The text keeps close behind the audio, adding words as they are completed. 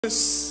My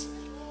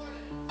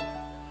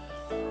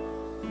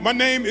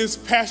name is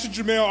Pastor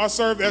Jamel. I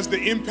serve as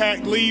the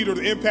impact lead or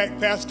the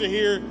impact pastor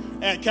here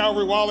at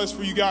Calvary Wallace.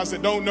 For you guys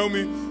that don't know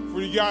me, for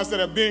you guys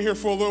that have been here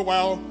for a little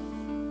while,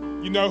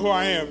 you know who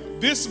I am.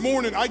 This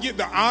morning, I get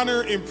the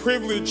honor and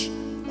privilege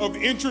of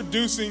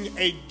introducing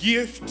a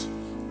gift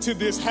to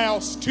this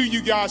house to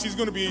you guys. He's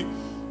going to be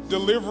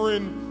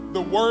delivering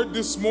the word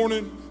this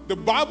morning. The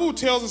Bible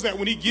tells us that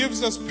when he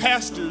gives us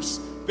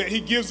pastors, that he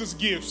gives us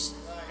gifts.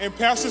 And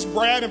Pastors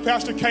Brad and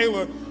Pastor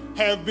Kayla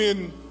have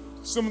been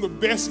some of the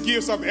best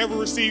gifts I've ever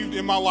received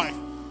in my life.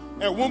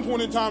 At one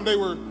point in time, they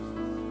were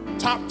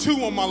top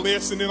 2 on my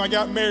list, and then I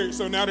got married,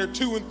 so now they're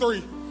 2 and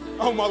 3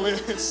 on my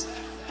list.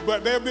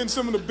 But they have been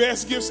some of the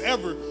best gifts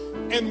ever.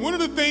 And one of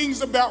the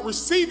things about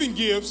receiving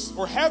gifts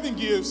or having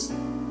gifts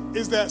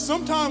is that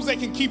sometimes they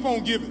can keep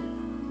on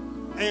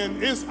giving.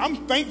 And I'm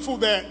thankful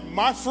that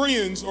my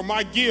friends or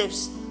my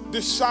gifts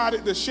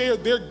decided to share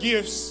their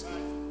gifts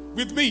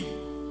with me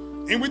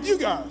and with you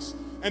guys.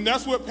 And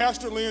that's what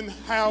Pastor Lynn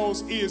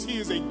Hiles is. He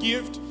is a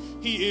gift.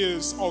 He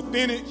is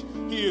authentic.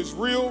 He is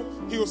real.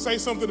 He'll say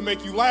something to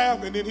make you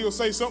laugh, and then he'll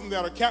say something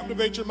that'll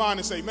captivate your mind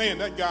and say, man,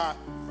 that guy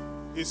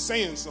is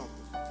saying something.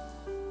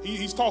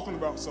 He's talking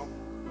about something.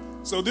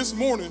 So this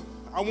morning,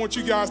 I want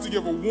you guys to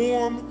give a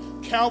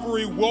warm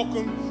Calvary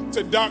welcome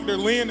to Dr.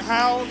 Lynn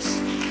Hiles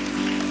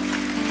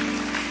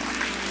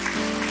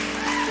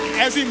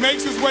as he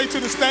makes his way to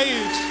the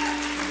stage.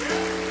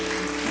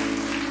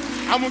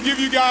 I'm going to give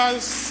you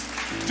guys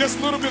just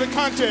a little bit of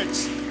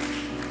context.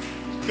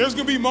 There's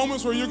going to be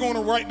moments where you're going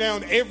to write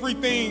down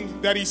everything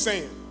that he's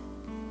saying.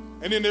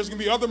 And then there's going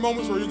to be other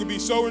moments where you're going to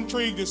be so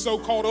intrigued and so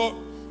caught up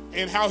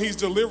in how he's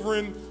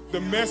delivering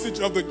the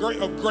message of the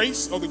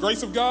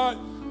grace of God,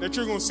 that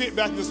you're going to sit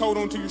back and just hold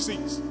on to your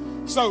seats.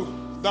 So,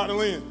 Dr.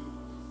 Lynn,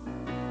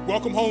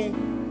 welcome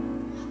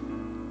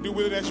home. Do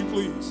with it as you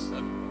please.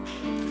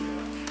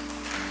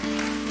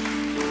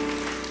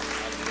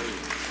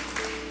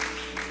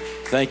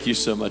 Thank you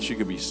so much. You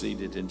can be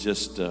seated, and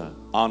just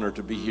honored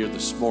to be here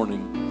this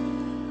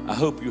morning. I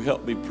hope you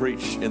helped me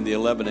preach in the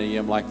 11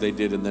 a.m. like they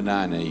did in the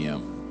 9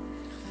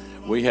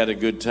 a.m. We had a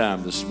good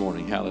time this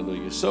morning.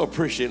 Hallelujah. So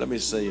appreciate, let me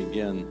say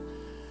again,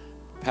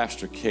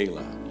 Pastor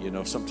Kayla. You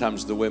know,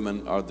 sometimes the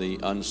women are the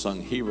unsung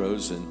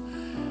heroes,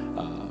 and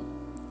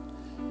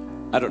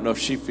I don't know if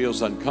she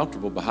feels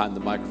uncomfortable behind the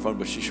microphone,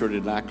 but she sure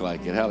didn't act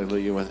like it.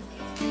 Hallelujah.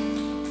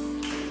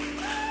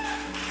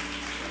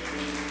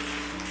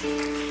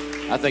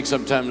 I think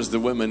sometimes the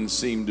women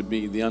seem to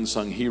be the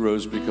unsung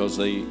heroes because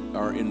they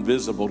are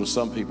invisible to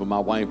some people. My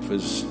wife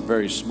is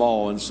very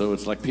small, and so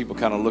it's like people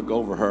kind of look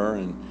over her,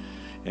 and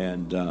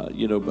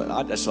you know. But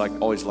I just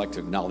always like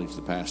to acknowledge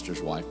the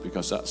pastor's wife,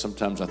 because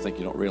sometimes I think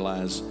you don't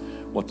realize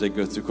what they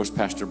go through. Of course,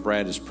 Pastor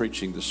Brad is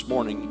preaching this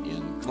morning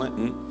in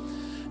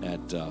Clinton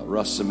at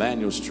Russ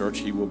Emmanuel's church.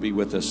 He will be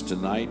with us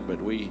tonight,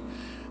 but we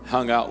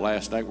hung out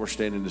last night. We're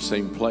staying in the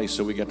same place,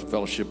 so we got to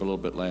fellowship a little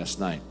bit last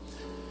night.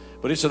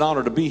 But it's an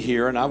honor to be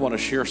here, and I want to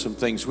share some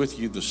things with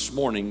you this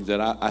morning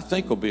that I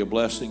think will be a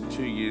blessing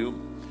to you.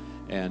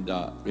 And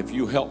if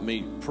you help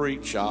me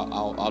preach,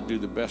 I'll do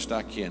the best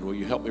I can. Will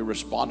you help me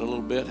respond a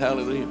little bit?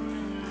 Hallelujah.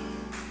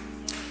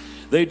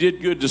 They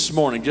did good this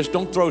morning. Just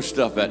don't throw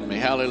stuff at me.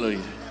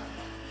 Hallelujah.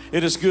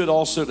 It is good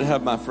also to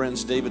have my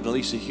friends David and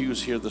Lisa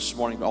Hughes here this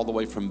morning, all the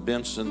way from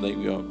Benson. They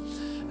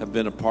have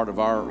been a part of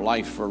our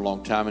life for a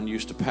long time and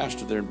used to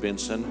pastor there in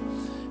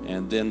Benson.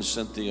 And then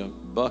Cynthia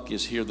Buck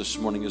is here this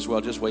morning as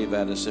well. Just wave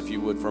at us if you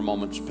would for a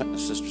moment,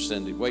 Sister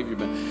Cindy. Wave your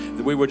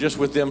hand. We were just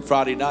with them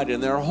Friday night in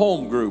their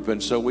home group,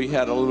 and so we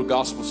had a little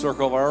gospel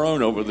circle of our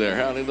own over there.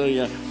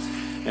 Hallelujah.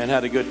 And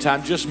had a good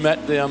time. Just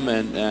met them,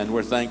 and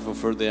we're thankful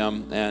for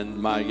them. And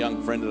my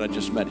young friend that I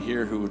just met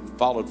here, who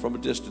followed from a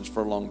distance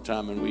for a long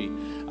time,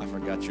 and I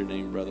forgot your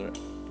name, brother.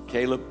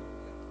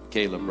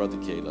 Brother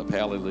Caleb,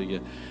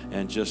 hallelujah.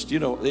 And just, you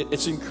know,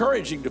 it's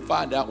encouraging to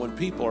find out when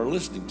people are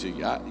listening to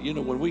you.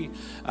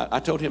 I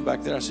told him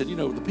back there, I said, you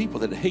know, the people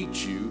that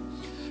hate you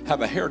have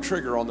a hair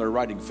trigger on their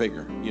writing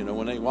finger. You know,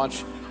 when they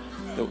watch,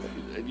 the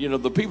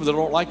people that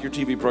don't like your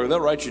TV program, they'll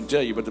write you and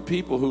tell you. But the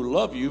people who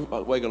love you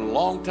wait a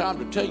long time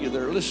to tell you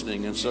they're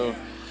listening. And so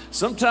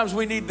sometimes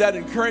we need that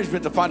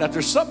encouragement to find out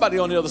there's somebody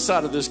on the other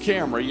side of this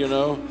camera, you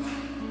know.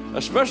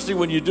 Especially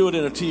when you do it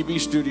in a TV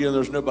studio and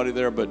there's nobody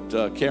there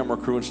but camera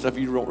crew and stuff,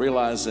 you don't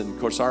realize. And of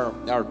course, our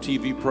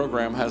TV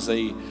program has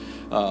a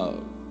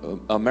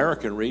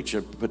American reach,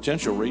 a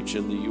potential reach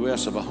in the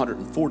U.S. of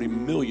 140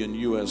 million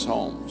U.S.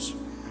 homes.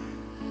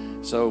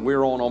 So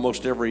we're on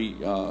almost every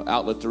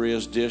outlet there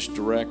is: Dish,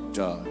 Direct,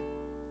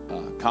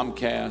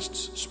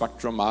 Comcast,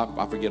 Spectrum.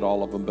 I forget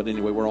all of them, but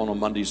anyway, we're on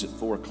Mondays at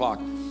 4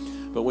 o'clock.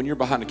 But when you're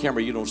behind the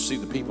camera, you don't see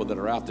the people that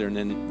are out there. And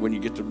then when you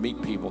get to meet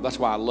people, that's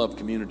why I love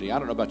community. I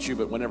don't know about you,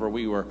 but whenever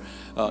we were,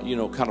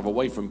 kind of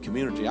away from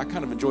community, I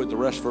kind of enjoyed the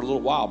rest for a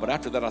little while. But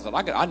after that, I thought,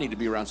 I need to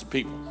be around some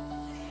people.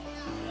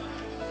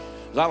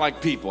 I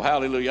like people.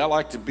 Hallelujah. I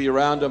like to be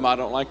around them. I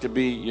don't like to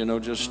be,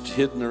 just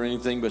hidden or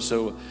anything. But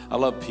so I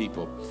love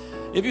people.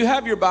 If you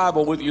have your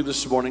Bible with you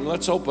this morning,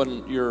 let's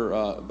open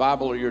your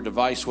Bible or your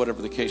device,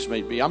 whatever the case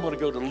may be. I'm going to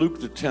go to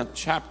Luke the 10th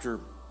chapter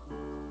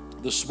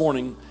this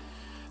morning,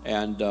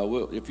 and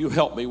if you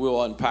help me,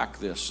 we'll unpack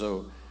this.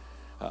 So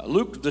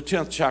Luke the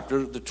 10th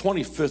chapter, the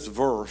 25th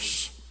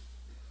verse,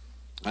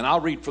 and I'll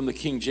read from the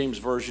King James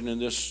Version in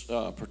this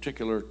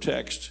particular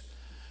text.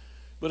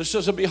 But it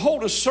says, "And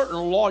behold, a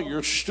certain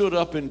lawyer stood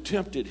up and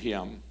tempted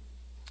him,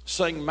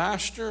 saying,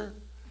 Master,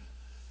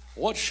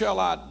 what shall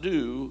I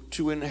do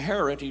to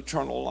inherit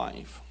eternal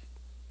life?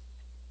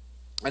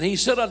 And he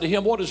said unto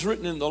him, What is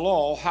written in the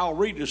law? How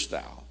readest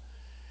thou?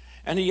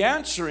 And he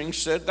answering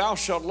said, Thou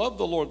shalt love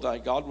the Lord thy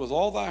God with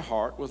all thy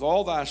heart, with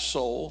all thy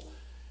soul,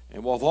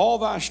 and with all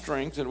thy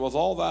strength, and with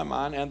all thy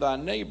mind, and thy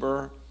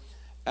neighbor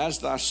as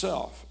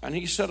thyself. And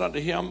he said unto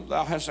him,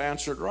 Thou hast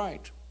answered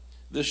right.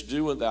 This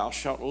do, and thou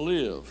shalt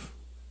live.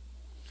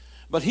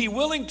 But he,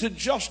 willing to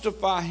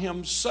justify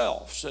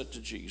himself, said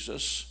to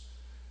Jesus,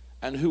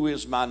 And who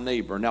is my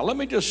neighbor?" Now let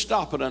me just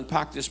stop and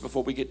unpack this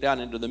before we get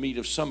down into the meat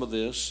of some of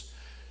this.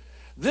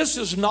 This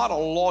is not a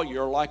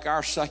lawyer like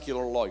our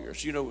secular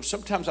lawyers. You know,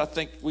 sometimes I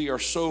think we are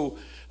so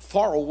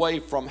far away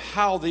from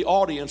how the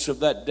audience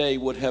of that day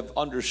would have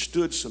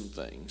understood some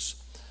things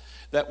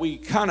that we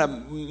kind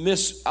of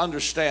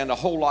misunderstand a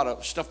whole lot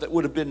of stuff that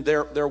would have been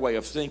their way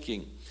of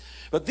thinking.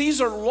 But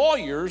these are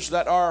lawyers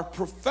that are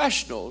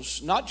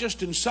professionals, not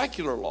just in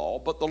secular law,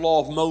 but the law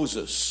of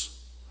Moses.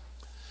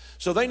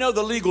 So they know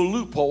the legal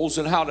loopholes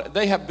and how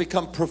they have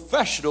become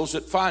professionals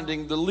at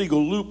finding the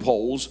legal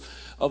loopholes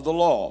of the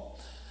law.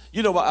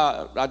 You know,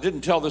 I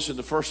didn't tell this in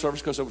the first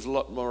service because it was a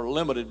lot more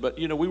limited, but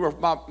you know,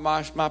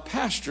 my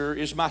pastor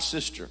is my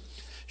sister.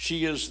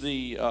 She is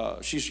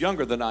she's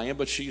younger than I am,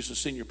 but she's the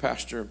senior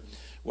pastor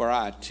where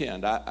I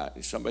attend.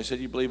 Somebody said,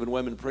 "You believe in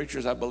women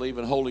preachers?" I believe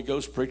in Holy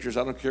Ghost preachers.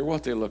 I don't care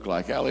what they look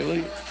like.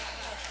 Hallelujah.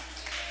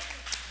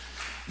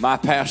 My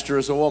pastor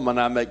is a woman.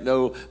 I make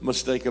no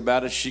mistake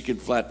about it. She can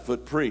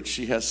flat-foot preach.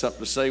 She has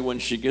something to say when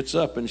she gets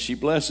up, and she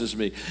blesses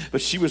me.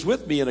 But she was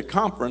with me in a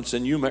conference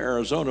in Yuma,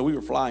 Arizona. We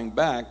were flying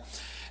back,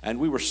 and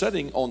we were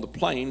sitting on the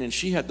plane, and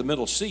she had the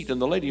middle seat,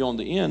 and the lady on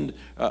the end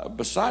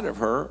beside of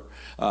her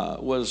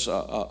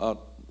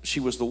she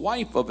was the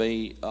wife of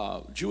a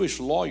Jewish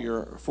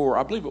lawyer for,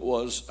 I believe it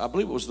was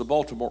the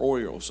Baltimore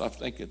Orioles. I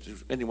think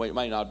anyway, it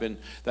might not have been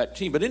that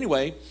team. But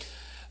anyway,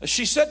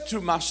 she said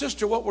to my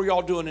sister, "What were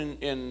y'all doing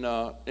in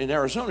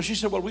Arizona?" She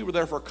said, "Well, we were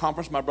there for a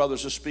conference. My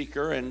brother's a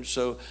speaker." And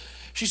so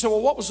she said,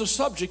 "Well, what was the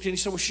subject?" And he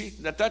said,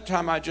 "Well, at that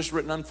time I had just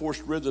written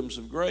Unforced Rhythms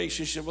of Grace."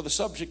 She said, "Well, the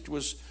subject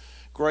was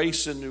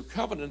grace and new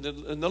covenant."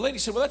 And the lady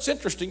said, "Well, that's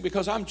interesting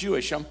because I'm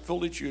Jewish. I'm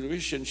fully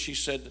Jewish." And she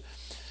said,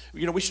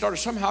 you know, we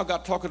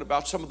got talking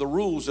about some of the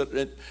rules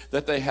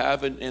that they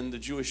have in the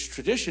Jewish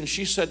tradition.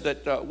 She said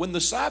that when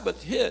the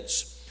Sabbath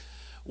hits,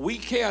 we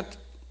can't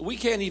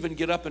even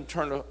get up and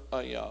turn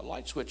a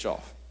light switch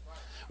off.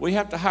 We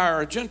have to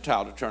hire a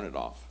Gentile to turn it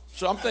off.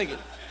 So I'm thinking,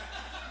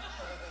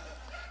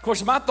 of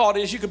course, my thought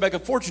is you could make a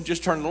fortune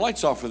just turning the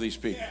lights off for these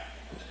people.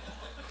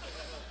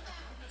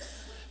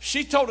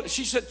 She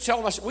said,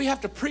 tell us, we have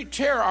to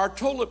pre-tear our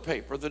toilet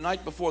paper the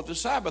night before the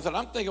Sabbath. And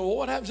I'm thinking, well,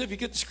 what happens if you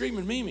get the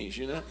screaming memes,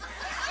 you know?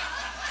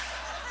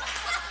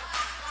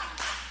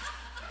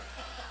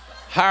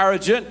 Hire a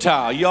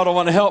Gentile. Y'all don't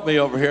want to help me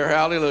over here.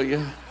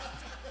 Hallelujah.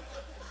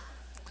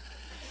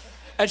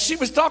 And she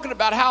was talking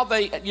about how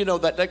there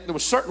were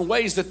certain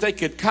ways that they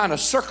could kind of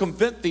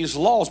circumvent these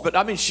laws. But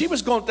I mean, she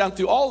was going down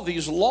through all of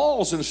these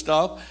laws and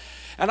stuff.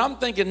 And I'm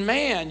thinking,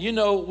 man, you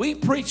know, we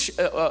preach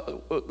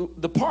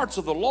the parts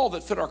of the law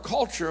that fit our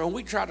culture, and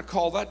we try to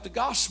call that the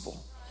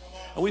gospel.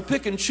 And we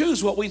pick and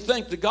choose what we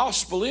think the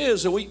gospel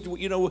is, and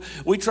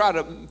we try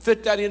to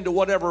fit that into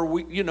whatever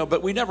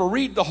but we never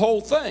read the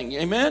whole thing.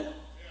 Amen.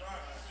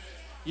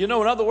 You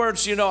know, in other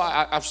words, you know,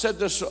 I've said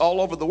this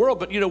all over the world,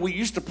 but, you know, we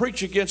used to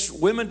preach against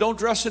women don't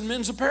dress in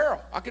men's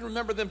apparel. I can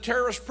remember them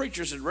terrorist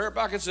preachers that rear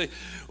back and say,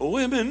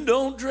 "Women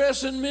don't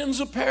dress in men's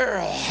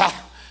apparel."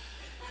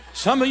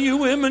 Some of you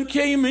women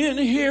came in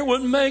here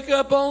with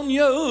makeup on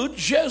your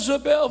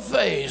Jezebel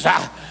face.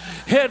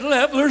 Head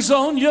levelers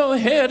on your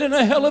head and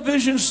a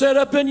television set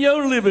up in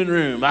your living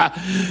room.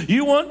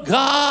 You want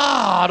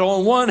God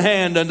on one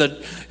hand and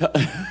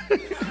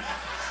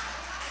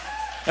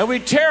and we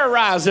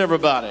terrorize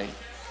everybody.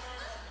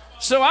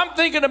 So I'm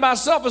thinking to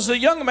myself as a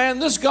young man,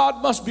 this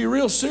God must be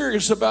real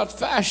serious about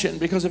fashion,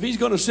 because if he's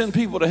going to send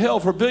people to hell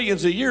for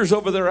billions of years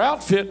over their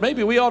outfit,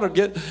 maybe we ought to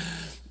get,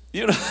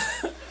 you know.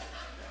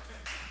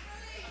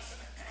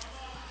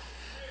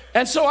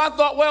 And so I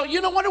thought, well,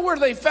 you know, I wonder where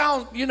they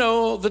found, you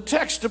know, the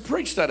text to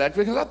preach that at,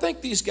 because I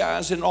think these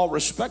guys, in all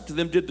respect to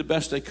them, did the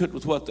best they could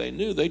with what they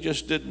knew. They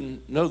just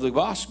didn't know the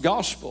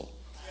gospel.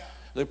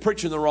 They're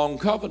preaching the wrong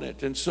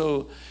covenant. And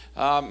so,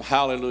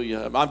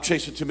 hallelujah. I'm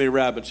chasing too many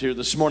rabbits here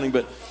this morning,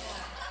 but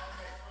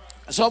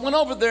so I went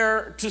over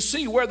there to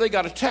see where they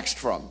got a text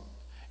from.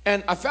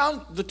 And I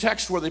found the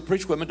text where they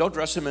preach women don't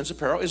dress in men's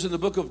apparel is in the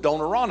book of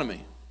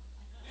Deuteronomy.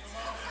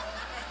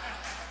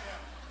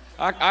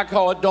 I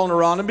call it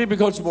Deuteronomy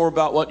because it's more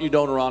about what you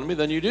Deuteronomy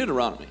than you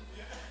Deuteronomy.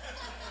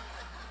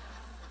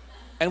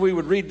 And we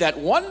would read that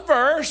one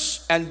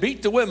verse and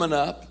beat the women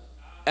up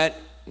and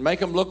make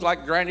them look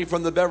like Granny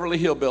from the Beverly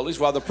Hillbillies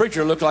while the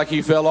preacher looked like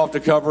he fell off the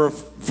cover of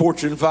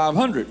Fortune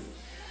 500.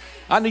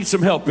 I need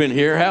some help in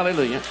here.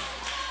 Hallelujah.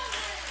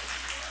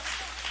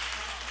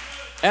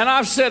 And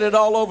I've said it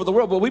all over the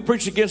world, but we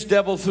preach against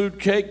deviled food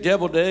cake,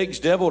 deviled eggs,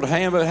 deviled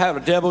ham. Have a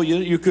devil,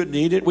 you couldn't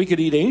eat it. We could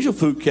eat angel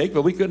food cake,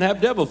 but we couldn't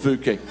have deviled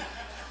food cake.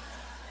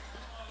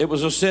 It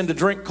was a sin to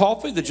drink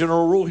coffee. The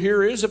general rule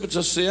here is if it's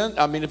a sin,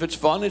 if it's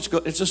fun, it's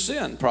a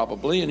sin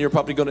probably, and you're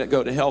probably going to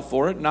go to hell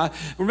for it. And I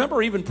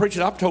remember even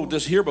preaching, I've told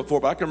this here before,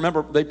 but I can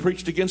remember they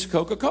preached against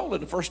Coca-Cola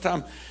the first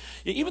time.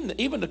 Even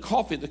the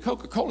coffee, the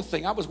Coca-Cola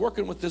thing, I was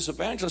working with this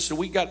evangelist, and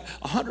we got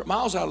 100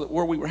 miles out of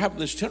where we were having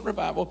this tent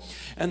revival,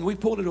 and we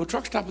pulled into a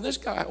truck stop, and this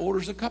guy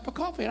orders a cup of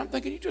coffee, and I'm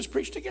thinking, you just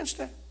preached against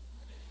that.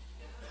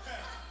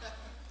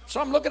 So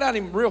I'm looking at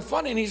him real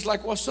funny, and he's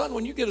like, well, son,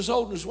 when you get as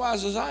old and as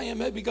wise as I am,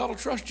 maybe God will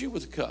trust you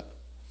with a cup.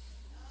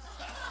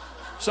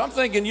 So I'm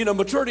thinking,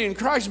 maturity in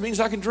Christ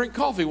means I can drink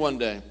coffee one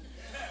day.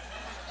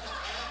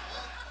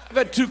 I've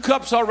had 2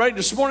 cups already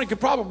this morning, could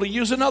probably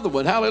use another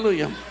one.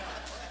 Hallelujah.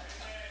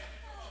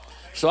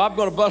 So I'm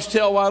going to bust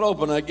tail wide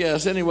open, I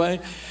guess, anyway.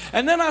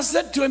 And then I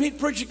said to him, he'd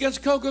preach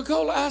against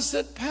Coca-Cola. I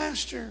said,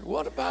 Pastor,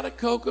 what about a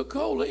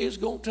Coca-Cola is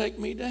going to take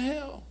me to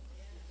hell?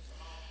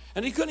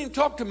 And he couldn't even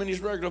talk to him in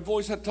his regular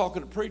voice. I had to talk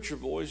in a preacher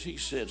voice. He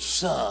said,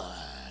 son,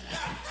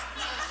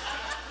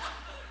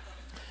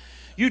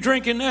 you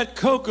drinking that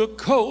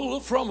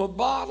Coca-Cola from a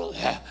bottle?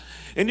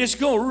 And it's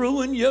going to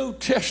ruin your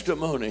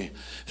testimony.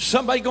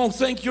 Somebody going to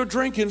think you're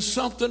drinking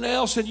something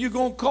else, and you're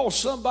going to cause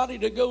somebody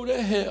to go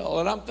to hell.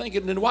 And I'm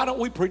thinking, then why don't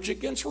we preach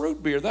against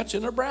root beer? That's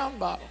in a brown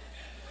bottle.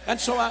 And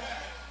so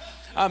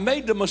I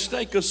made the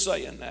mistake of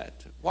saying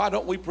that. Why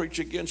don't we preach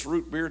against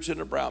root beer? It's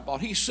in a brown bottle.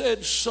 He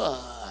said, son,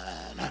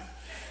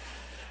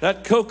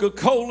 that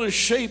Coca-Cola is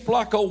shaped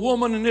like a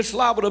woman, and it's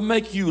liable to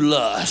make you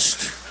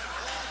lust.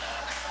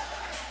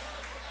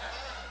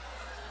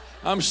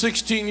 I'm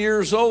 16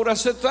 years old. I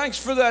said, thanks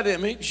for that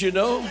image,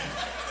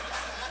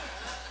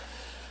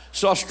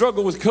 So I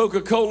struggled with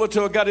Coca-Cola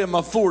till I got in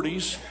my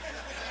 40s.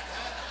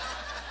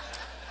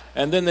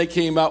 And then they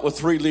came out with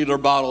 3-liter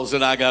bottles,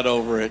 and I got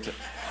over it.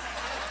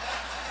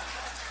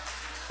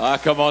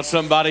 Come on,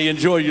 somebody,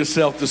 enjoy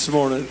yourself this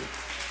morning.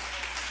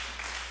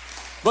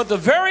 But the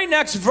very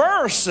next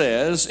verse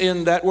says,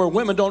 in that where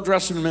women don't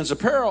dress in men's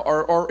apparel,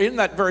 or in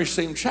that very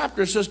same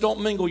chapter, it says, don't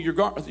mingle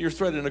your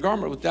thread in a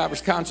garment with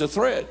divers kinds of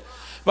thread.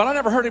 But I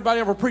never heard anybody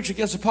ever preach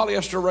against a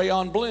polyester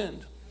rayon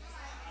blend.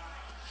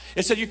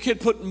 It said you can't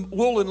put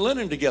wool and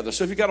linen together.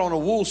 So if you got on a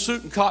wool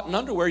suit and cotton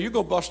underwear, you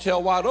go bust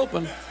tail wide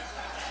open.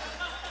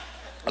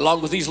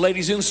 Along with these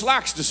ladies in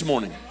slacks this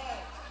morning.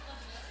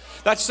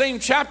 That same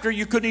chapter,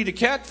 you couldn't eat a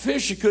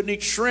catfish, you couldn't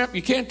eat shrimp,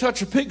 you can't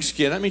touch a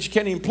pigskin. That means you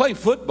can't even play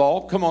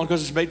football. Come on,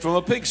 because it's made from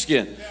a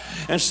pigskin.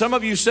 And some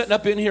of you sitting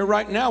up in here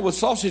right now with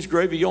sausage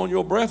gravy on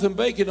your breath and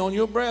bacon on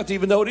your breath,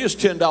 even though it is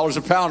 $10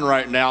 a pound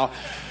right now.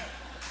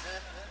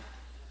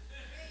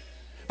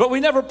 But we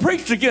never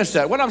preached against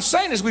that. What I'm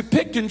saying is we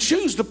picked and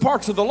choose the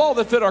parts of the law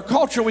that fit our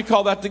culture. We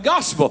call that the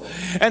gospel.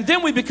 And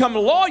then we become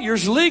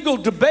lawyers, legal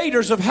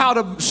debaters of how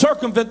to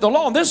circumvent the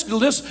law. And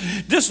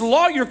this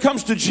lawyer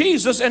comes to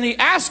Jesus, and he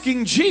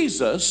asking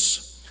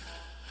Jesus,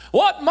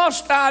 what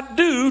must I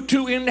do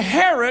to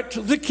inherit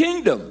the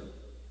kingdom?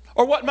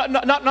 Or what?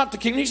 Not the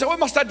kingdom. He said, what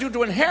must I do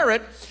to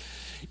inherit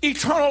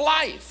eternal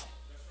life?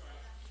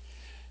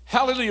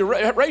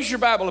 Hallelujah. Raise your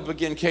Bible up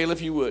again, Kayla,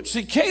 if you would.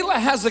 See, Kayla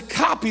has a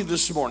copy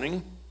this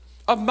morning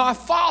of my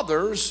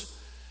father's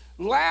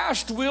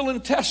last will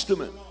and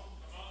testament.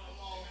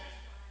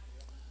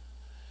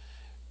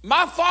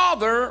 My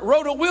father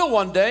wrote a will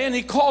one day, and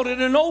he called it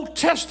an Old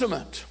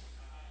Testament.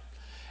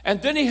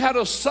 And then he had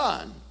a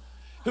son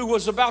who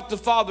was about the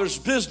father's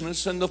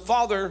business, and the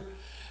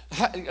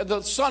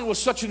son was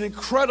such an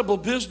incredible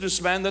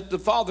businessman that the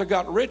father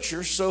got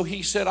richer. So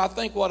he said, I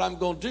think what I'm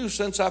going to do,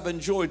 since I've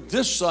enjoyed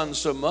this son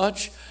so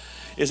much,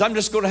 is I'm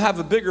just going to have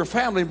a bigger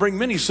family and bring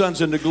many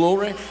sons into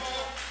glory.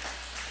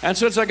 And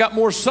since I got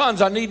more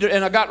sons, and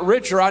I got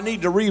richer, I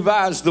need to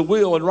revise the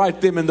will and write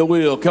them in the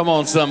will. Come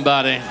on,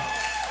 somebody.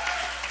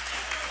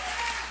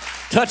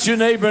 Touch your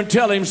neighbor and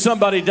tell him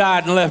somebody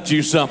died and left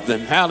you something.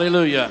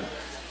 Hallelujah.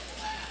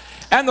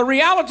 And the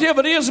reality of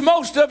it is,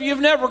 most of you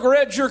have never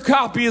read your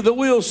copy of the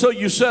will, so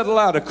you settle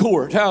out of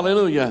court.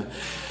 Hallelujah.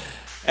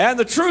 And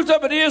the truth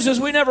of it is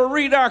we never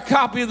read our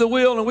copy of the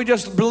will, and we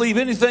just believe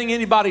anything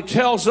anybody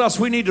tells us.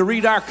 We need to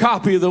read our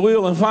copy of the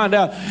will and find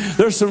out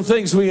there's some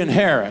things we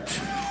inherit.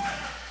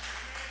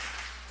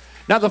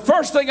 Now, the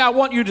first thing I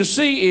want you to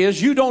see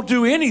is you don't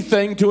do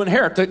anything to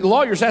inherit. The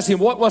lawyers ask him,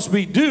 what must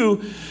we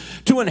do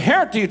to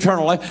inherit the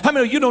eternal life? How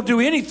many of you don't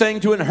do anything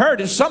to inherit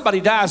if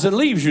somebody dies and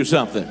leaves you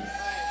something?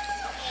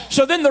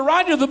 So then the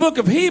writer of the book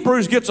of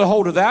Hebrews gets a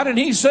hold of that, and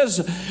he says,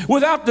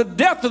 without the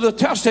death of the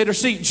testator,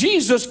 see,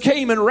 Jesus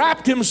came and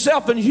wrapped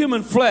himself in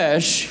human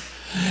flesh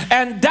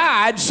and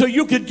died so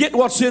you could get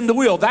what's in the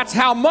will. That's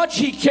how much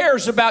he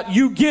cares about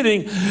you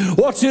getting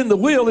what's in the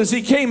will, is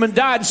he came and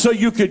died so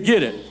you could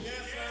get it.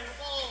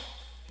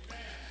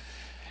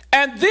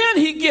 And then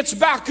he gets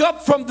back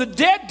up from the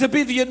dead to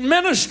be the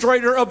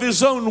administrator of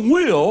his own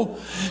will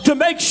to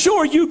make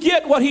sure you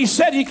get what he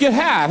said you could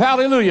have.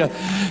 Hallelujah.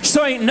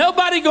 So ain't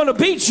nobody going to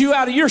beat you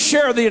out of your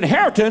share of the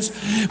inheritance.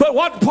 But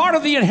what part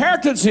of the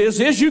inheritance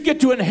is you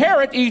get to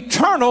inherit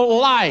eternal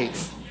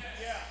life.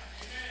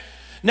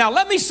 Now,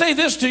 let me say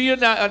this to you.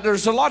 Now,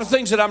 there's a lot of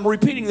things that I'm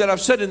repeating that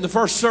I've said in the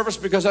first service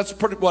because that's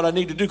pretty what I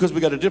need to do because we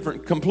got a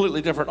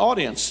completely different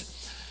audience.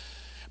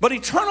 But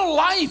eternal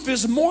life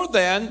is more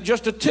than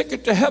just a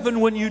ticket to heaven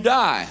when you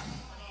die.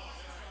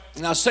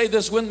 And I say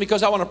this with me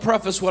because I want to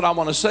preface what I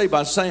want to say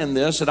by saying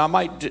this, and I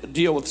might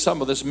deal with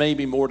some of this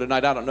maybe more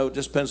tonight. I don't know. It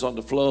just depends on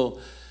the flow.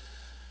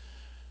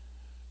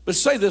 But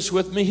say this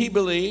with me. He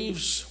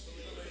believes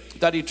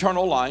that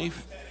eternal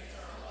life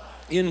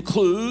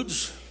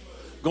includes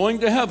going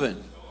to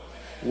heaven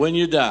when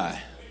you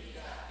die.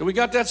 Do we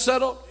got that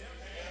settled?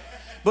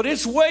 But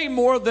it's way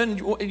more than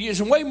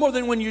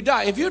when you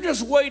die. If you're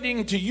just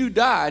waiting till you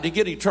die to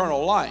get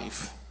eternal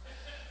life,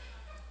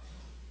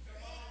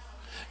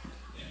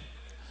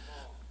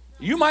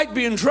 you might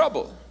be in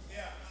trouble.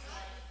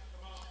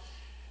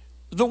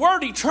 The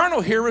word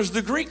eternal here is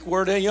the Greek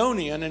word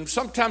aeonian, and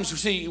sometimes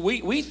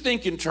we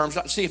think in terms.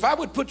 See, if I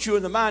would put you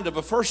in the mind of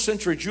a first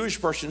century Jewish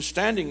person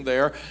standing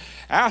there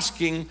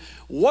asking,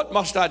 what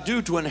must I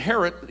do to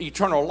inherit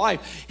eternal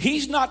life?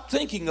 He's not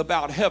thinking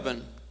about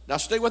heaven. Now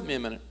stay with me a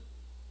minute.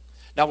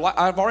 Now,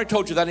 I've already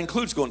told you that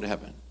includes going to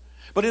heaven.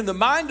 But in the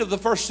mind of the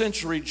first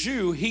century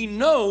Jew, he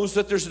knows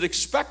that there's an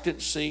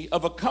expectancy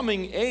of a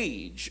coming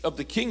age of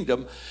the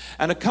kingdom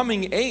and a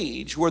coming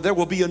age where there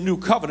will be a new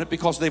covenant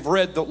because they've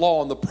read the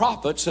law and the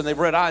prophets and they've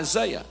read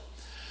Isaiah.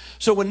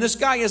 So when this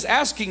guy is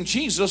asking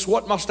Jesus,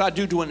 what must I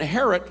do to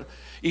inherit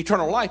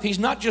eternal life? He's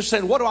not just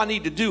saying, what do I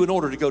need to do in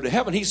order to go to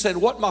heaven? He said,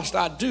 what must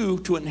I do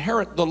to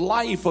inherit the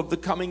life of the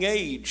coming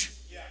age?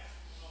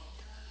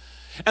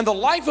 And the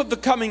life of the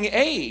coming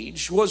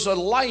age was a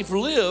life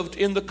lived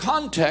in the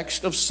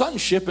context of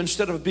sonship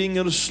instead of being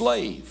a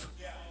slave.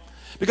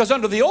 Because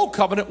under the old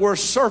covenant we're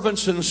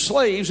servants and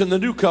slaves, and the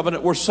new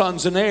covenant we're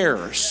sons and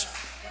heirs.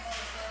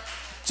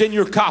 It's in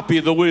your copy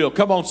of the will.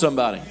 Come on,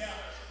 somebody.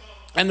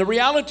 And the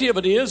reality of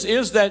it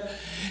is that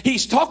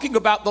he's talking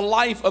about the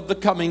life of the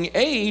coming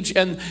age.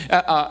 And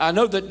I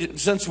know that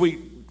since we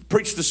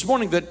preached this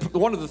morning that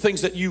one of the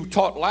things that you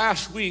taught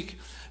last week,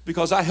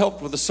 because I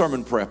helped with the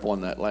sermon prep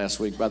on that last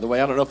week, by the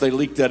way. I don't know if they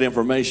leaked that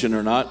information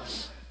or not.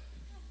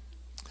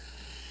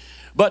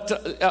 But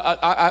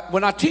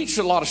when I teach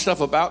a lot of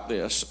stuff about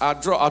this, I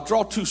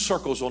draw two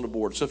circles on the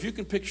board. So if you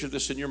can picture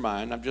this in your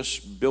mind, I'm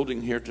just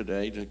building here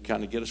today to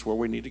kind of get us where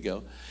we need to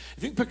go.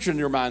 If you can picture in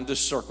your mind this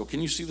circle,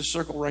 can you see the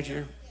circle right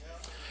here?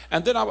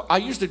 And then I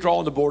usually draw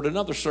on the board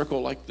another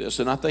circle like this,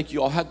 and I think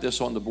you all had this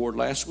on the board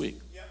last week.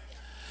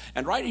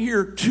 And right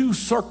here, two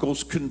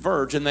circles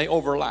converge and they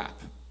overlap.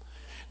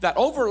 That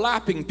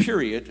overlapping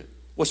period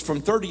was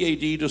from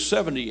 30 AD to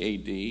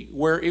 70 AD,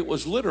 where it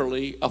was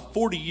literally a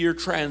 40-year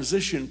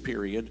transition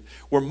period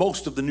where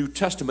most of the New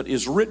Testament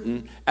is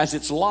written as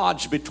it's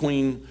lodged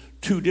between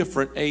two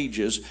different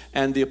ages.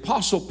 And the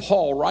Apostle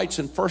Paul writes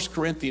in 1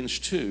 Corinthians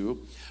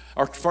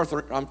 1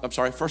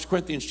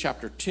 Corinthians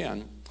chapter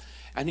 10,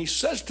 and he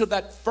says to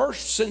that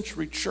first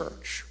century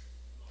church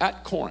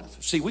at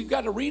Corinth, see, we've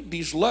got to read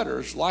these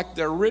letters like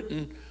they're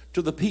written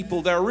to the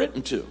people they're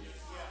written to.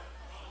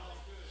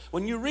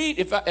 When you read,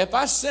 if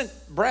I sent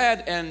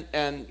Brad and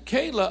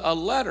Kayla a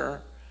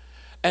letter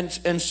and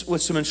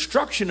with some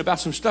instruction about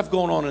some stuff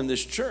going on in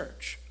this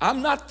church,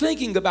 I'm not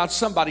thinking about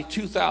somebody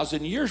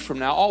 2,000 years from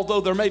now,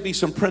 although there may be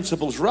some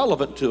principles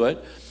relevant to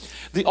it.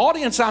 The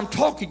audience I'm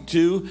talking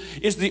to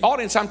is the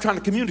audience I'm trying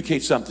to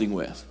communicate something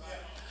with.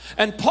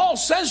 And Paul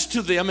says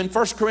to them in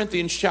 1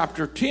 Corinthians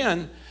chapter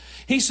 10,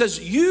 he says,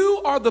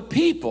 you are the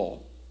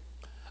people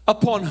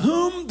upon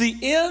whom the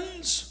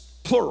ends,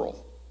 plural.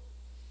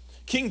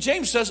 King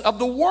James says, of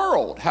the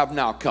world have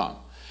now come.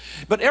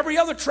 But every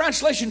other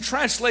translation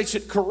translates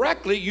it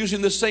correctly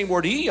using the same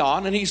word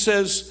eon. And he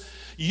says,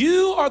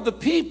 you are the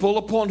people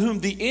upon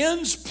whom the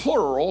ends,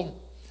 plural,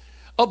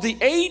 of the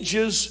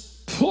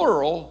ages,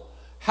 plural,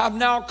 have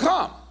now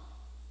come.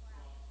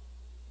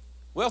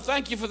 Well,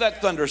 thank you for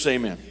that thunderous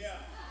amen.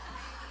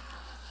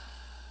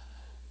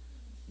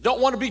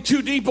 Don't want to be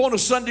too deep on a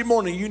Sunday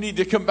morning. You need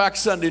to come back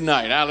Sunday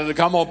night.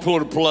 Hallelujah. I'm going to pull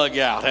the plug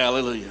out.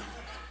 Hallelujah.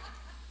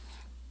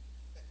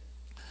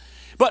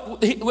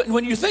 But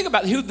when you think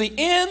about who the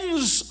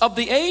ends of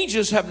the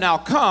ages have now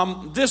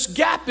come, this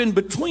gap in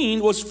between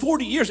was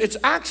 40 years. It's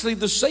actually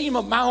the same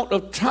amount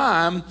of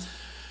time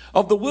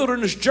of the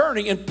wilderness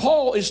journey. And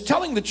Paul is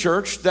telling the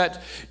church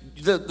that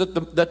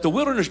the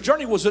wilderness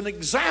journey was an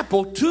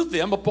example to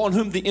them upon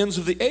whom the ends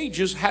of the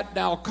ages had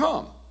now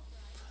come.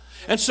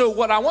 And so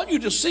what I want you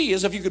to see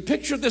is, if you could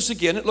picture this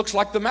again, it looks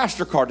like the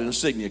MasterCard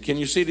insignia. Can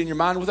you see it in your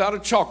mind without a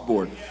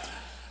chalkboard?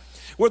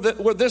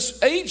 Where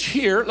this age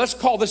here, let's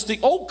call this the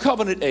Old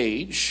Covenant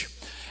age,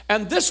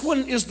 and this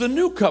one is the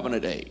New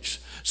Covenant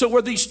age. So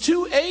where these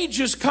two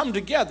ages come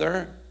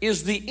together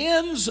is the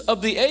ends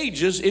of the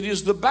ages. It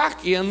is the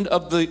back end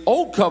of the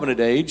old covenant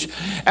age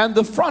and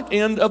the front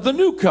end of the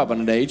new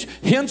covenant age,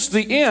 hence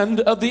the end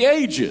of the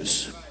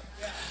ages.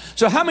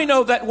 So how many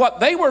know that what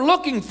they were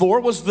looking for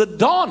was the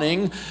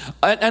dawning,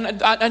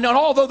 and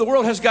although the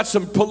world has got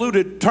some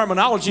polluted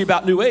terminology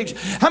about New Age,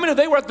 how many know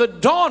they were at the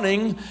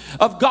dawning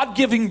of God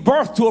giving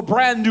birth to a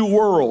brand new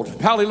world?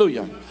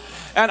 Hallelujah.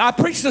 And I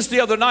preached this the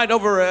other night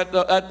over at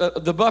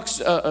the Bucks,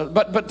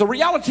 but the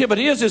reality of it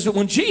is that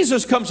when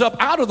Jesus comes up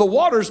out of the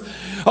waters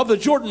of the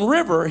Jordan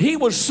River, he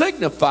was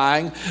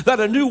signifying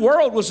that a new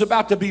world was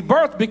about to be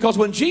birthed, because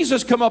when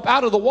Jesus come up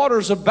out of the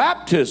waters of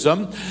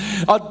baptism,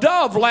 a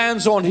dove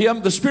lands on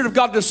him. The Spirit of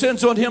God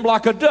descends on him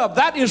like a dove.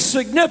 That is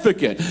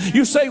significant.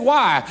 You say,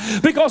 why?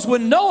 Because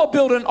when Noah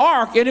built an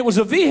ark, and it was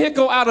a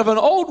vehicle out of an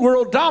old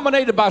world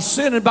dominated by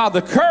sin and by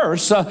the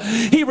curse,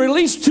 he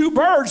released two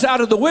birds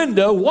out of the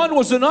window. One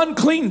was an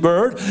unclean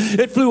bird.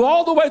 It flew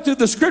all the way through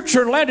the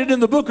scripture and landed in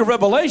the book of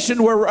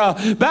Revelation, where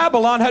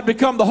Babylon had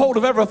become the hold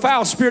of every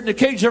foul spirit and the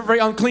cage of every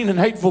unclean and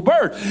hateful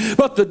bird.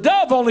 But the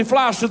dove only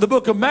flies to the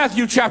book of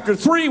Matthew chapter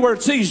 3, where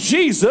it sees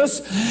Jesus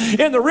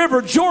in the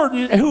river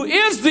Jordan, who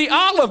is the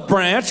olive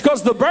branch,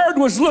 because the bird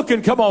was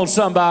looking. Come on,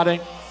 somebody.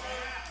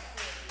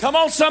 Come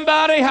on,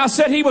 somebody. I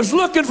said he was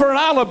looking for an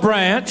olive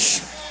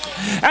branch.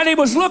 And he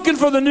was looking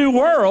for the new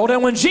world.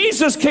 And when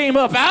Jesus came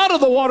up out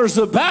of the waters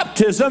of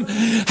baptism,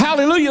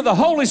 hallelujah, the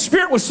Holy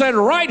Spirit was saying,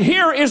 right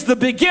here is the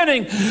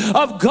beginning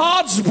of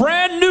God's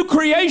brand new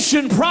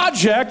creation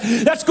project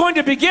that's going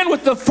to begin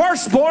with the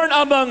firstborn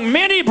among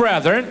many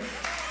brethren.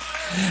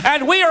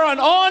 And we are an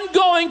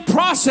ongoing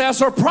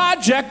process or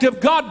project of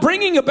God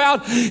bringing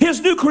about his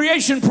new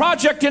creation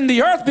project in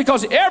the earth,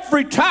 because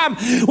every time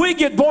we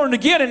get born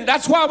again, and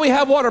that's why we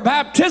have water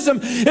baptism,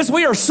 is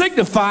we are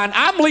signifying,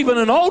 I'm leaving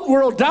an old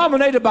world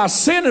dominated by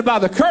sin and by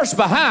the curse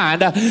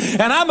behind,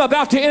 and I'm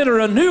about to enter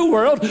a new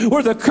world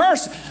where the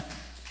curse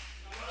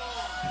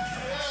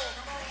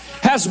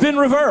has been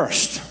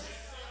reversed.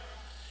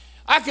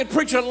 I could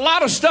preach a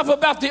lot of stuff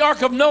about the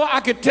Ark of Noah. I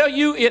could tell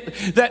you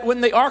that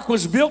when the ark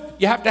was built,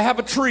 you have to have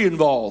a tree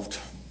involved.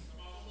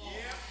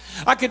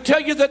 I could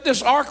tell you that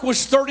this ark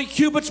was 30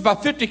 cubits by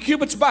 50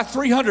 cubits by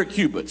 300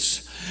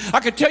 cubits. I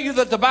could tell you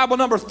that the Bible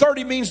number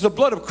 30 means the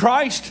blood of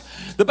Christ.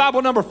 The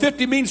Bible number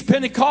 50 means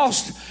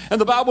Pentecost.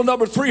 And the Bible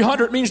number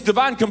 300 means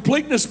divine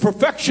completeness,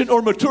 perfection,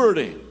 or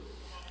maturity.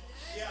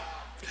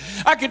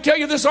 I can tell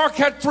you this ark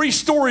had 3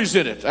 stories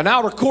in it: an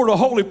outer court, a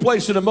holy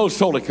place, and a most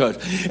holy place.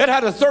 It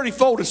had a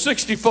 30-fold, a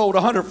 60-fold, a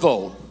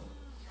 100-fold.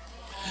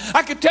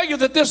 I can tell you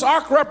that this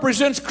ark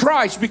represents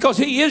Christ, because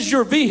he is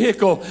your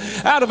vehicle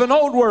out of an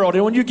old world.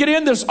 And when you get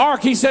in this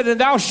ark, he said, and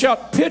thou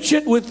shalt pitch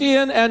it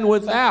within and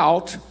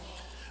without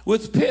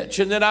with pitch.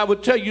 And then I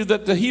would tell you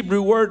that the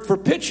Hebrew word for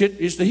pitch it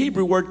is the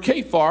Hebrew word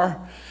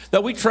kaphar,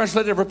 that we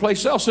translate every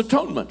place else,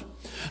 atonement.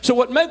 So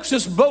what makes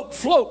this boat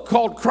float,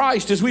 called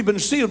Christ, is we've been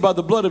sealed by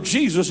the blood of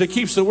Jesus. It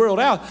keeps the world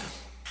out.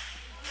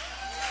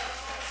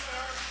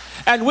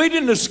 And we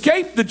didn't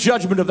escape the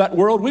judgment of that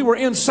world. We were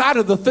inside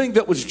of the thing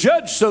that was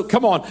judged. So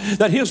come on,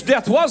 that his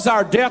death was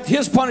our death.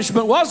 His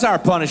punishment was our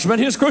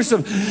punishment.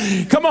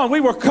 Come on, we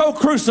were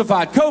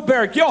co-crucified,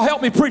 co-buried. Y'all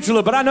help me preach a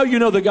little bit. I know you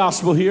know the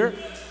gospel here.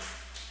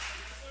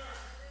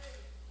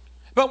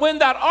 But when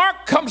that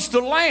ark comes to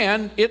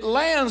land, it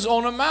lands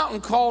on a mountain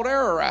called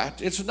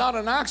Ararat. It's not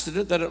an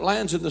accident that it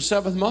lands in the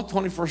 7th month,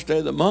 21st day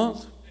of the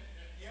month,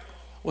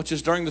 which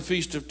is during the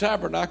Feast of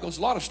Tabernacles.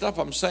 A lot of stuff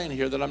I'm saying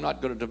here that I'm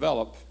not going to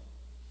develop.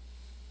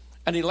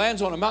 And he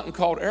lands on a mountain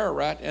called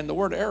Ararat, and the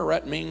word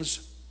Ararat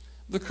means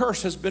the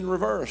curse has been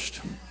reversed.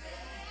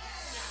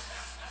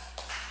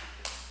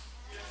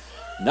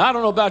 Now, I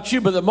don't know about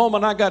you, but the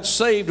moment I got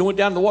saved and went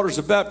down the waters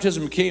of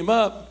baptism and came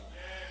up,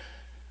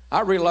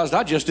 I realized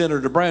I just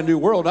entered a brand new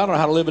world. I don't know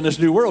how to live in this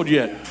new world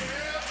yet.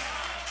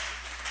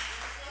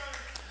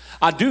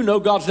 I do know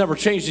God's never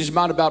changed his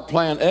mind about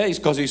plan A,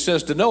 because he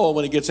says to Noah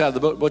when he gets out of the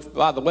boat, which,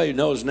 by the way,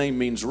 Noah's name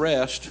means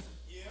rest.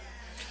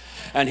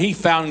 And he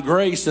found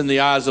grace in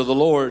the eyes of the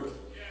Lord.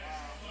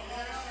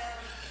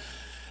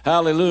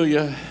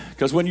 Hallelujah.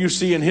 Because when you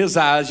see in his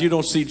eyes, you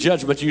don't see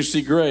judgment, you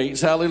see grace.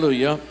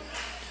 Hallelujah.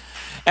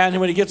 And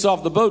when he gets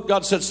off the boat,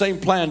 God said, same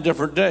plan,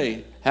 different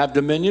day. Have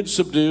dominion,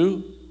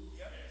 subdue.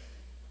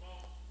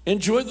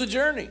 Enjoy the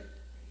journey.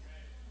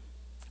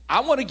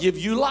 I want to give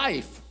you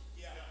life.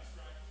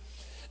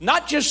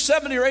 Not just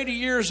 70 or 80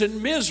 years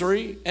in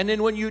misery, and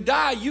then when you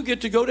die, you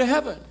get to go to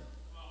heaven.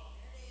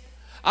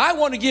 I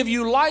want to give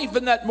you life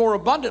in that more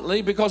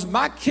abundantly, because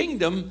my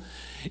kingdom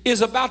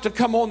is about to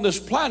come on this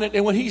planet.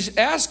 And when he's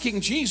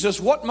asking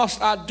Jesus, what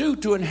must I do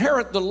to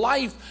inherit the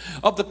life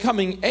of the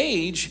coming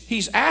age?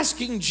 He's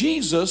asking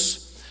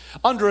Jesus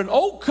under an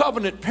old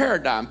covenant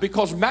paradigm,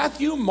 because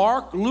Matthew,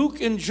 Mark,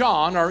 Luke, and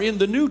John are in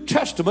the New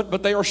Testament,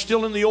 but they are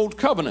still in the old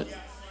covenant.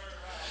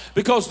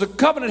 Because the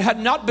covenant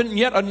had not been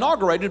yet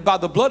inaugurated by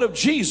the blood of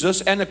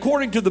Jesus. And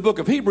according to the book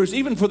of Hebrews,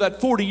 even for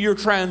that 40-year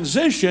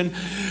transition,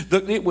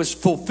 it was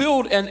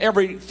fulfilled and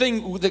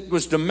everything that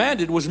was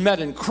demanded was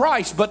met in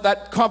Christ. But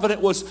that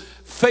covenant was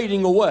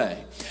fading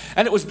away.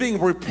 And it was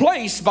being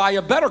replaced by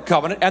a better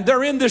covenant. And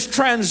they're in this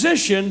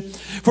transition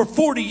for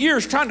 40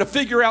 years trying to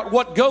figure out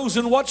what goes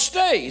and what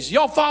stays.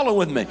 Y'all follow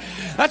with me?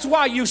 That's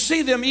why you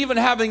see them even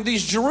having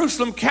these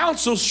Jerusalem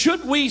councils.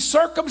 Should we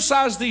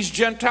circumcise these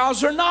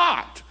Gentiles or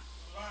not?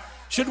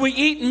 Should we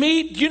eat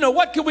meat? You know,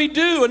 what can we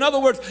do? In other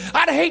words,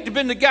 I'd hate to have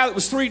been the guy that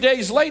was 3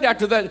 days late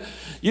after that,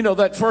 you know,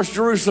 that first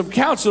Jerusalem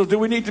council. Do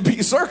we need to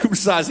be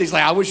circumcised? He's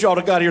like, I wish y'all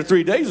had got here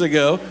 3 days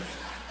ago.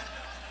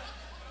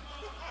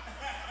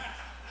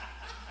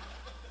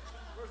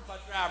 Where's my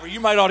driver?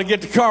 You might ought to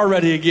get the car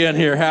ready again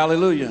here.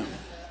 Hallelujah.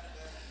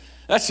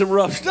 That's some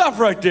rough stuff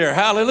right there.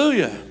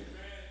 Hallelujah.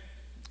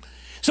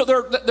 So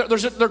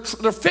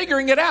they're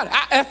figuring it out.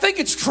 I think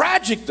it's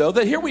tragic, though,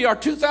 that here we are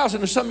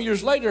 2,000 and some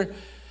years later,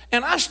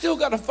 and I still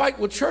got to fight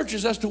with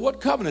churches as to what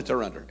covenant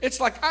they're under.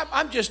 It's like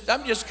I'm just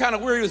kind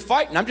of weary with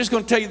fighting. I'm just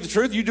going to tell you the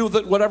truth. You do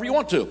whatever you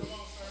want to.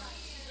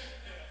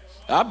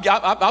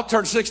 I'll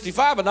turn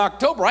 65 in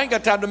October. I ain't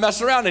got time to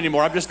mess around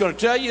anymore. I'm just going to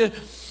tell you,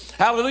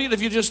 hallelujah.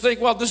 If you just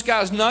think, well, this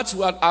guy's nuts,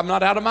 well, I'm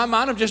not out of my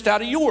mind. I'm just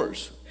out of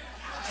yours.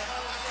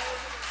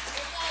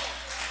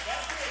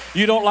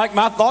 You don't like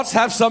my thoughts?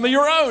 Have some of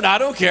your own. I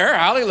don't care.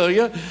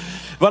 Hallelujah.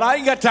 But I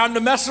ain't got time to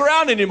mess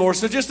around anymore.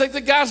 So just think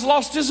the guy's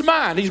lost his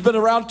mind. He's been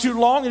around too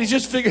long and he's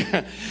just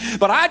figured.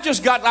 But I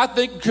just got, I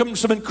think,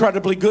 some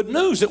incredibly good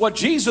news that what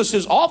Jesus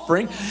is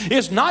offering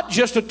is not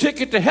just a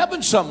ticket to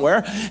heaven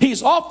somewhere.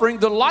 He's offering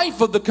the life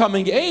of the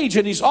coming age,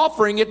 and he's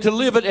offering it to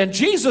live it. And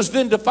Jesus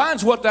then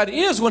defines what that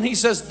is when he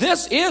says,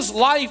 this is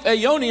life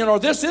aeonian, or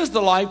this is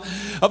the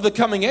life of the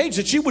coming age,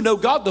 that you would know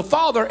God the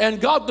Father and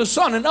God the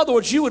Son. In other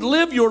words, you would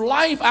live your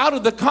life out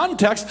of the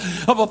context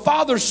of a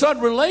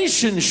father-son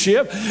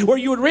relationship where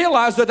you would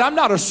realize that I'm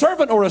not a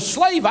servant or a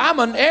slave. I'm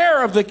an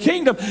heir of the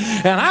kingdom,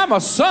 and I'm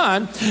a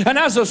son. And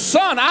as a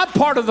son, I'm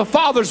part of the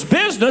Father's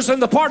business,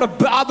 and the part of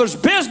the Father's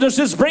business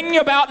is bringing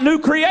about new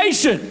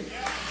creation.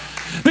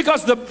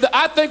 Because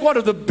I think one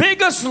of the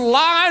biggest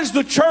lies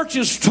the church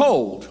is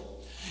told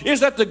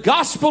is that the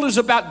gospel is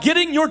about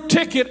getting your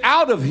ticket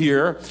out of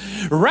here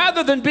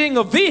rather than being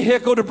a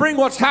vehicle to bring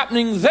what's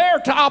happening there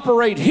to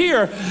operate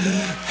here.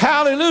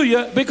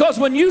 Hallelujah. Because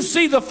when you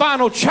see the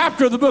final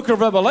chapter of the book of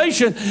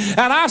Revelation,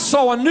 and I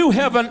saw a new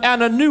heaven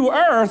and a new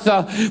earth,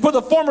 for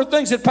the former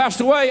things had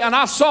passed away, and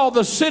I saw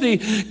the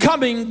city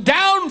coming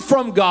down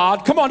from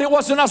God. Come on, it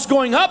wasn't us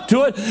going up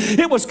to it.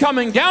 It was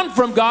coming down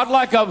from God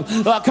like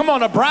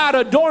a bride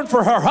adorned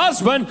for her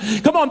husband.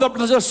 Come on,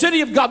 the city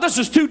of God. This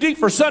is too deep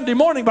for Sunday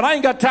morning, but I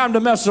ain't got time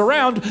to mess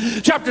around.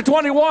 Chapter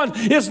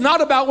 21 is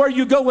not about where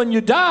you go when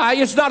you die.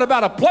 It's not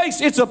about a place.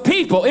 It's a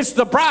people. It's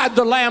the bride,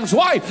 the Lamb's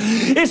wife.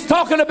 It's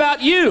talking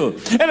about you.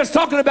 And it's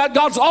talking about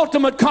God's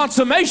ultimate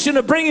consummation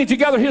of bringing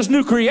together his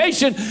new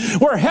creation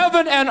where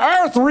heaven and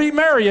earth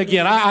remarry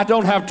again. I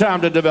don't have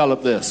time to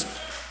develop this.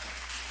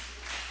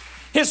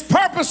 His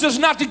purpose is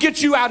not to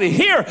get you out of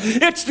here.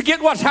 It's to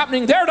get what's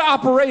happening there to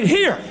operate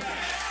here.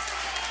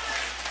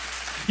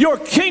 Your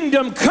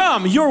kingdom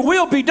come, your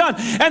will be done.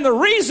 And the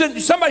reason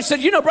somebody said,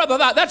 you know, brother,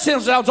 that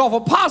sounds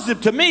awful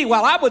positive to me.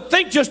 Well, I would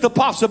think just the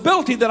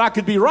possibility that I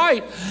could be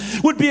right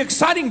would be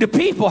exciting to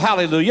people,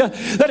 hallelujah,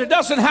 that it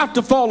doesn't have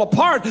to fall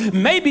apart.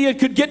 Maybe it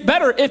could get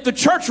better if the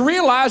church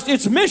realized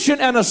its mission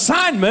and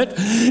assignment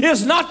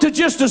is not to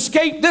just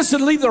escape this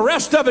and leave the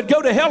rest of it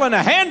go to hell in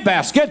a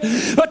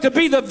handbasket, but to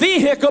be the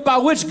vehicle by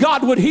which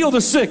God would heal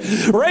the sick,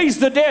 raise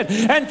the dead,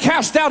 and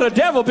cast out a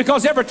devil.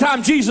 Because every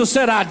time Jesus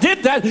said, I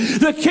did that,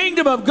 the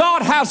kingdom of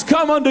God has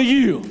come unto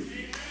you.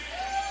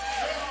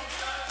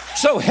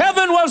 So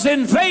heaven was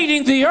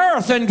invading the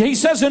earth, and he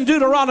says in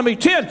Deuteronomy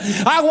 10,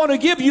 I want to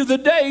give you the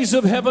days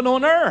of heaven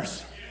on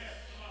earth.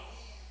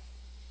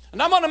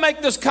 And I'm going to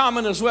make this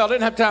comment as well. I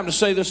didn't have time to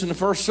say this in the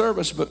first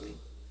service, but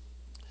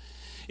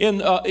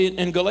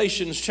in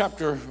Galatians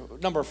chapter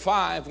number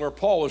 5, where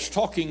Paul is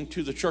talking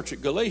to the church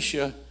at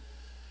Galatia,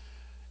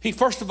 he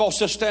first of all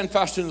says, stand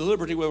fast in the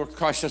liberty where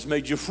Christ has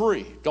made you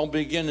free. Don't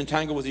begin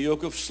entangled with the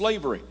yoke of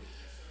slavery.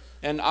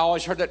 And I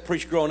always heard that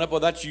preached growing up,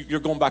 well, that's you're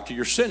going back to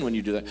your sin when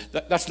you do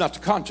that. That's not the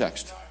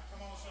context.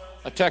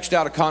 A text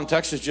out of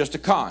context is just a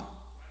con.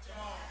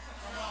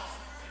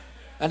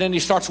 And then he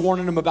starts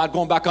warning them about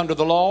going back under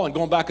the law and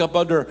going back up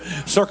under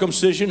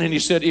circumcision. And he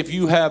said, if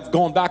you have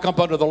gone back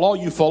up under the law,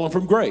 you've fallen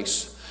from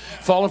grace.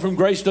 Falling from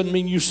grace doesn't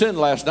mean you sinned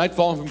last night.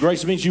 Falling from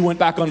grace means you went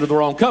back under the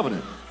wrong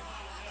covenant.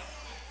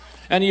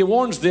 And he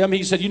warns them,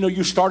 he said, you know,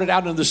 you started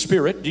out in the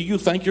spirit. Do you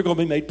think you're going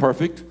to be made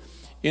perfect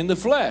in the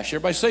flesh?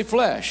 Everybody say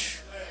flesh.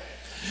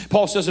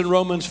 Paul says in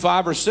Romans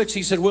 5 or 6,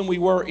 he said, when we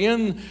were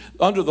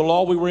under the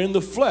law, we were in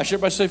the flesh.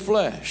 Everybody say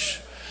flesh.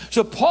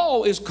 So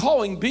Paul is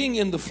calling being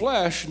in the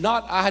flesh,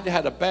 not I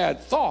had a bad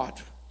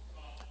thought.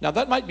 Now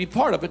that might be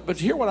part of it, but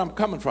hear what I'm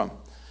coming from.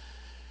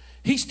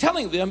 He's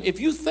telling them, if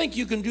you think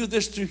you can do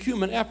this through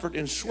human effort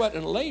and sweat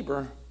and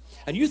labor,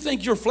 and you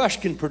think your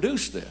flesh can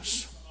produce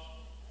this,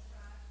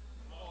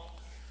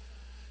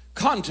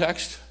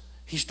 context,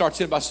 he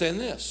starts in by saying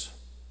this.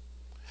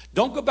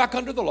 Don't go back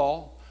under the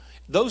law.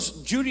 Those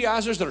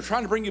Judaizers that are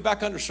trying to bring you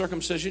back under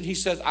circumcision, he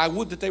says, I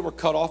would that they were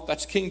cut off.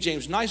 That's King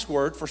James' nice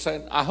word for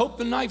saying, I hope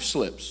the knife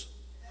slips.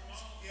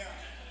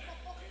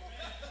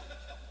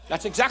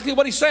 That's exactly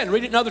what he's saying.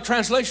 Read it in other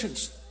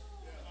translations.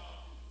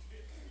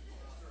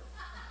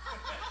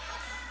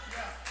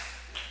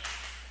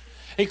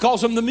 He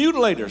calls them the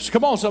mutilators.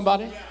 Come on,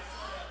 somebody.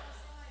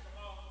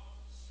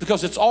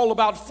 Because it's all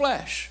about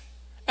flesh.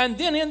 And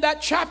then in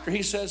that chapter,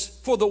 he says,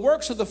 for the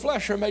works of the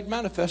flesh are made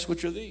manifest,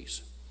 which are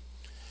these.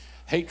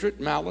 Hatred,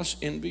 malice,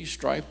 envy,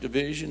 strife,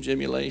 divisions,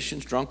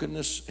 emulations,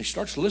 drunkenness. He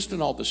starts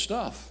listing all this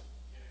stuff.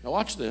 Now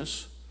watch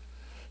this.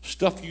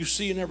 Stuff you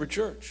see in every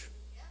church.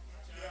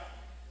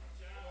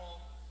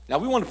 Now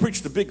we want to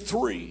preach the big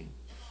three,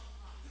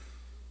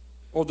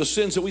 or the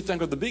sins that we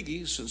think are the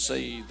biggies, and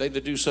say they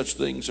that do such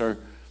things are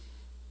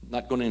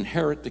not going to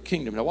inherit the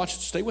kingdom. Now watch,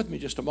 stay with me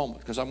just a moment,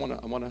 because I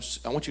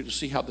want you to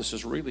see how this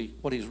is really,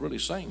 what he's really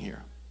saying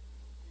here.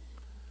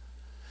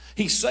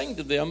 He's saying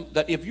to them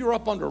that if you're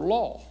up under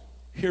law,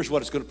 here's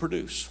what it's going to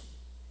produce.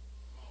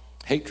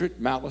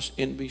 Hatred, malice,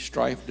 envy,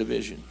 strife,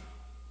 division.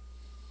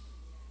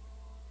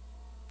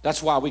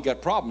 That's why we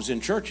got problems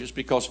in churches,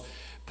 because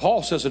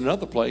Paul says in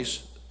another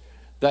place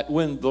that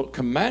when the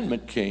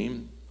commandment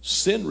came,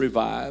 sin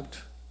revived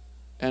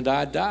and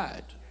I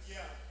died.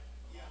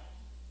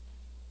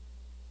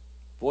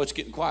 Boy, it's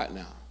getting quiet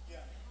now.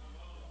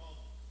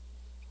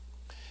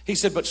 He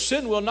said, but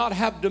sin will not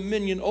have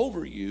dominion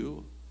over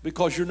you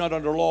because you're not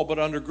under law but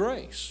under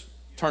grace.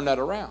 Turn that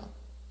around.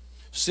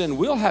 Sin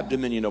will have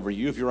dominion over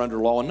you if you're under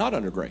law and not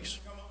under grace.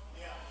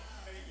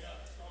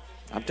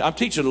 I'm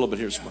teaching a little bit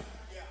here this morning.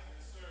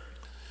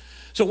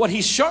 So what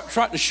he's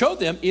trying to show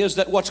them is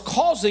that what's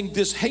causing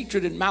this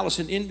hatred and malice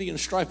and envy and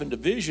strife and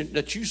division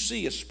that you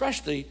see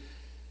especially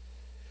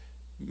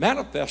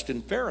manifest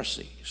in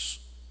Pharisees.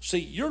 See,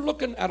 you're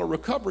looking at a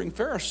recovering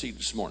Pharisee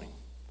this morning.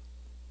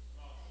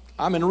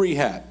 I'm in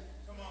rehab.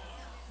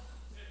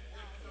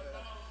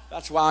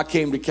 That's why I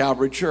came to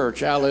Calvary Church.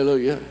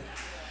 Hallelujah.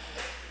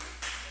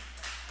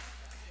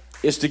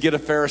 It's to get a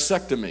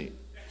pharisectomy.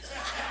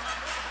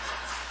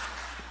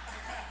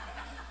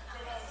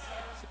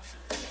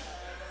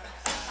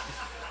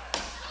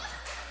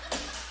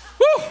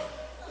 Woo!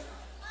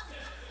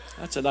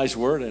 That's a nice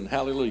word, and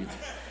hallelujah.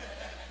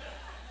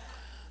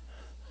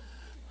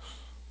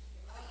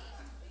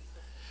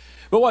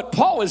 But what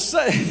Paul is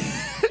saying,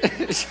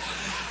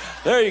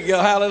 there you go,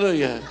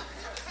 hallelujah.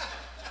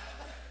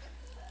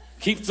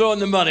 Keep throwing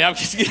the money. I'm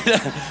just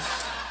kidding.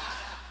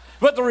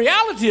 But the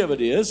reality of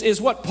it is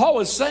what Paul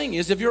is saying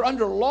is if you're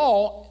under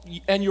law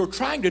and you're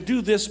trying to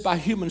do this by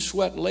human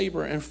sweat,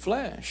 labor, and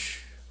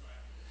flesh,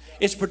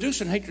 it's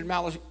producing hatred,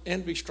 malice,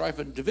 envy, strife,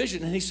 and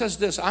division. And he says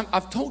this,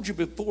 I've told you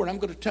before, and I'm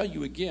going to tell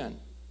you again.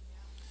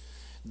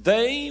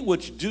 They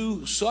which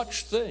do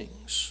such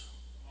things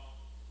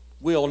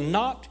will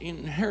not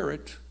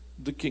inherit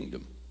the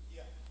kingdom.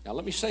 Now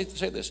let me say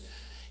this.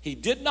 He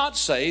did not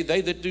say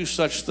they that do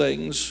such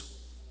things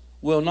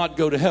will not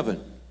go to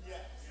heaven.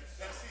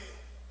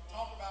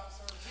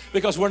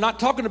 Because we're not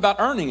talking about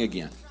earning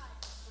again.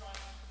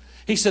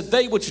 He said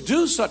they which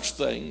do such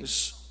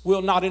things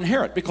will not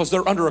inherit, because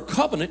they're under a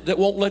covenant that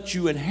won't let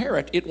you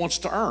inherit. It wants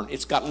to earn.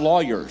 It's got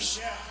lawyers.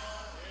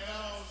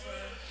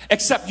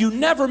 Except you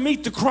never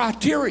meet the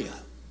criteria.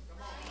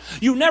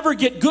 You never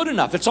get good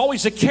enough. It's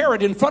always a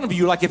carrot in front of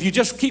you. Like if you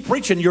just keep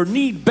reaching, you're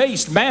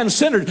need-based,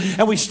 man-centered.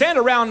 And we stand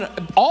around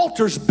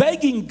altars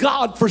begging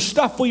God for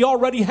stuff we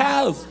already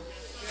have.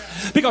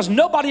 Because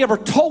nobody ever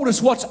told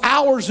us what's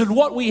ours and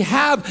what we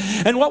have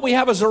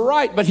as a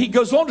right. But he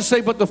goes on to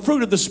say, but the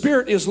fruit of the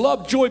Spirit is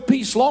love, joy,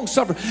 peace,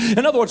 long-suffering.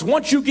 In other words,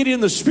 once you get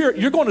in the Spirit,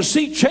 you're going to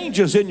see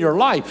changes in your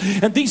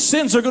life. And these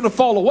sins are going to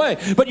fall away.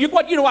 But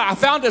what I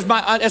found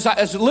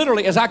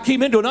as I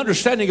came into an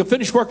understanding of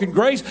finished work and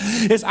grace,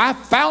 is I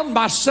found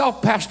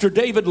myself, Pastor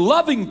David,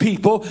 loving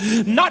people,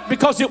 not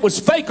because it was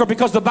fake or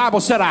because the Bible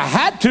said I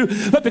had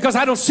to, but because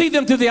I don't see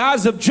them through the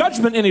eyes of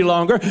judgment any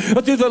longer,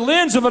 but through the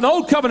lens of an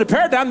old covenant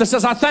paradigm that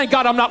says, I thank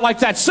God I'm not like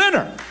that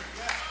sinner.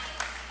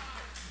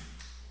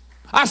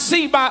 I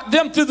see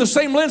them through the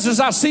same lens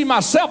as I see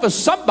myself, as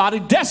somebody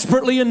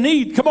desperately in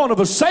need, come on, of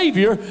a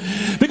Savior.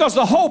 Because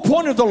the whole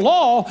point of the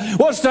law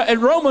was to,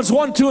 in Romans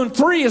 1, 2, and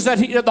 3, is that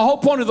the whole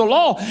point of the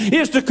law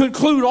is to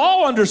conclude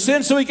all under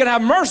sin so he can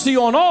have mercy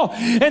on all.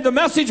 And the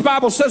Message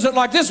Bible says it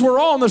like this: we're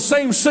all in the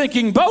same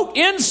sinking boat,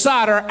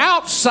 insider,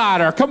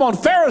 outsider. Come on,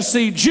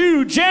 Pharisee,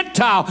 Jew,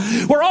 Gentile.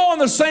 We're all in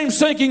the same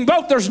sinking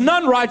boat. There's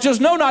none righteous,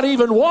 no, not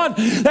even one.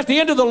 At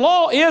the end of the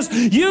law is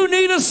you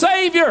need a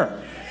Savior.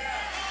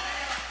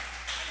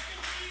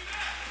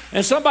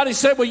 And somebody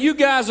said, well, you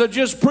guys are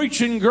just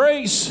preaching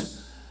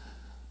grace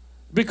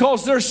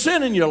because there's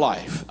sin in your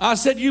life. I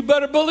said, you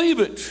better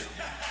believe it.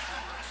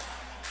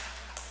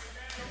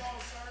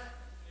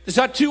 Is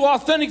that too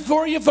authentic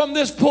for you? From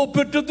this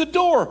pulpit to the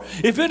door.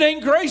 If it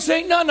ain't grace,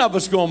 ain't none of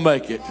us going to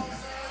make it.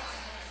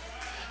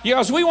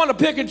 Yes, we want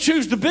to pick and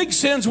choose the big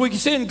sins. We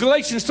see in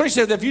Galatians 3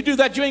 says that if you do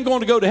that, you ain't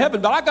going to go to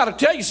heaven. But I got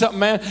to tell you something,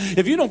 man.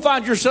 If you don't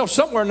find yourself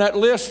somewhere in that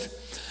list,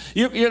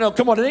 you know,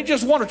 come on, it ain't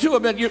just one or two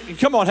of them.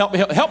 Come on,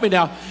 help me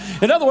now.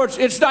 In other words,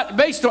 it's not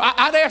based on,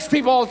 I'd ask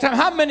people all the time,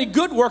 how many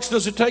good works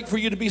does it take for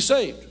you to be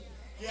saved?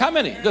 How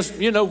many? Does,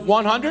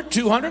 100,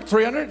 200,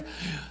 300,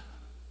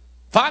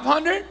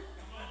 500?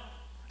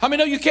 How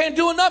many know you can't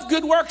do enough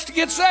good works to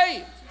get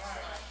saved?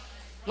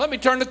 Let me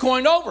turn the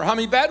coin over. How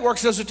many bad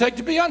works does it take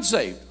to be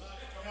unsaved?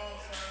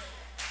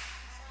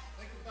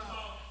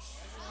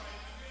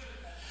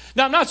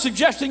 Now, I'm not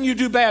suggesting you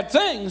do bad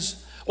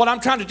things. What I'm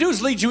trying to do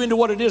is lead you into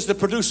what it is that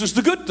produces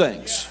the good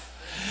things.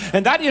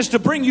 And that is to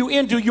bring you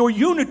into your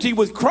unity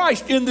with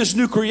Christ in this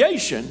new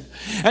creation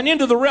and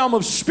into the realm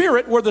of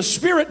spirit where the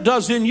Spirit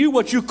does in you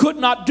what you could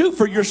not do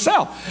for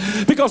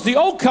yourself. Because the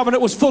old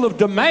covenant was full of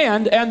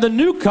demand and the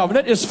new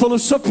covenant is full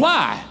of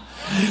supply.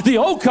 The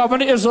old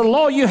covenant is a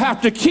law you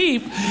have to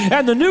keep,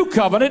 and the new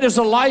covenant is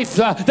a life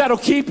that'll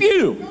keep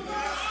you.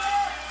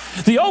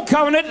 The old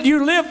covenant,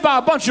 you live by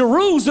a bunch of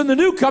rules. In the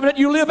new covenant,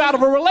 you live out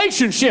of a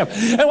relationship.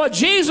 And what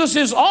Jesus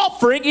is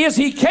offering is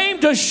he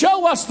came to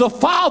show us the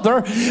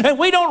Father, and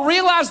we don't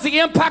realize the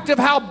impact of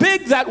how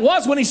big that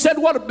was when he said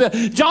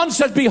John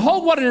said,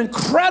 behold, what an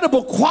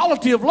incredible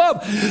quality of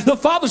love the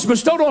Father's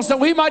bestowed on us,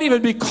 that we might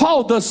even be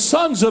called the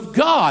sons of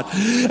God.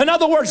 In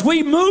other words,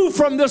 we move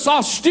from this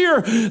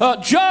austere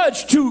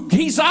judge to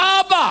he's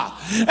Abba,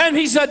 and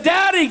he's a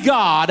daddy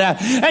God.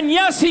 And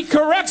yes, he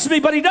corrects me,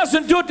 but he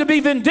doesn't do it to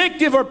be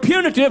vindictive or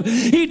punitive.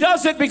 He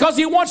does it because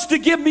he wants to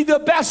give me the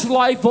best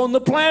life on the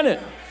planet.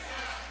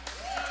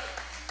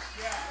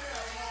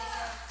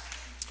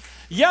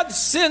 Yet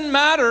sin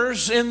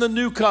matters in the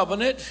new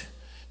covenant,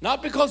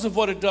 not because of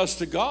what it does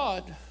to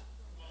God,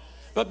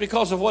 but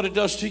because of what it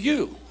does to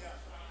you.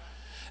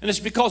 And it's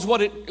because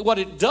what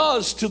it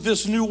does to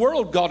this new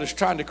world God is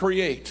trying to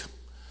create.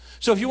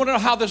 So if you want to know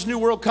how this new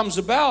world comes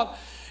about,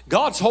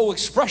 God's whole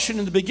expression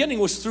in the beginning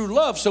was through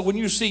love. So when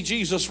you see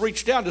Jesus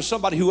reach down to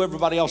somebody who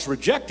everybody else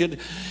rejected,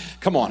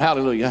 come on,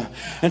 hallelujah,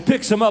 and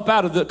picks them up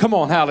out of the, come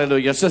on,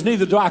 hallelujah, it says,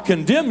 neither do I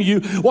condemn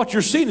you. What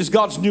you're seeing is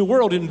God's new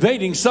world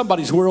invading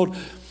somebody's world.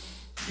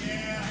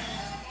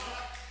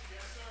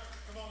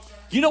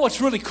 You know what's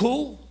really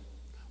cool?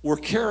 We're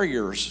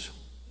carriers.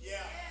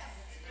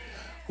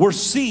 We're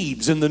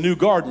seeds in the new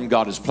garden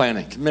God is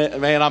planting.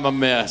 Man, I'm a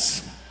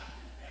mess.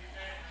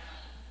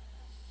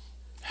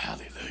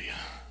 Hallelujah.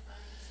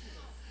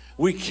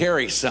 We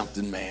carry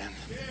something, man.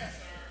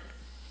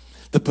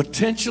 The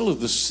potential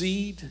of the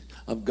seed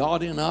of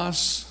God in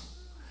us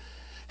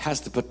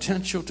has the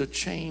potential to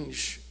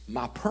change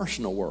my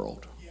personal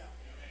world.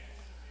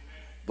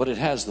 But it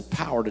has the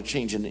power to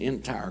change an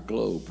entire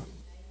globe.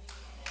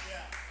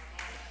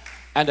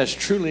 And as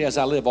truly as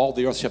I live, all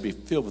the earth shall be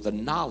filled with the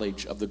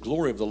knowledge of the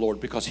glory of the Lord.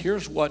 Because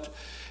here's what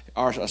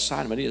our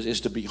assignment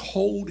is to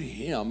behold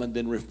him and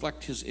then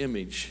reflect his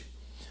image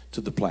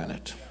to the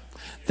planet.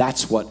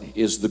 That's what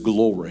is the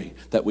glory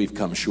that we've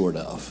come short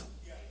of.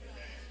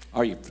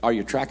 Are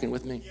you tracking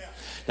with me?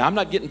 Now, I'm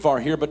not getting far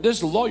here, but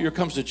this lawyer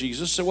comes to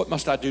Jesus. So what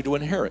must I do to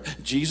inherit?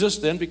 Jesus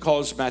then,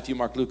 because Matthew,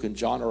 Mark, Luke, and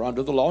John are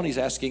under the law, and he's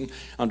asking,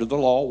 under the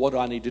law, what do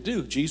I need to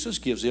do? Jesus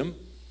gives him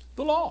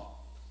the law.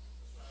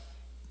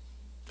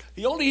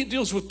 He only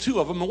deals with two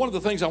of them. And one of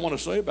the things I want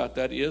to say about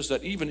that is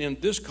that even in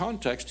this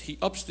context, he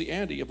ups the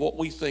ante of what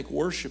we think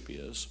worship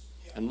is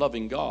and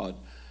loving God.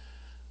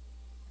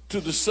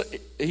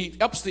 He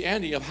ups the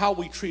ante of how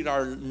we treat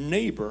our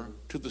neighbor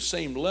to the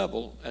same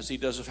level as he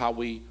does of how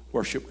we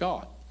worship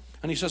God.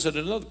 And he says that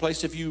in another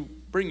place, if you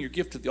bring your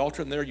gift to the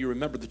altar and there you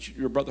remember that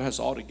your brother has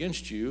aught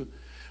against you,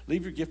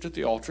 leave your gift at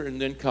the altar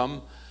and then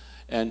come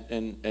and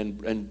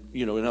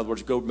in other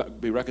words, go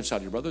be reconciled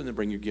to your brother and then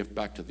bring your gift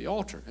back to the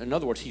altar. In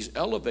other words, he's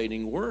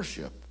elevating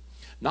worship,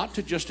 not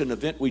to just an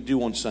event we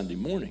do on Sunday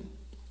morning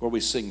where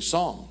we sing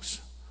songs.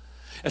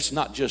 It's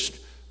not just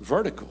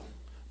vertical,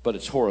 but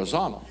it's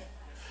horizontal.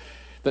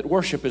 That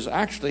worship is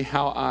actually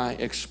how I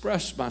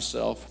express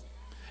myself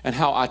and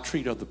how I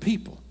treat other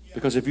people.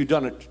 Because if you've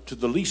done it to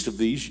the least of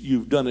these,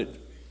 you've done it.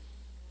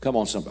 Come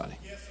on, somebody.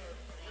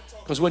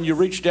 Because when you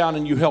reach down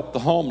and you help the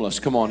homeless,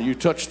 come on, you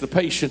touch the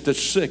patient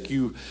that's sick.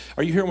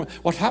 Are you hearing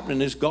what's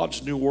happening is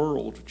God's new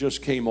world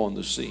just came on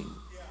the scene.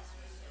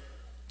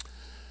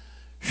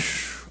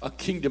 A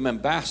kingdom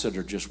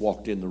ambassador just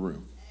walked in the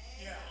room.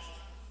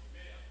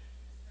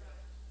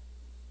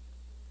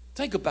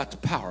 Think about the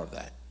power of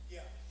that.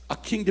 A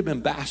kingdom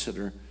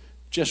ambassador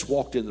just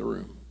walked in the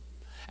room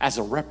as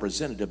a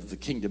representative of the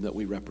kingdom that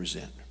we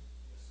represent.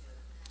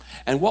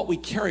 And what we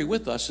carry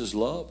with us is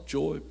love,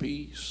 joy,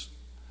 peace.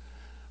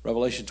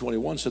 Revelation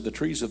 21 said the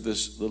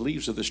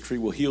leaves of this tree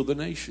will heal the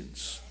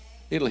nations.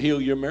 It'll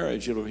heal your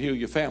marriage. It'll heal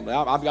your family.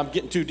 I'm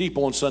getting too deep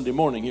on Sunday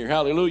morning here.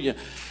 Hallelujah.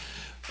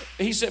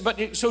 He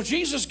said, so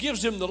Jesus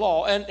gives him the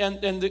law,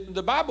 and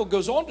the Bible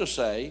goes on to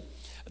say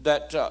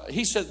that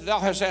he said, thou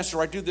hast answered,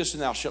 I do this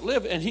and thou shalt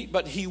live.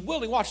 But he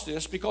willing, watch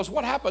this, because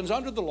what happens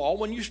under the law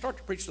when you start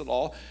to preach the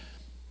law,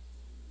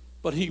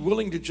 but he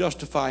willing to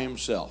justify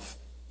himself.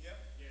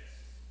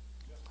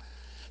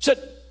 Said,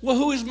 Well,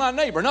 who is my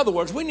neighbor? In other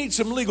words, we need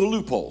some legal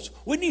loopholes.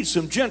 We need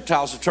some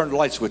Gentiles to turn the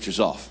light switches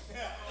off.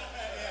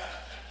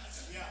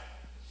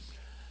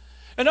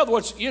 In other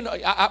words, you know,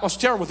 I was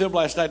sharing with him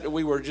last night.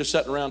 We were just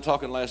sitting around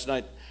talking last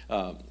night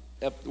where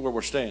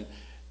we're staying.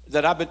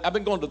 That I've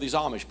been going to these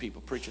Amish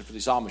people, preaching for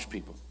these Amish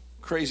people.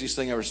 Craziest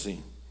thing I've ever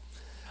seen.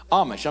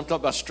 Amish, I'm talking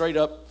about straight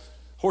up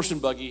horse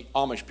and buggy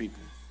Amish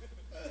people.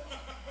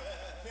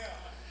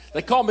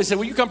 They called me and said,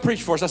 will you come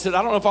preach for us? I said,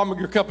 I don't know if I'm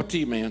your cup of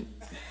tea, man.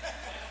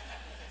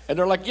 And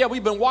they're like, yeah,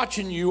 we've been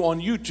watching you on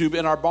YouTube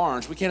in our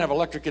barns. We can't have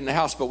electric in the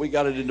house, but we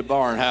got it in the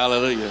barn.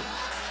 Hallelujah.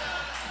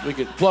 We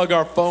could plug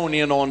our phone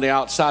in on the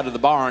outside of the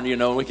barn, you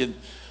know,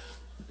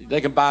 they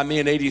can buy me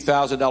an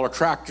 $80,000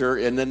 tractor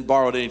and then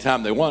borrow it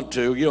anytime they want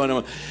to, you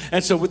know.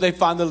 And so they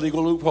find the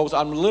legal loopholes.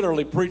 I'm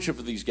literally preaching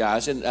for these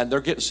guys, and they're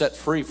getting set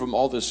free from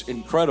all this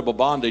incredible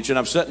bondage. And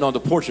I'm sitting on the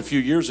porch a few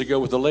years ago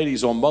with the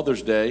ladies on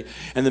Mother's Day,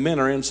 and the men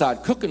are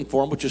inside cooking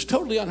for them, which is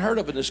totally unheard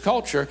of in this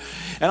culture.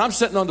 And I'm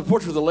sitting on the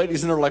porch with the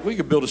ladies, and they're like, we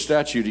could build a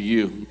statue to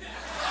you.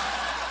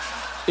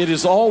 It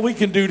is all we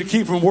can do to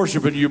keep from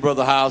worshiping you,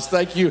 Brother Hiles.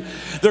 Thank you.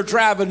 They're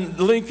driving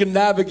Lincoln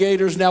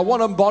Navigators. Now, one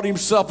of them bought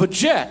himself a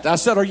jet. I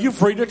said, are you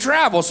free to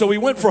travel? So we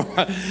went from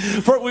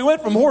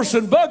horse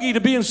and buggy to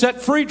being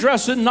set free,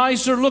 dressing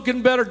nicer,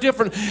 looking better,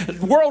 different.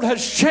 The world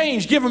has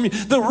changed.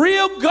 The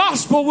real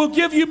gospel will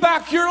give you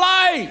back your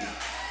life.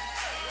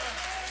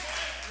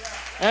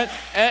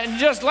 And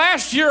just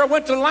last year, I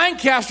went to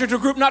Lancaster to a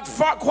group not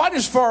quite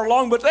as far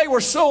along, but they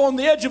were so on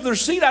the edge of their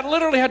seat, I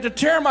literally had to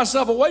tear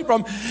myself away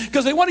from them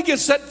because they want to get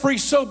set free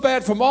so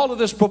bad from all of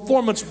this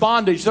performance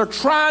bondage. They're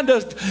trying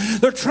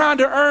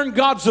to earn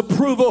God's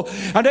approval,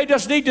 and they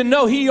just need to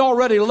know He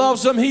already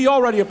loves them. He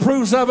already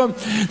approves of them,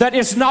 that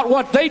it's not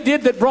what they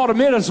did that brought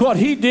them in, it's what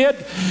He did.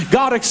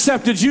 God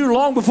accepted you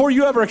long before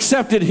you ever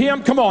accepted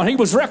Him. Come on, He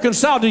was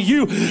reconciled to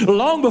you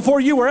long before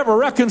you were ever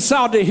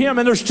reconciled to Him,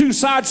 and there's two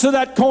sides to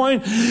that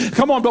coin.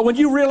 Come on, but when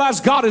you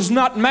realize God is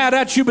not mad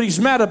at you, but He's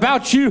mad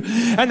about you,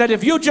 and that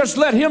if you just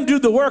let Him do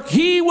the work,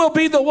 He will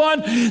be the one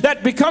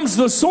that becomes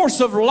the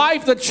source of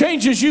life that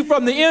changes you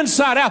from the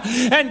inside out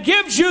and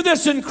gives you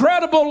this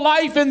incredible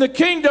life in the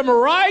kingdom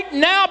right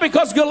now,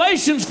 because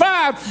Galatians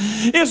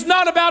 5 is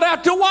not about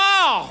after a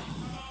while.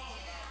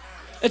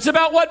 It's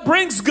about what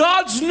brings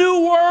God's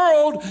new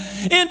world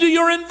into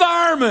your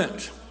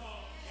environment.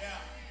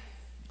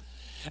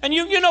 And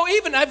you know,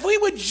 even if we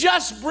would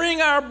just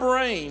bring our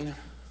brain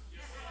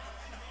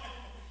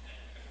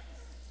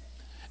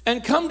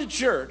and come to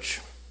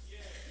church,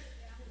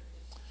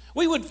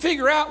 we would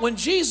figure out when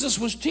Jesus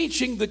was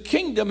teaching the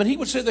kingdom, and He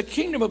would say the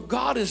kingdom of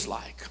God is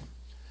like,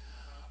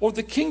 or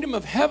the kingdom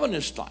of heaven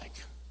is like,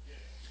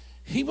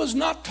 He was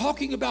not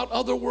talking about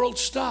other world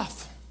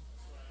stuff.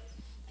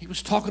 He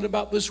was talking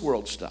about this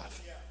world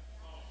stuff.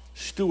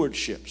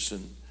 Stewardships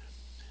and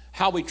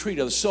how we treat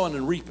others, sowing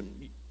and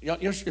reaping.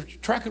 You're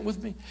tracking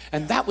with me?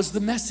 And that was the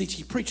message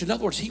He preached. In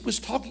other words, He was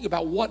talking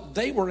about what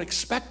they were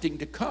expecting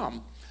to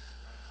come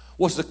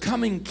was the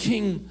coming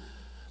king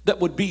that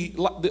would be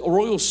like the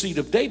royal seed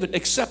of David,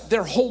 except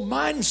their whole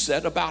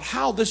mindset about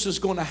how this is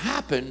going to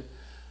happen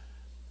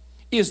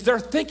is they're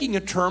thinking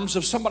in terms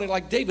of somebody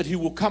like David who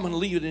will come and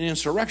lead an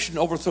insurrection,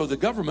 overthrow the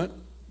government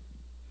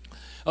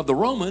of the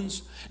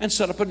Romans, and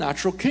set up a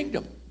natural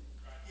kingdom.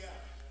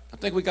 I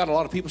think we got a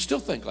lot of people still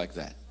think like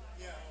that.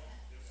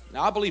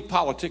 Now, I believe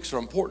politics are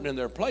important in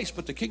their place,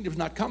 but the kingdom's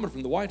not coming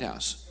from the White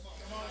House.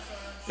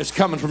 It's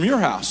coming from your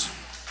house.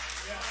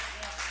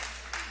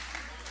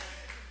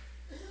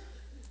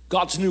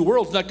 God's new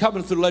world's not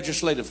coming through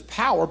legislative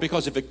power,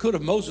 because if it could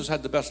have, Moses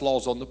had the best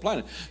laws on the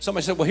planet.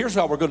 Somebody said, well, here's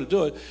how we're going to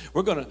do it.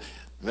 We're going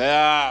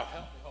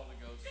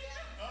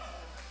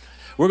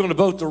to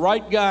vote the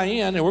right guy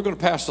in, and we're going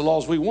to pass the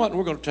laws we want, and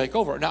we're going to take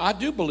over. Now, I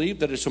do believe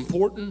that it's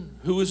important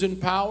who is in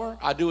power.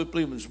 I do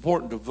believe it's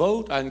important to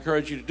vote. I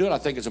encourage you to do it. I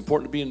think it's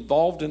important to be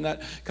involved in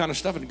that kind of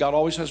stuff, and God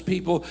always has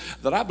people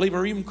that I believe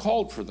are even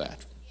called for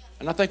that.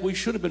 And I think we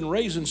should have been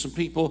raising some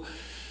people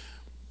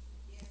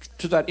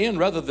to that end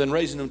rather than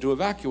raising them to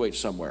evacuate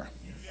somewhere.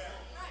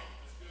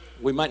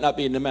 We might not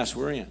be in the mess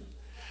we're in.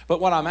 But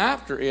what I'm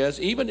after is,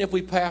 even if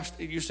we passed,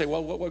 you say,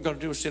 well, what we're going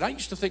to do is, I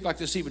used to think like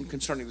this even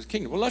concerning the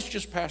kingdom. Well, let's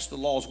just pass the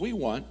laws we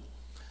want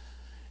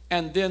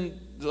and then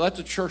let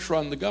the church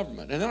run the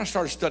government. And then I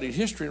started studying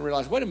history and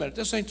realized, wait a minute,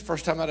 this ain't the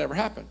first time that ever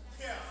happened.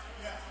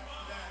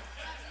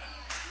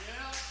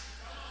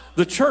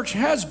 The church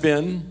has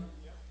been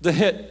the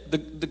head.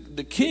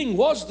 The king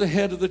was the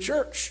head of the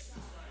church.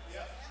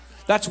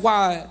 That's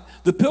why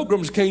the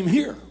pilgrims came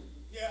here,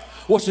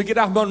 was to get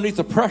out from underneath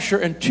the pressure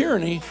and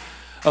tyranny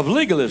of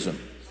legalism.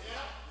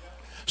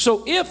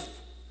 So if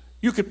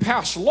you could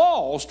pass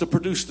laws to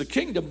produce the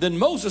kingdom, then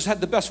Moses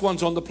had the best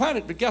ones on the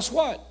planet. But guess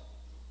what?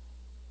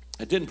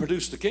 It didn't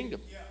produce the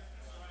kingdom.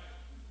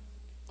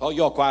 Oh,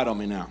 y'all quiet on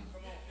me now.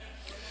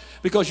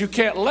 Because you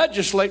can't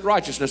legislate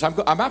righteousness.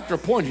 I'm after a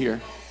point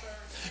here.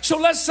 So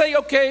let's say,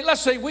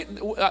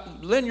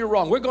 Lynn, you're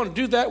wrong. We're going to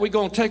do that. We're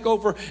going to take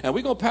over, and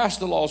we're going to pass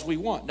the laws we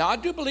want. Now, I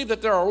do believe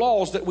that there are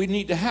laws that we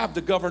need to have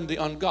to govern the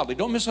ungodly.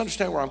 Don't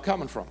misunderstand where I'm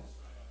coming from.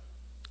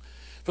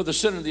 for the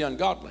sin of the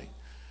ungodly.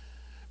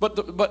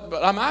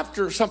 But I'm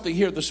after something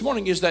here this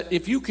morning is that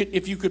if we could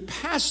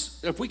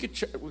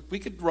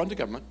run the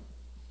government,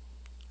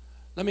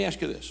 let me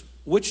ask you this.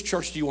 Which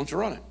church do you want to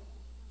run it?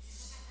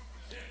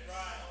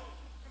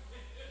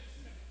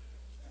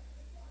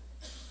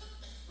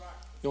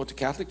 You want the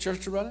Catholic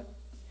Church to run it?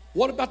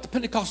 What about the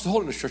Pentecostal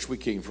Holiness Church we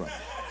came from?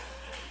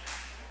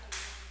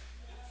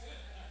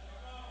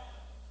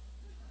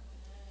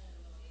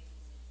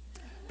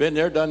 Been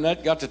there, done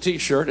that, got the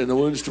t-shirt and the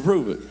wounds to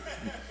prove it.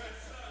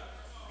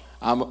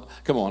 I'm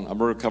a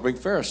recovering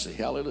Pharisee.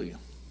 Hallelujah.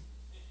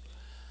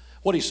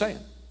 What he's saying?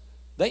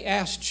 They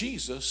asked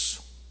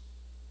Jesus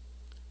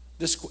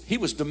this. He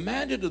was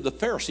demanded of the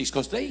Pharisees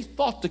because they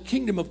thought the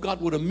kingdom of God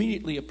would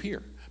immediately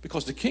appear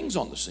because the king's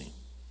on the scene.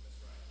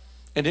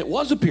 And it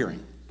was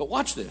appearing. But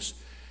watch this.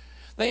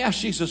 They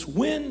asked Jesus,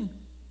 when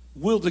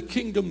will the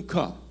kingdom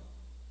come?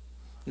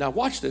 Now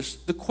watch this.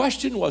 The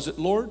question wasn't,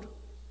 Lord,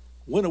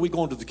 when are we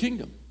going to the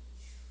kingdom?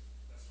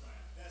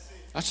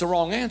 That's the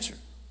wrong answer.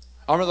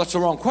 Or that's the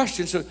wrong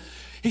question. So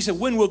he said,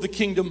 when will the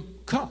kingdom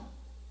come?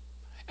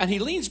 And he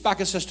leans back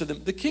and says to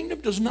them, the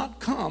kingdom does not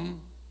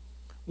come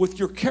with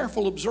your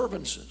careful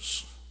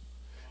observances.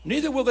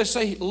 Neither will they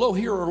say, lo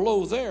here or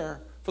lo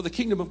there, for the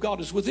kingdom of God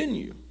is within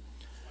you.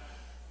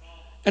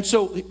 And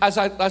so as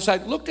I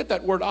looked at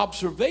that word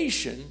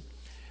observation,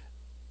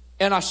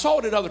 and I saw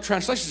it in other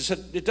translations, it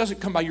said it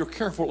doesn't come by your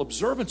careful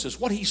observances.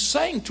 What he's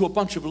saying to a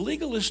bunch of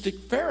legalistic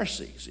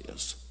Pharisees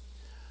is,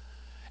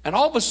 and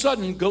all of a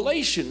sudden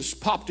Galatians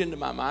popped into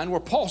my mind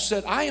where Paul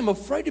said, I am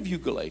afraid of you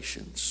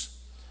Galatians.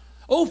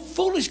 Oh,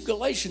 foolish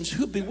Galatians,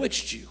 who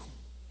bewitched you?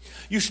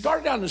 You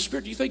started out in the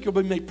spirit, you think you'll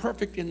be made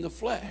perfect in the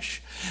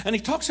flesh. And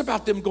he talks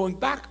about them going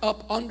back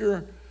up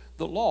under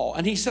the law.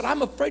 And he said,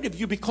 I'm afraid of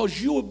you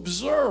because you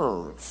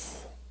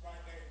observe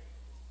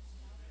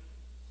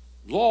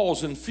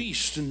laws and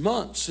feasts and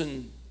months.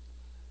 And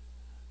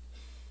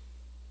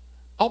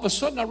all of a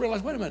sudden I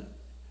realized, wait a minute,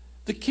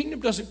 the kingdom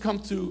doesn't come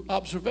through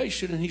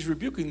observation, and he's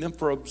rebuking them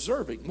for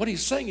observing. What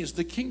he's saying is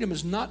the kingdom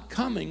is not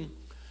coming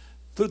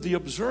through the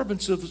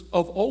observance of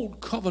old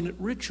covenant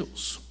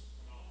rituals.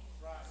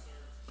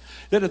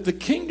 That if the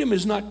kingdom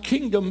is not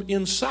kingdom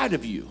inside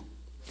of you,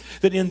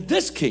 that in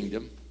this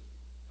kingdom,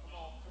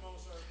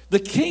 the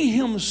king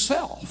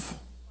himself,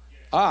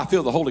 I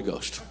feel the Holy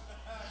Ghost,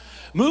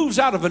 moves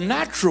out of a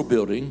natural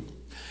building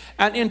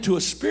and into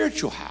a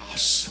spiritual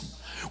house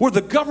where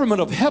the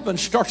government of heaven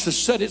starts to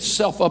set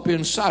itself up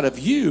inside of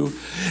you,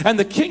 and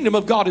the kingdom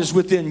of God is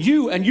within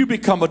you, and you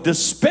become a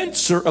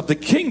dispenser of the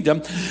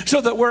kingdom,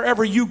 so that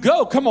wherever you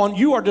go, come on,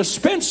 you are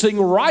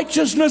dispensing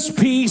righteousness,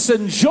 peace,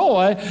 and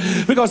joy,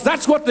 because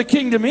that's what the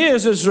kingdom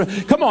is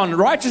come on,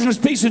 righteousness,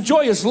 peace, and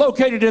joy is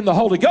located in the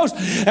Holy Ghost,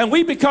 and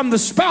we become the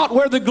spout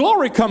where the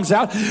glory comes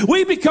out.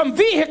 We become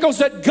vehicles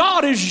that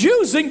God is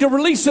using to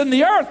release in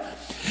the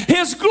earth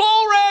His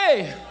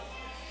glory.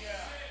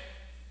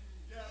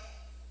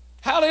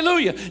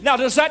 Hallelujah. Now,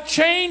 does that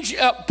change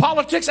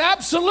politics?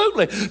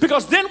 Absolutely.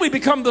 Because then we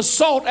become the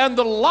salt and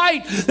the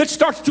light that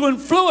starts to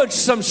influence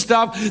some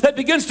stuff that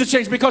begins to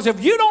change. Because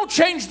if you don't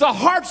change the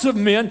hearts of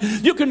men,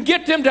 you can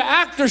get them to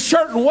act a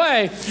certain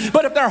way.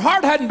 But if their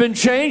heart hadn't been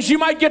changed, you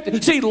might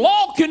see,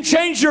 law can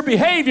change your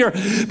behavior,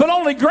 but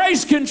only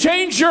grace can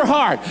change your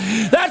heart.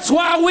 That's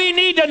why we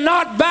need to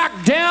not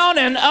back down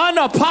and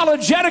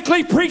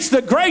unapologetically preach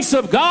the grace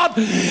of God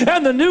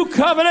and the new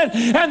covenant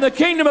and the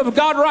kingdom of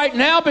God right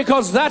now,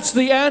 because that's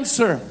the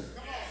answer.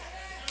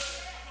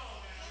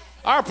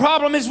 Our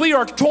problem is we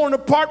are torn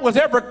apart with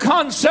every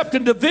concept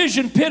and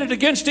division pitted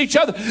against each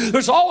other.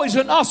 There's always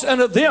an us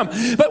and a them.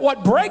 But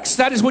what breaks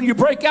that is when you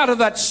break out of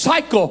that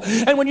cycle,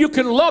 and when you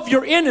can love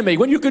your enemy,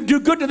 when you can do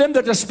good to them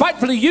that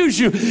despitefully use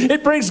you.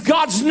 It brings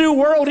God's new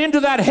world into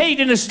that hate,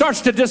 and it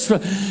starts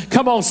to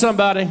come on,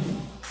 somebody.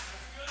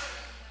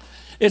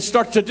 It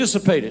starts to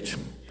dissipate it.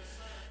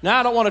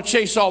 Now, I don't want to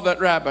chase all that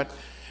rabbit.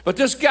 But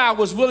this guy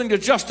was willing to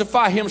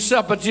justify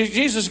himself. But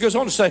Jesus goes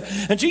on to say,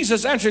 and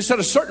Jesus answered, he said,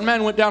 a certain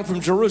man went down from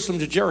Jerusalem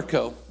to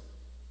Jericho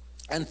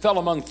and fell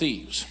among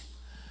thieves,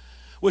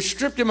 which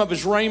stripped him of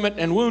his raiment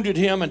and wounded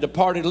him and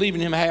departed,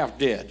 leaving him half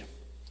dead.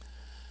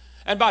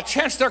 And by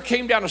chance there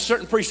came down a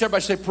certain priest.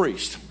 Everybody say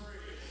priest.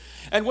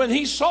 And when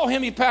he saw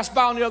him, he passed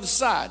by on the other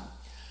side.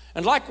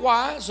 And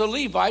likewise, a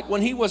Levite,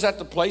 when he was at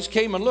the place,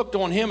 came and looked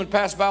on him and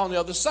passed by on the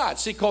other side.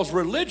 See, because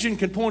religion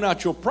can point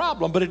out your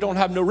problem, but it don't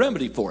have no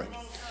remedy for it.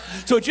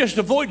 So it just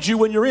avoids you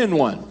when you're in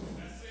one.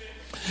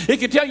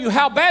 It can tell you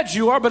how bad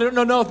you are, but it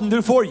don't know nothing to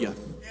do for you.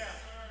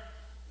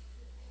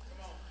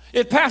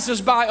 It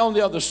passes by on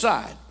the other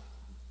side.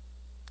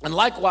 And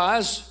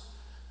likewise,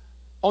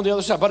 on the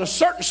other side. But a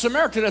certain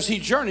Samaritan, as he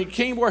journeyed,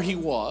 came where he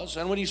was.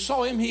 And when he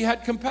saw him, he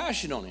had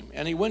compassion on him.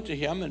 And he went to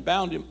him and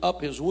bound him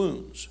up his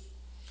wounds,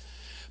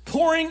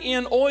 pouring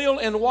in oil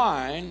and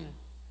wine,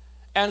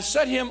 and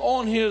set him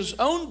on his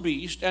own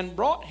beast, and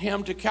brought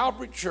him to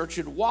Calvary Church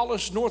in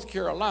Wallace, North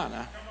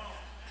Carolina,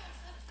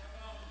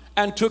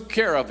 and took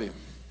care of him.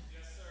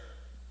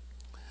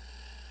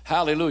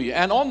 Hallelujah.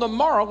 And on the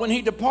morrow, when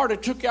he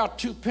departed, took out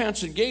 2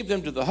 pence and gave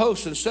them to the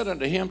host and said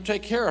unto him,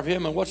 take care of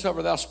him, and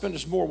whatsoever thou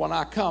spendest more when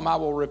I come, I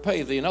will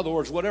repay thee. In other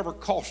words, whatever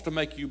costs to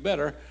make you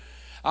better,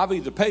 I've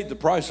either paid the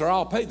price or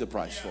I'll pay the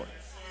price for it.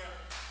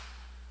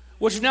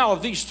 Which now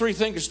of these 3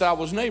 thinkest thou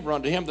was neighbor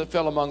unto him that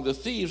fell among the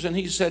thieves? And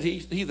he said,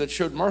 he that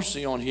showed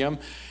mercy on him.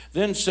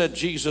 Then said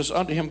Jesus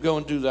unto him, go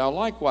and do thou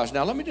likewise.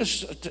 Now let me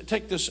just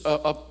take this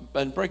up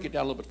and break it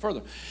down a little bit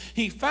further.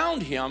 He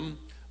found him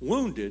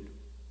wounded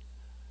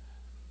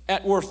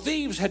at where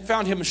thieves had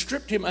found him and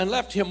stripped him and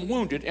left him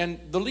wounded. And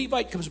the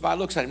Levite comes by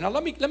and looks at him. Now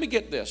let me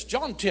get this.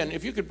 John 10,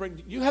 if you could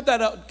bring, you have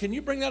that up. Can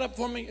you bring that up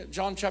for me?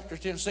 John chapter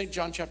 10, St.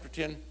 John chapter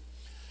 10.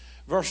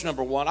 Verse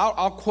number 1.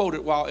 I'll quote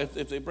it while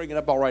if they bring it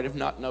up, all right. If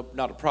not, no,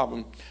 not a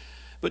problem.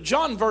 But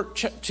St.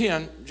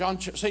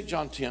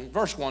 John 10,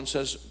 verse 1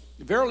 says,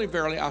 verily,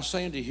 verily, I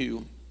say unto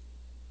you,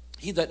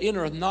 he that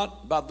entereth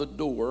not by the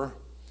door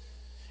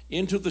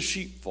into the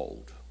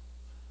sheepfold,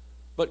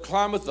 but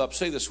climbeth up,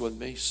 say this with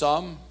me,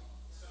 some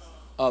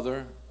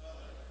other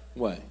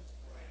way.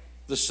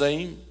 The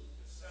same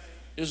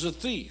is a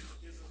thief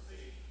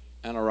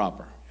and a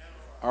robber.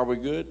 Are we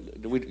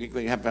good?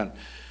 We have fun.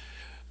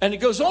 And it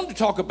goes on to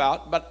talk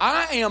about, but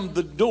I am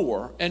the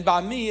door, and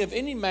by me, if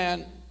any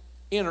man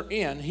enter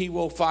in, he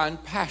will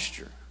find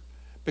pasture.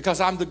 Because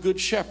I'm the good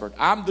shepherd.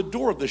 I'm the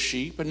door of the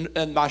sheep,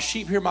 and my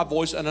sheep hear my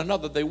voice, and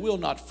another they will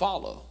not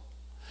follow.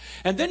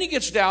 And then he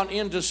gets down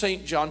into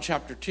St. John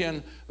chapter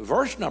 10,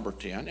 verse number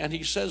 10, and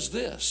he says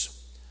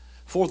this,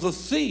 for the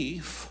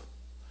thief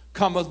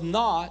cometh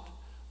not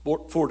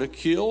for to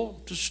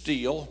kill, to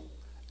steal,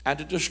 and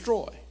to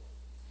destroy.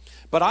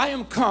 But I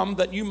am come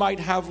that you might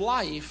have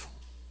life,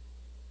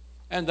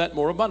 and that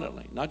more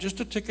abundantly. Not just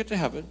a ticket to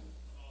heaven.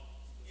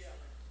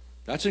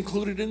 That's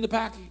included in the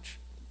package.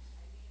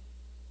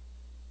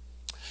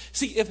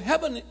 See, if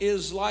heaven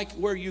is like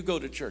where you go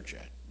to church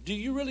at, do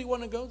you really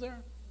want to go there?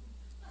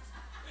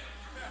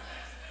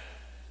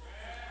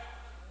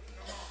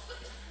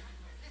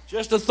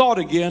 Just a thought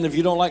again. If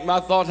you don't like my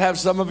thought, have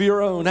some of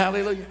your own.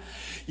 Hallelujah.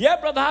 Yeah,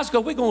 Brother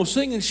Haskell, we're going to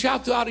sing and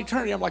shout throughout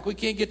eternity. I'm like, we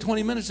can't get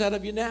 20 minutes out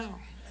of you now.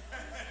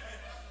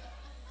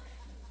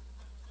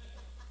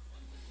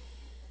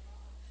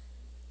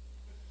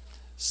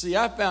 See,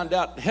 I found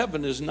out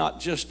heaven is not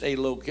just a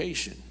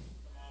location.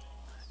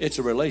 It's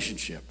a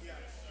relationship.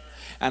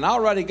 And I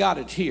already got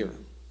it here.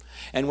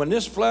 And when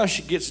this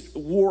flesh gets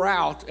wore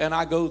out and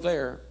I go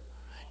there,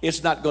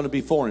 it's not going to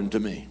be foreign to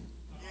me.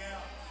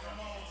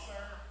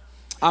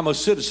 I'm a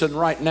citizen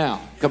right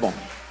now. Come on.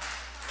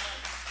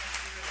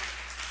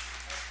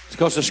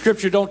 Because the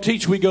scripture don't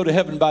teach we go to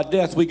heaven by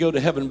death. We go to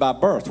heaven by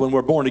birth. When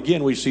we're born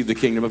again, we see the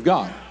kingdom of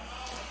God.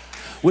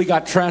 We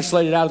got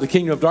translated out of the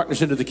kingdom of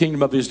darkness into the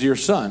kingdom of his dear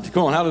son.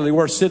 Come on, hallelujah,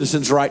 we're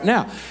citizens right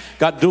now.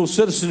 Got dual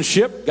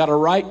citizenship, got a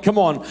right, come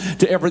on,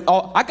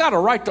 to I got a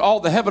right to all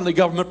the heavenly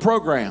government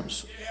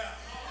programs.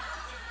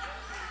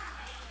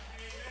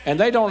 And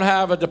they don't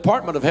have a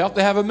department of health,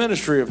 they have a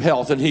ministry of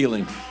health and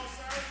healing.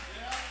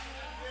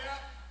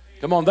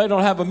 Come on, they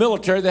don't have a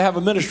military, they have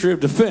a ministry of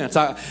defense.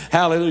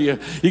 Hallelujah.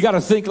 You got to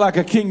think like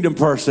a kingdom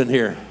person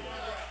here.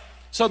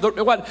 So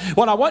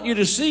what I want you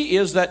to see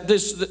is that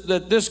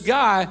this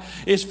guy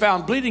is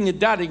found bleeding and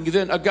dying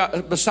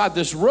beside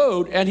this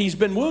road, and he's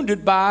been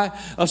wounded by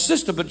a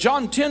sister. But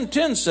John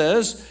 10:10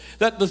 says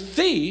that the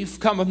thief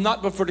cometh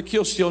not but for to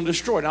kill, steal, and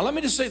destroy. Now let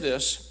me just say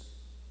this.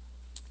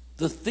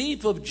 The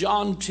thief of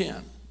John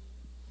 10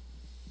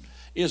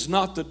 is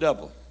not the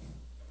devil.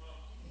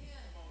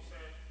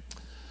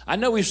 I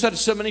know we've said it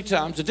so many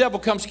times. The devil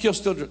comes, kill,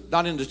 steal,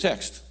 not in the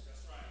text.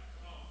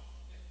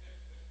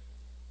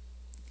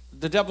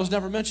 The devil's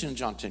never mentioned in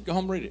John 10. Go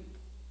home and read it.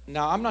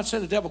 Now, I'm not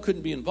saying the devil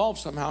couldn't be involved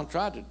somehow and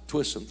tried to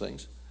twist some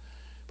things.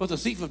 But the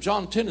thief of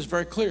John 10 is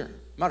very clear.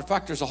 Matter of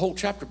fact, there's a whole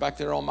chapter back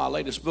there on my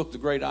latest book, The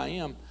Great I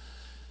Am.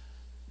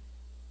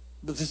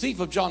 But the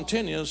thief of John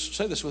 10 is,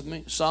 say this with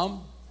me,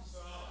 some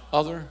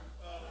other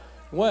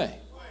way.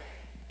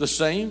 The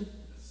same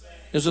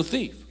is a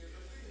thief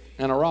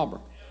and a robber.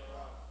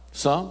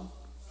 Some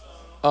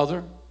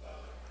other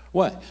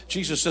way.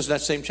 Jesus says in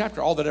that same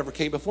chapter, all that ever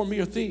came before me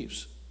are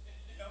thieves.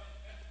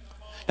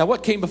 Now,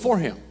 what came before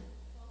him?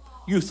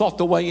 You thought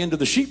the way into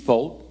the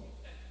sheepfold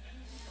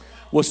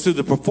was through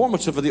the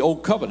performance of the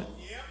old covenant.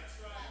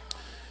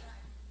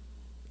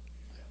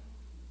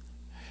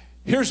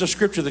 Here's a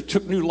scripture that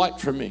took new light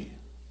for me.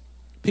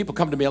 People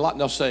come to me a lot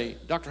and they'll say,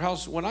 Dr.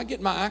 Hiles, when I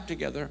get my act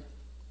together,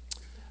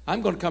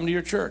 I'm going to come to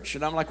your church.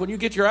 And I'm like, when you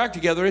get your act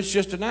together, it's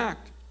just an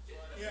act.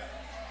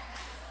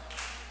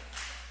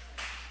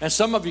 And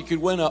some of you could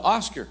win an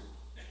Oscar.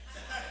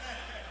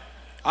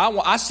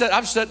 I've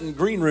sat in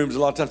green rooms a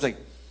lot of times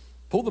thinking,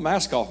 pull the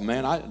mask off,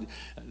 man.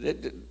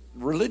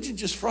 Religion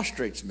just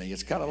frustrates me.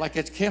 It's kind of like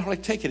I can't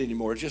hardly take it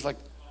anymore. It's just like,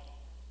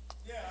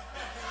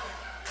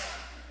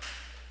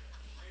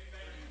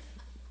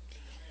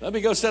 let me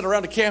go sit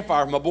around a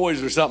campfire with my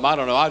boys or something. I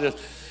don't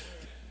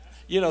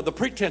know. The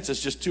pretense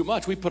is just too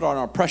much. We put on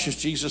our precious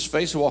Jesus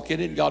face and walk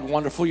in it. God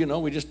wonderful,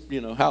 we just,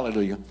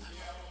 hallelujah.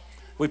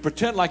 We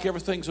pretend like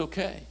everything's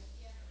okay.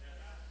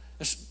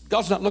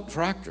 God's not looking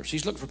for actors.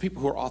 He's looking for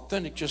people who are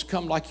authentic, just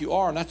come like you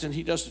are, and that's and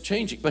he does the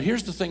changing. But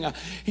here's the thing.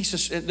 He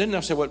says, and then I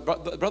said, well,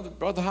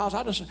 Brother Hiles,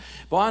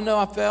 I know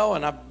I fell,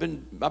 and I've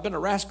been a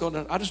rascal,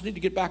 and I just need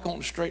to get back on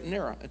the straight and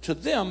narrow. And to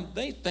them,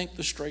 they think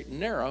the straight and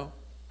narrow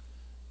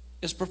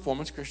is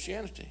performance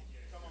Christianity.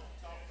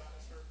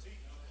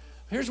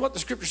 Here's what the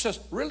scripture says,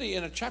 really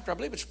in a chapter, I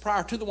believe it's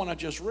prior to the one I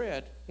just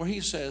read, where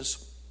he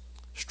says,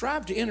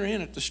 strive to enter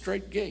in at the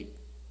straight gate.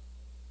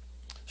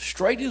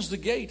 Straight is the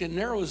gate and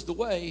narrow is the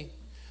way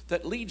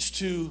that leads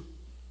to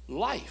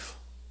life,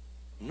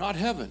 not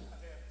heaven.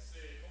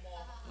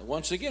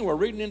 Once again, we're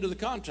reading into the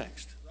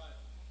context.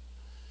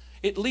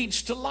 It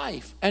leads to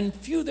life, and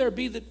few there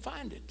be that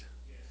find it.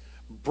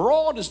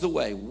 Broad is the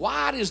way,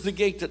 wide is the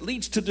gate that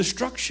leads to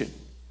destruction,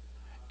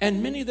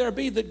 and many there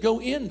be that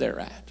go in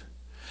thereat.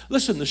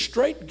 Listen, the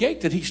straight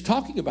gate that he's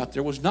talking about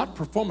there was not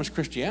performance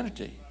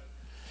Christianity.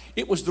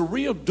 It was the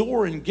real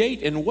door and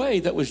gate and way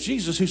that was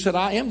Jesus, who said,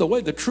 I am the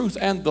way, the truth,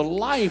 and the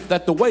life.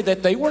 That the way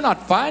that they were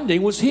not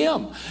finding was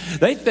him.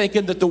 They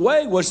thinking that the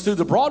way was through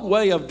the broad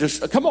way of,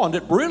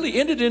 that really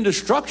ended in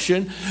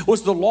destruction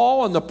was the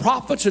law and the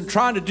prophets and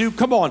trying to do,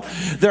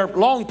 their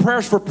long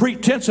prayers for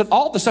pretense and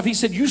all the stuff. He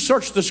said, you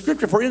search the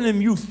scripture, for in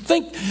them you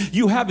think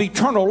you have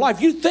eternal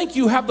life. You think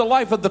you have the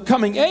life of the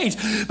coming age,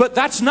 but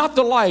that's not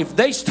the life.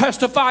 They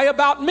testify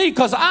about me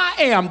because I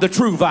am the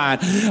true vine.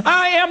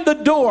 I am the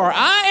door.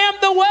 I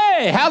am the way.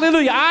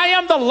 Hallelujah. I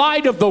am the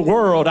light of the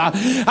world.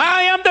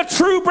 I am the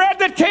true bread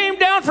that came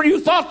down for you.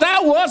 Thought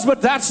that was,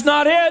 but that's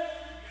not it.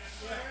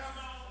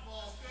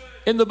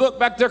 In the book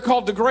back there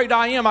called The Great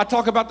I Am, I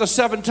talk about the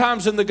 7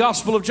 times in the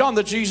Gospel of John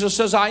that Jesus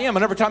says I am.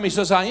 And every time he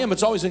says I am,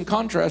 it's always in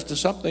contrast to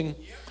something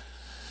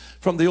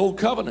from the old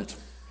covenant.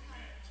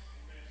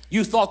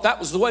 You thought that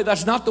was the way.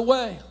 That's not the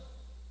way.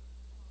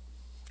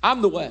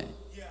 I'm the way.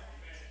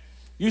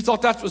 You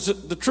thought that was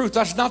the truth.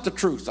 That's not the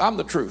truth. I'm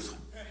the truth.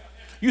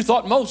 You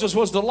thought Moses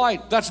was the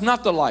light. That's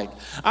not the light.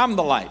 I'm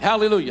the light.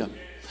 Hallelujah.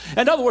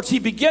 In other words, he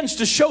begins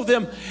to show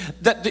them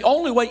that the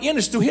only way in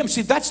is through him.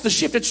 See, that's the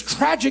shift. It's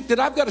tragic that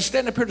I've got to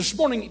stand up here this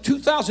morning,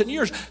 2,000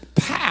 years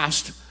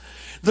past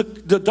the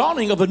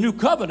dawning of a new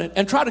covenant,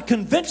 and try to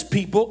convince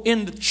people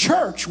in the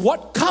church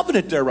what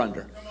covenant they're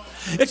under.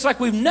 It's like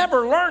we've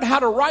never learned how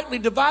to rightly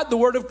divide the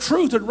word of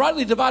truth. And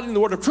rightly dividing the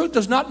word of truth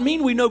does not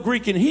mean we know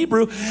Greek and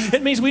Hebrew.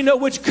 It means we know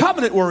which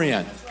covenant we're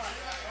in.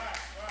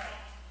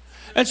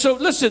 And so,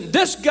 listen,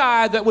 this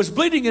guy that was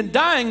bleeding and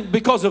dying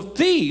because of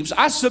thieves,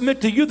 I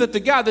submit to you that the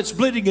guy that's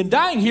bleeding and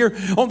dying here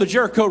on the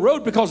Jericho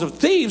Road because of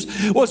thieves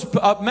was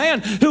a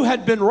man who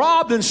had been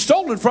robbed and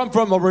stolen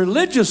from a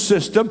religious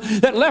system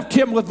that left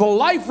him with the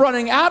life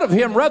running out of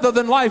him rather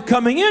than life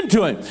coming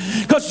into him.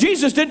 Because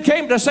Jesus didn't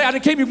came to say, I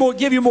didn't came to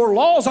give you more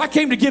laws. I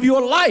came to give you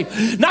a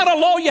life. Not a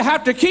law you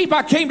have to keep.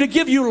 I came to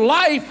give you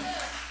life.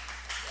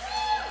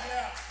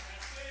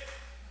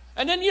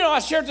 And then, I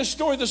shared this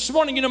story this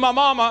morning. My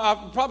mama,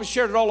 I probably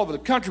shared it all over the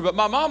country, but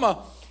my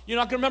mama,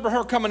 I can remember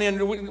her coming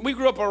in. We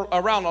grew up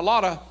around a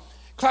lot of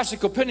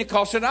classical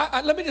Pentecost. And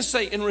let me just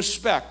say in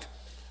respect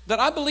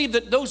that I believe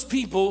that those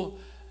people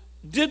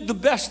did the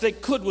best they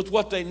could with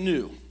what they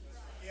knew.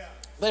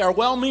 They are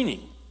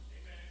well-meaning.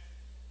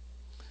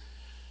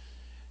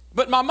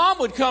 But my mom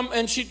would come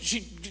and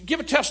she'd give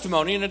a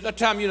testimony. And at that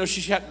time,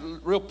 she had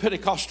real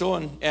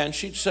Pentecostal. And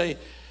she'd say,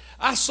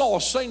 I saw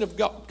a saint of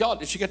God. God,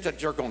 did she get that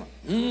jerk on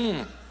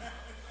her?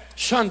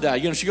 Sunday,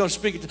 she's going to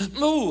speak it.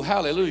 Ooh,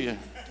 hallelujah.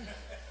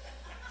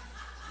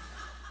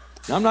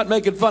 Now, I'm not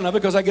making fun of it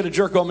because I get a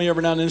jerk on me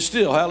every now and then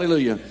still.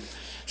 Hallelujah.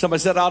 Somebody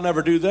said, I'll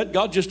never do that.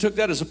 God just took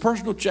that as a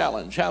personal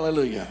challenge.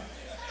 Hallelujah.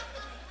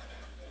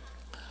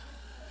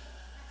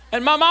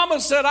 And my mama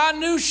said, I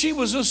knew she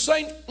was a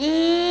saint.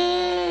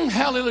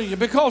 Hallelujah.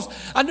 Because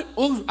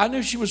I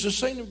knew she was a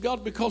saint of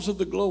God because of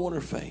the glow on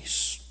her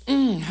face.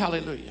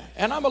 Hallelujah.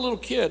 And I'm a little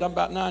kid. I'm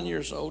about 9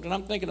 years old. And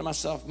I'm thinking to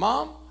myself,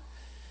 Mom,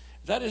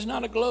 that is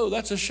not a glow.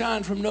 That's a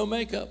shine from no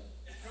makeup.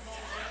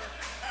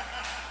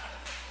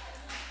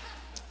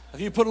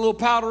 If you put a little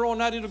powder on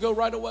that, it'll go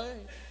right away.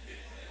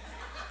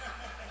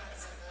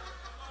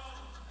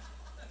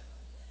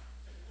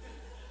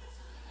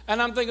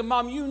 And I'm thinking,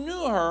 Mom, you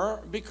knew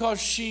her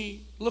because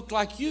she looked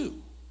like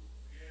you.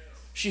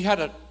 She had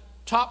a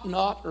top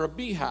knot or a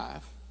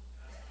beehive.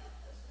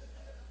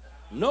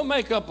 No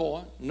makeup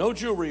on, no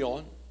jewelry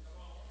on,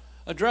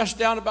 a dress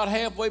down about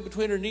halfway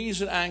between her knees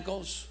and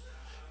ankles,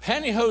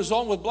 pantyhose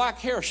on with black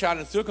hair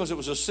shining through because it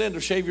was a sin to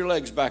shave your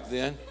legs back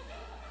then.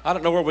 I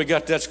don't know where we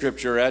got that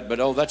scripture at,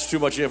 but that's too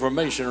much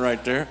information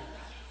right there.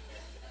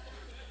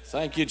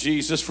 Thank you,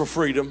 Jesus, for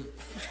freedom.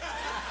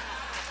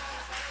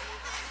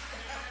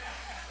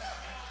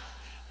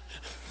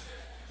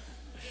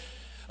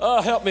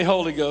 Oh, help me,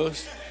 Holy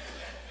Ghost.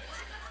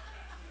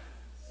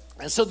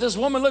 And so this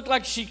woman looked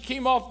like she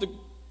came off the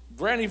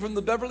granny from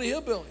the Beverly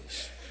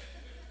Hillbillies.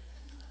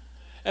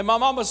 And my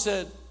mama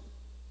said,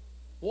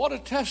 what a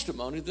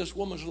testimony this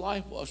woman's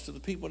life was to the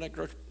people in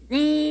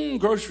that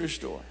grocery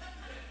store.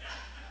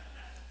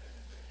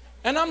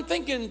 And I'm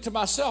thinking to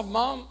myself,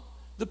 Mom,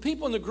 the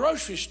people in the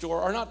grocery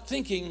store are not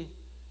thinking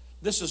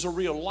this is a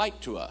real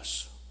light to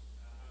us.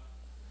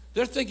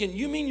 They're thinking,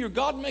 you mean your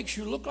God makes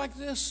you look like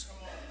this?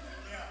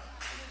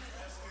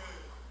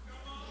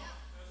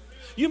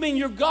 You mean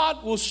your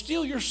God will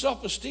steal your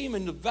self-esteem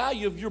and the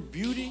value of your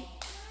beauty?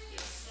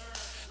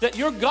 That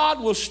your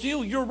God will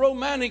steal your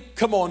romantic,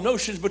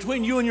 notions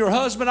between you and your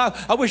husband?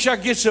 I wish I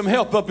could get some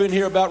help up in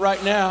here about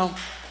right now.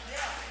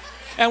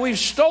 And we've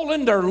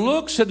stolen their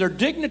looks and their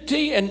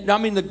dignity. And I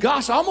mean, the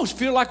gospel, I almost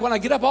feel like when I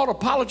get up, I ought to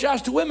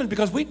apologize to women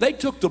because they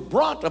took the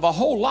brunt of a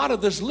whole lot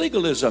of this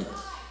legalism.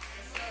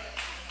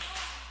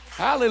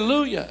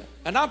 Hallelujah.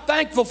 And I'm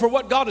thankful for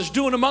what God is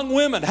doing among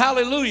women.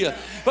 Hallelujah.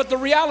 But the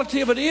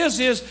reality of it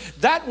is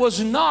that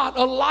was not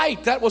a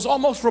light. That was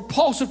almost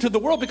repulsive to the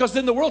world, because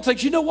then the world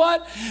thinks, you know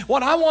what?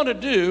 What I want to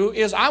do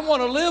is I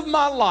want to live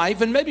my life,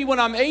 and maybe when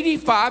I'm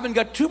 85 and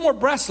got 2 more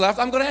breaths left,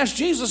 I'm going to ask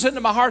Jesus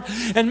into my heart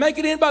and make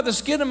it in by the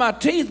skin of my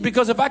teeth,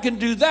 because if I can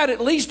do that,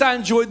 at least I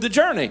enjoyed the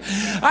journey.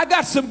 I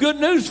got some good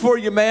news for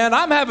you, man.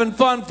 I'm having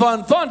fun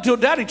till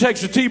Daddy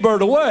takes the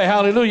T-bird away.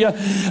 Hallelujah.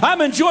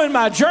 I'm enjoying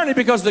my journey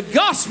because the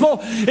gospel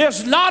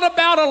is not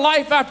about a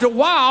life after a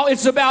while.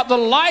 It's about the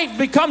life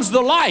becomes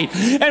the light.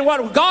 And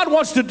what God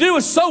wants to do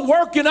is so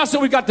work in us that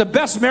we've got the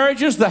best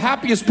marriages, the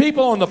happiest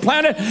people on the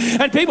planet.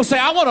 And people say,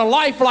 I want a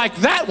life like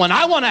that one.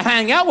 I want to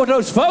hang out with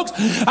those folks.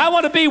 I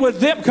want to be with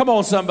them. Come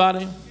on,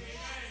 somebody.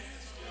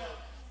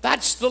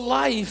 That's the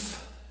life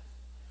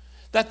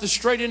that the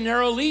straight and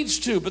narrow leads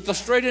to. But the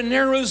straight and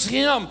narrow is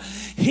Him.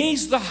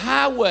 He's the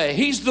highway.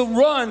 He's the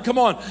run. Come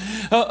on.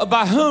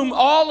 By whom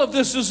all of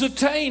this is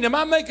attained. Am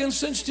I making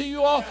sense to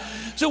you all?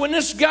 So when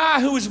this guy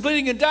who is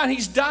bleeding and dying,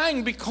 he's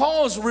dying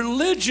because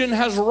religion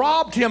has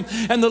robbed him.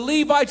 And the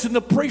Levites and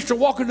the priests are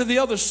walking to the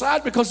other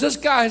side because this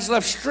guy is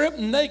left stripped,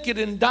 naked,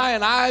 and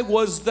dying. I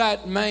was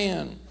that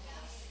man.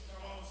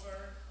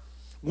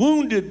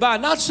 Wounded by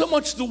not so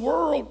much the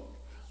world.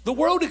 The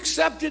world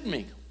accepted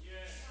me.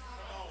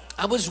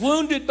 I was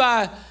wounded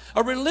by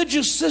a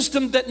religious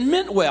system that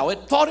meant well. It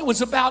thought it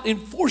was about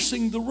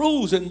enforcing the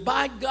rules. And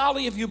by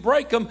golly, if you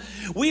break them,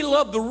 we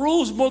love the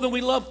rules more than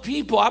we love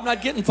people. I'm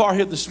not getting far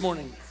here this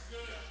morning.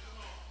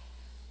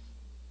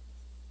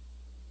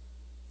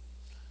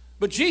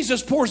 But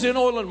Jesus pours in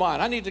oil and wine.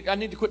 I need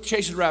to quit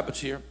chasing rabbits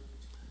here.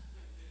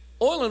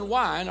 Oil and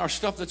wine are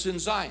stuff that's in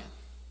Zion.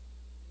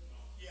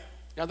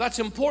 Now that's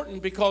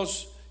important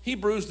because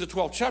Hebrews, the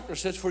 12th chapter,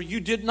 says, for you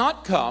did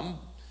not come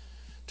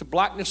to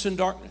blackness and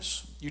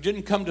darkness. You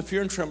didn't come to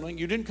fear and trembling.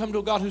 You didn't come to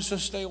a God who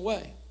says stay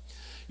away.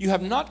 You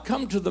have not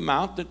come to the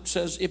mount that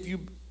says if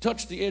you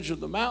touch the edge of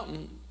the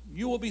mountain,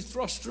 you will be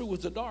thrust through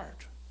with a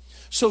dart.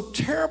 So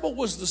terrible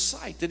was the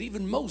sight that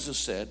even Moses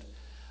said,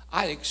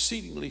 I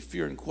exceedingly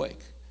fear and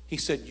quake. He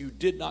said, you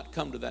did not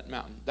come to that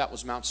mountain. That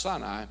was Mount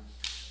Sinai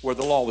where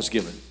the law was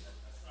given.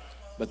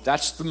 But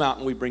that's the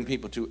mountain we bring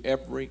people to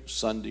every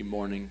Sunday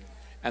morning.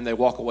 And they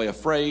walk away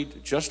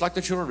afraid, just like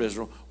the children of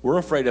Israel. We're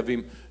afraid of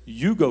him.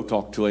 You go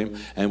talk to him,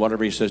 and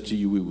whatever he says to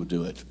you, we will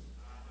do it.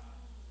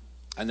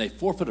 And they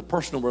forfeit a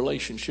personal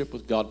relationship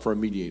with God for a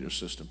mediator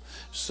system.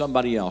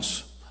 Somebody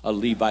else, a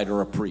Levite or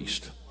a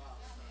priest.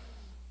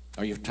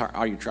 Are you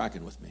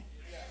tracking with me?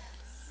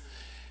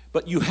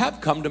 But you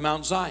have come to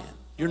Mount Zion.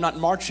 You're not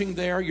marching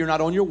there. You're not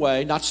on your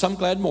way. Not some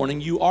glad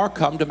morning. You are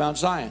come to Mount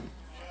Zion.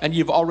 And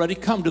you've already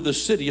come to the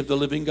city of the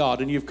living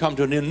God. And you've come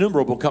to an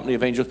innumerable company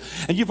of angels.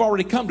 And you've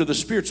already come to the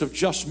spirits of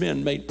just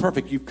men made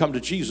perfect. You've come to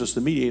Jesus, the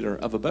mediator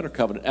of a better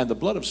covenant. And the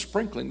blood of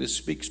sprinkling, this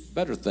speaks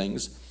better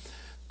things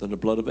than the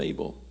blood of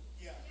Abel.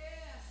 Yeah.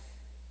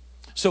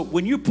 So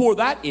when you pour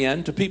that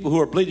in to people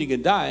who are bleeding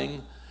and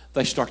dying,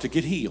 they start to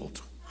get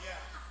healed.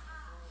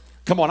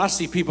 Come on, I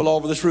see people all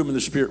over this room in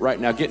the spirit right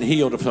now getting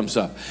healed of some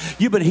stuff.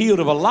 You've been healed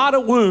of a lot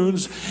of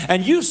wounds.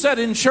 And you said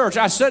in church,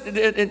 I said,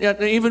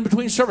 even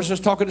between services,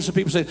 talking to some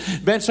people, saying,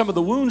 man, some of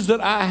the wounds that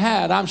I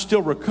had, I'm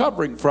still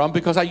recovering from,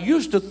 because I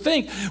used to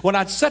think when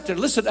I'd sit there,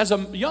 listen, as a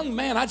young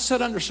man, I'd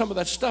sit under some of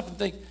that stuff and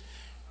think,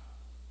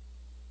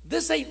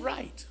 this ain't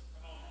right.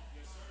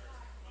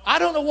 I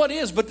don't know what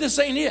is, but this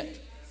ain't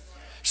it.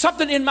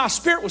 Something in my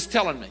spirit was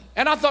telling me.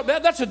 And I thought,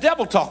 man, that's the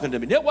devil talking to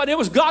me. It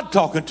was God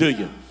talking to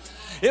you.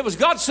 It was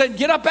God saying,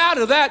 get up out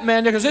of that,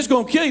 man, because it's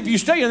going to kill you if you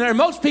stay in there.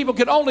 Most people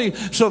can only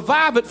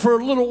survive it for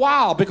a little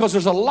while because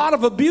there's a lot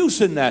of abuse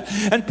in that.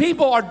 And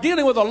people are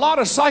dealing with a lot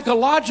of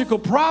psychological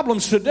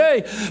problems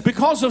today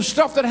because of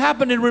stuff that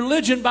happened in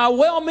religion by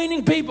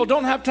well-meaning people.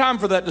 Don't have time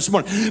for that this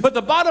morning. But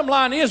the bottom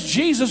line is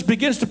Jesus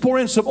begins to pour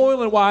in some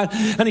oil and wine,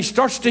 and he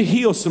starts to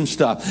heal some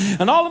stuff.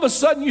 And all of a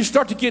sudden, you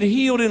start to get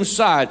healed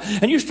inside.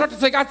 And you start to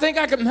think, I think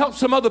I can help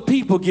some other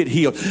people get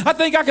healed. I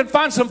think I can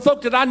find some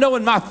folk that I know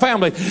in my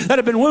family that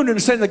have been wounded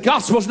and saying the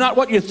gospel's not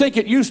what you think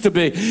it used to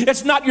be.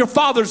 It's not your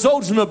father's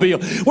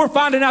Oldsmobile. We're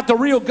finding out the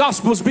real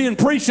gospel's being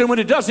preached, and when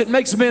it does, it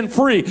makes men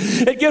free.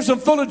 It gives them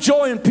full of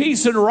joy and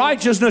peace and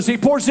righteousness. He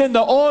pours in the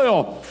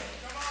oil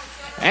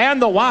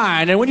and the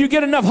wine. And when you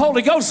get enough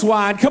Holy Ghost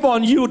wine, come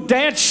on, you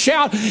dance,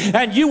 shout,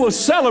 and you will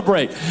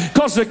celebrate,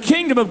 because the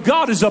kingdom of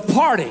God is a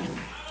party.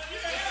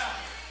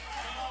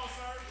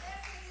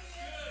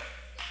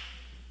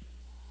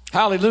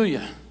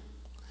 Hallelujah.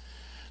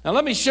 Now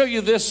let me show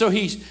you this. So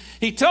he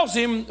tells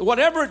him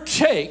whatever it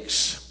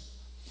takes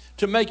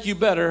to make you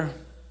better,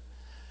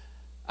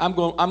 I'm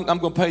going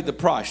to pay the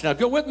price. Now,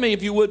 go with me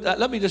if you would.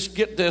 Let me just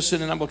get this,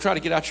 and then I'm going to try to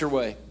get out your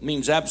way. It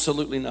means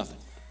absolutely nothing.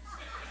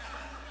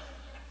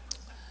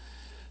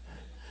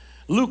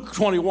 Luke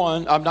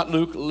 21,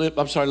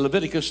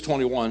 Leviticus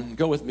 21.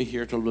 Go with me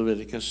here to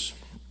Leviticus.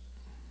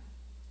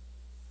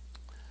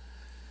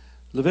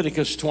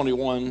 Leviticus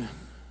 21,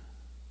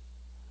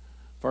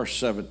 verse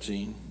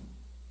 17.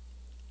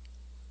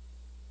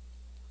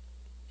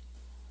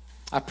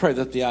 I pray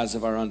that the eyes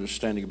of our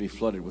understanding will be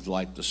flooded with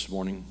light this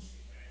morning.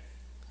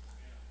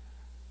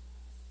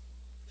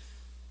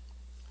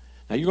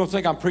 Now, you're going to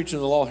think I'm preaching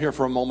the law here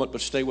for a moment,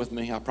 but stay with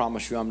me. I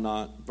promise you I'm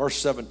not. Verse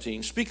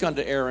 17. Speak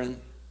unto Aaron,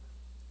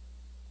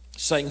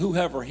 saying,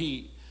 whoever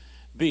he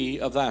be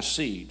of thy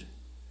seed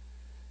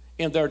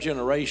in their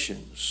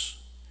generations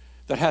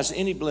that has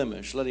any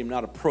blemish, let him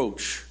not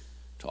approach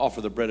to offer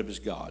the bread of his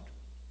God.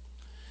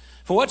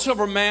 For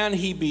whatsoever man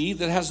he be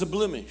that has a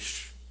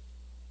blemish,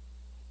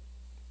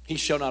 he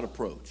shall not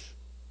approach.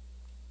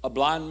 A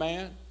blind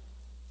man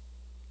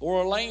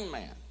or a lame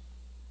man,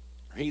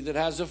 or he that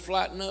has a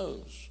flat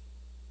nose.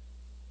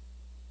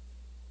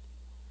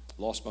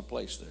 Lost my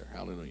place there.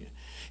 Hallelujah.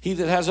 He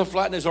that has a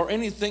flat nose, or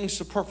anything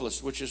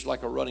superfluous, which is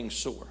like a running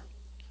sore.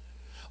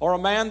 Or a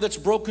man that's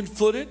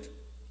broken-footed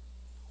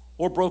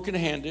or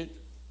broken-handed,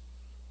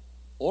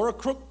 or a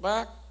crooked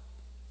back,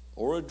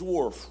 or a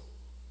dwarf,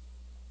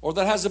 or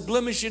that has a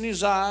blemish in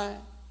his eye,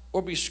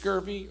 or be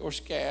scurvy or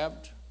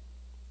scabbed,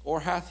 or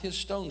hath his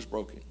stones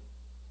broken.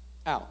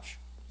 Ouch.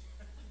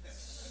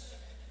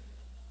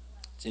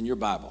 It's in your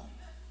Bible.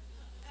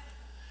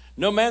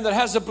 No man that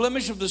has a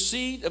blemish of the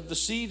seed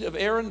of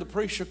Aaron, the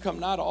priest shall come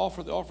nigh to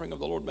offer the offering of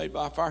the Lord made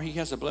by fire. He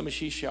has a blemish,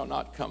 he shall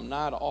not come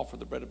nigh to offer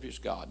the bread of his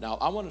God. Now,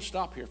 I want to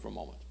stop here for a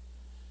moment,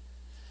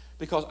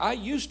 because I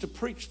used to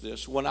preach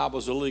this when I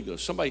was a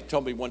legalist. Somebody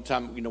told me one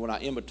time, when I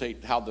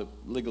imitate how the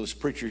legalist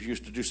preachers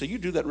used to do, say, you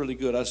do that really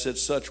good. I said,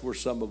 such were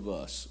some of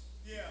us.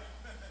 Yeah.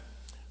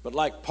 But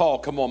like Paul,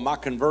 come on, my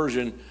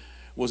conversion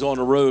was on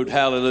the road,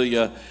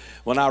 hallelujah,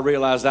 when I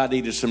realized I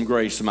needed some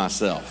grace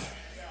myself.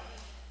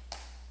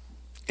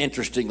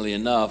 Interestingly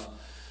enough,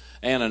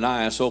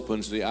 Ananias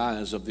opens the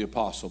eyes of the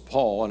Apostle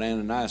Paul, and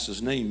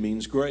Ananias' name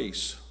means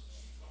grace.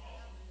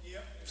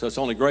 So it's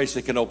only grace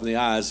that can open the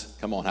eyes,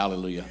 come on,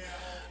 hallelujah,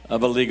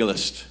 of a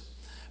legalist.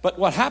 But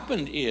what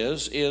happened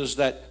is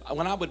that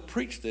when I would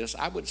preach this,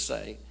 I would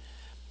say,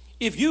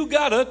 if you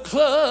got a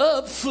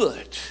club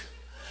foot,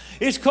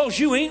 it's because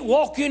you ain't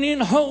walking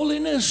in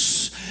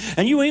holiness,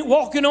 and you ain't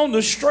walking on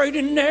the straight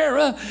and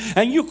narrow,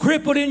 and you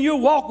crippled in your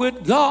walk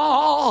with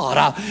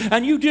God,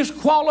 and you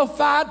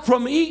disqualified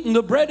from eating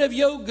the bread of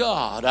your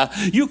God.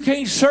 You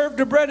can't serve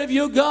the bread of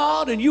your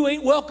God, and you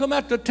ain't welcome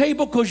at the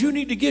table because you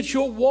need to get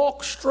your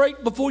walk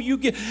straight before you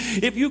get.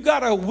 If you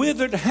got a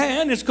withered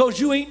hand, it's because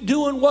you ain't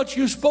doing what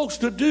you're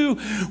supposed to do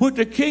with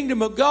the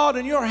kingdom of God,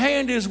 and your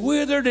hand is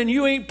withered, and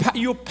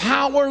you're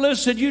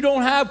powerless, and you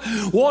don't have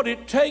what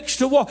it takes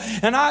to walk.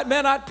 And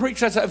I'd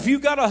preach. I said, if you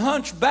got a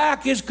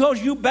hunchback, it's because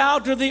you bow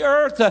to the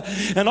earth,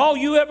 and all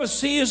you ever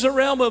see is a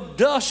realm of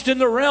dust in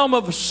the realm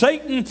of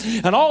Satan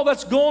and all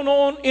that's going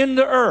on in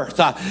the earth.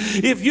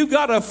 If you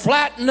got a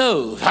flat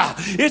nose,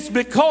 it's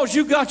because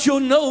you got your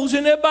nose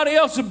in everybody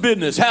else's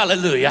business.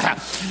 Hallelujah.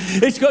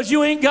 It's because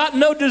you ain't got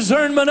no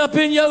discernment up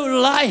in your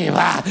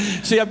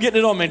life. See, I'm getting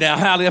it on me now.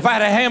 Hallelujah. If I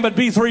had a Hammond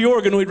B3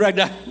 organ, we'd drag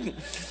that.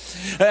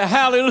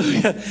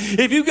 Hallelujah.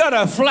 If you got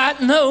a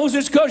flat nose,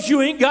 it's because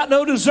you ain't got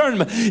no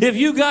discernment. If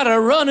you got a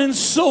running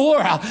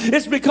sore,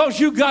 it's because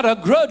you got a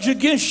grudge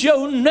against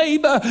your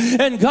neighbor,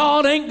 and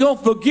God ain't going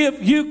to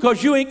forgive you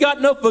because you ain't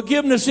got no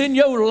forgiveness in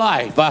your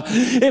life.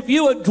 If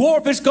you a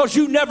dwarf, it's because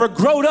you never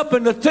growed up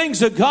in the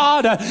things of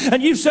God,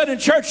 and you sat in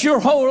church your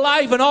whole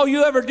life, and all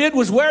you ever did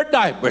was wear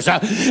diapers.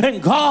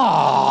 And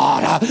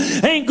God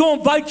ain't going to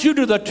invite you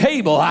to the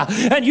table,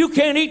 and you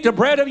can't eat the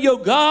bread of your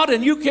God,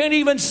 and you can't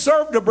even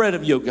serve the bread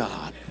of your God.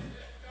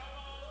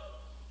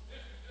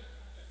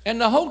 And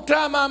the whole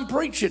time I'm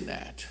preaching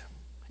that,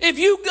 if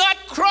you got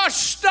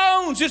crushed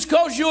stones, it's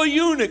because you're a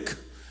eunuch.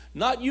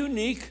 Not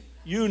unique,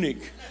 eunuch.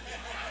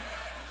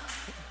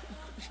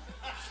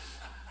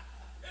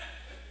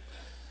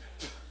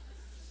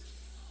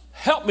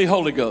 Help me,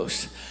 Holy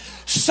Ghost.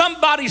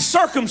 Somebody's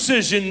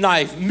circumcision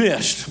knife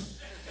missed,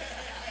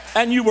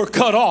 and you were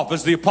cut off,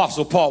 as the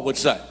Apostle Paul would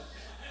say.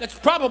 That's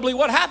probably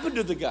what happened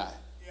to the guy.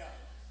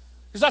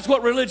 Because that's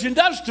what religion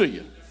does to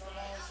you.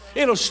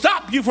 It'll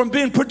stop you from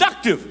being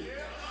productive.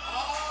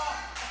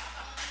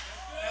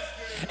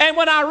 And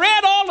when I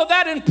read all of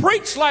that and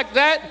preached like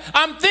that,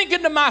 I'm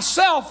thinking to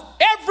myself,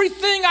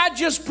 everything I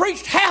just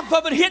preached, half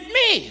of it hit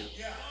me.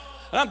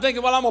 And I'm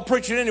thinking, well, I'm going to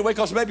preach it anyway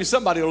because maybe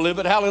somebody will live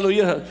it.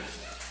 Hallelujah.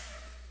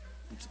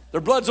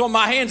 Their blood's on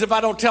my hands if I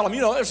don't tell them.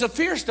 There's a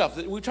fear stuff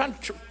that we're trying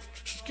to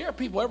scare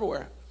people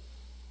everywhere.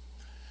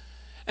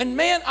 And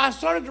man, I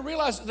started to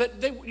realize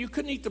that you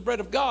couldn't eat the bread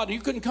of God.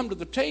 You couldn't come to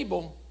the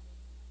table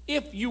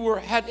if you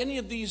had any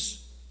of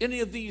these. And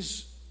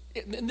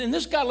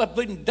this guy left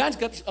bleeding to die. He's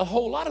got a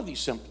whole lot of these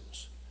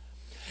symptoms.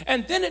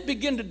 And then it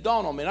began to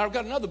dawn on me. And I've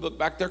got another book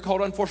back there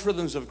called Unforced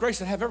Rhythms of Grace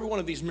that have every one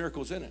of these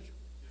miracles in it.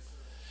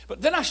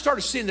 But then I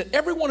started seeing that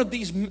every one of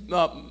these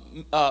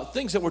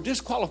things that were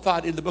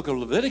disqualified in the book of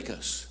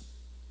Leviticus,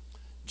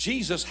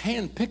 Jesus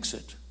handpicks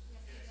it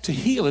to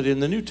heal it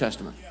in the New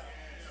Testament.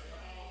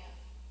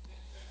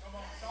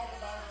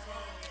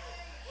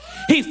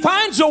 He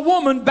finds a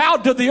woman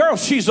bowed to the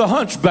earth. She's a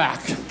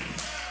hunchback.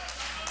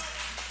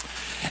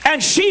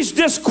 And she's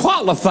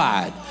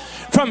disqualified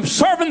from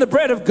serving the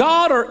bread of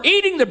God or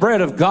eating the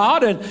bread of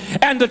God.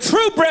 And the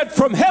true bread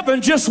from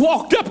heaven just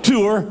walked up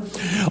to her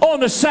on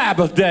the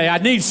Sabbath day. I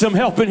need some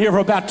help in here for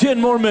about 10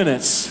 more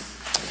minutes.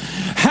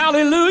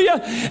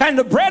 Hallelujah. And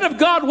the bread of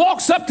God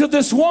walks up to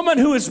this woman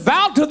who is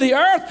bowed to the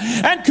earth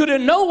and could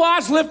in no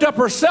wise lift up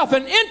herself.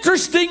 And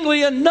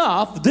interestingly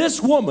enough,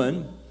 this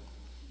woman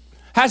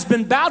has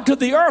been bowed to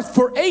the earth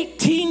for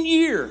 18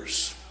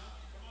 years.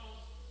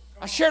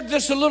 I shared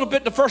this a little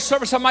bit in the first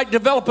service. I might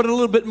develop it a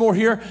little bit more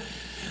here.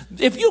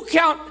 If you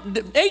count,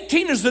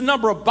 18 is the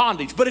number of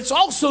bondage, but it's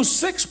also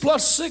 6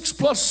 plus 6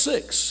 plus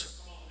 6.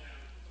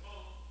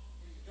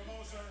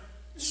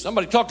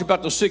 Somebody talked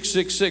about the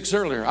 666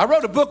 earlier. I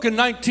wrote a book in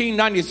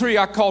 1993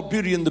 I called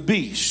Beauty and the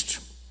Beast.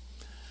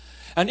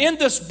 And in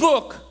this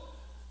book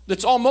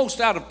that's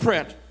almost out of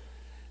print,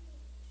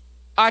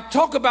 I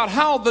talk about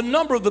how the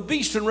number of the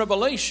beast in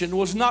Revelation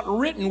was not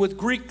written with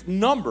Greek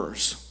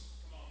numbers,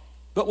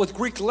 but with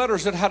Greek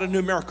letters that had a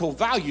numerical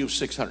value of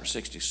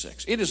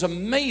 666. It is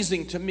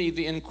amazing to me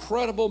the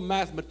incredible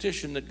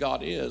mathematician that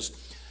God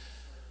is,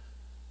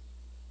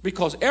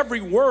 because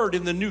every word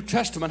in the New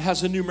Testament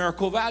has a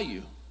numerical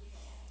value.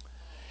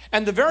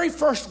 And the very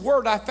first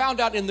word I found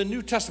out in the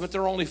New Testament,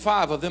 there are only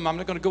 5 of them. I'm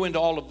not going to go into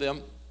all of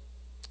them.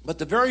 But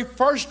the very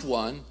first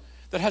one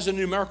that has a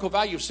numerical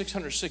value of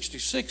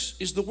 666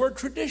 is the word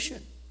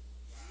tradition.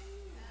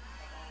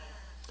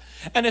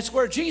 And it's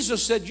where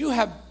Jesus said, you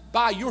have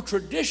by your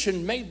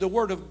tradition made the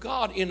word of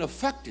God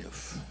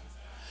ineffective.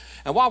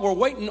 And while we're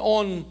waiting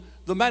on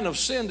the man of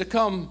sin to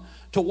come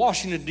to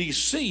Washington,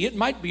 D.C., it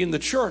might be in the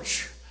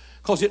church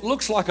because it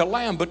looks like a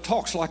lamb but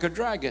talks like a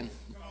dragon.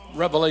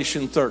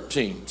 Revelation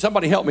 13.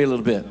 Somebody help me a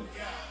little bit.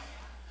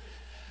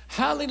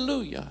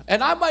 Hallelujah.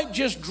 And I might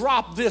just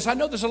drop this. I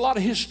know there's a lot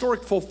of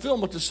historic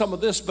fulfillment to some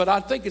of this, but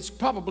I think it's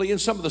probably in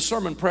some of the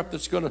sermon prep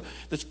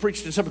that's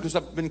preached in some, because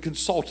I've been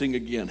consulting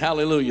again.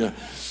 Hallelujah.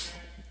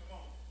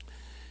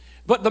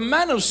 But the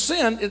man of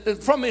sin,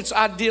 from its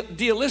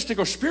idealistic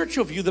or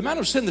spiritual view, the man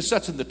of sin that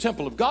sits in the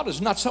temple of God is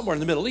not somewhere in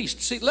the Middle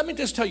East. See, let me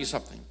just tell you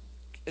something.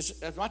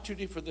 Am I too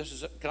deep for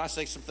this? Can I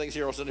say some things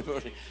here? Or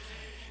anybody?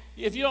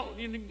 If you don't,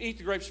 you eat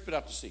the grapes, spit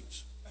out the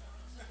seeds.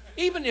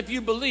 Even if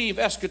you believe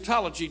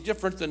eschatology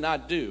different than I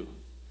do,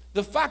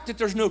 the fact that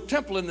there's no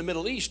temple in the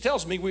Middle East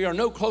tells me we are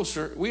no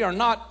closer, we are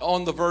not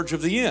on the verge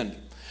of the end.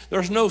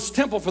 There's no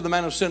temple for the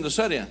man of sin to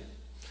set in.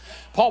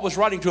 Paul was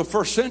writing to a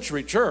first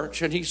century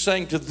church, and he's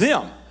saying to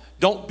them,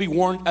 don't be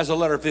warned as a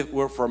letter if it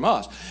were from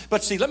us.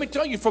 But see, let me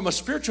tell you from a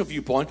spiritual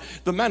viewpoint,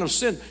 the man of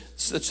sin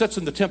that sits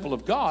in the temple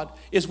of God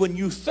is when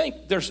you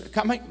think there's,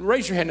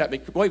 raise your hand at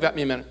me, wave at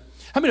me a minute.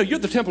 How many know you're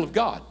the temple of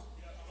God?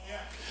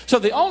 So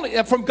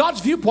from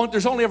God's viewpoint,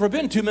 there's only ever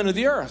been 2 men of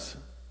the earth.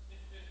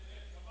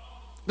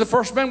 The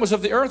first man was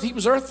of the earth, he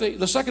was earthly.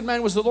 The second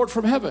man was the Lord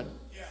from heaven.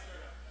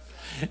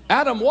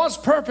 Adam was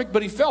perfect,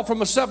 but he fell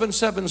from a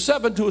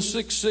 777 to a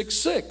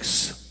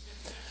 666.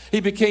 He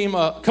became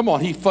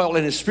he fell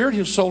in his spirit,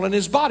 his soul, and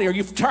his body. Are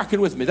you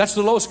tracking with me? That's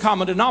the lowest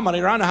common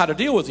denominator I know how to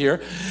deal with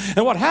here.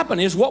 And what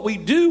happened is, what we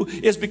do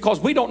is, because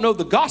we don't know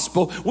the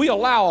gospel, we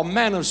allow a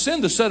man of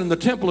sin to sit in the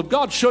temple of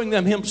God, showing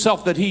them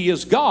himself that he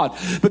is God.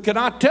 But can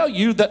I tell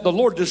you that the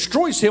Lord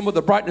destroys him with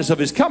the brightness of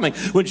his coming?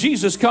 When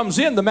Jesus comes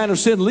in, the man of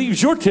sin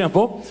leaves your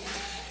temple.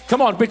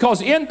 Come on,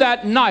 because in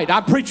that night,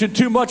 I'm preaching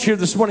too much here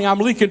this morning. I'm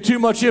leaking too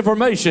much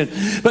information.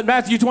 But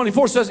Matthew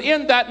 24 says,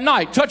 in that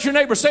night, touch your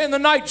neighbor, say in the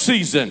night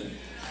season.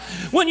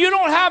 When you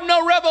don't have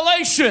no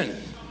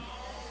revelation,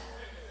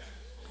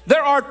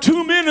 there are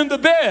 2 men in the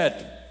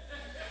bed.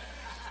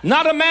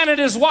 Not a man and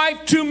his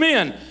wife, 2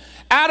 men.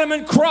 Adam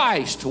and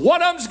Christ.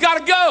 One of them's got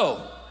to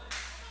go.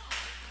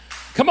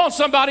 Come on,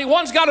 somebody.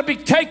 One's got to be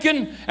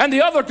taken and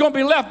the other going to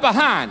be left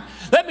behind.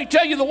 Let me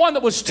tell you, the one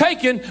that was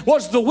taken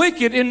was the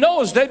wicked in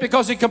Noah's day,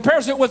 because he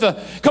compares it with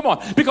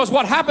because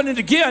what happened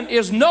again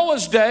is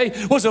Noah's day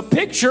was a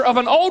picture of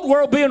an old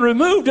world being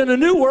removed and a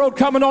new world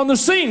coming on the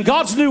scene.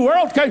 God's new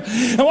world came.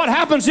 And what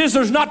happens is,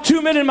 there's not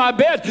 2 men in my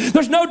bed.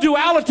 There's no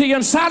duality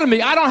inside of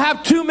me. I don't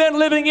have 2 men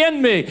living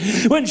in me.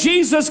 When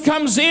Jesus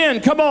comes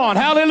in, come on,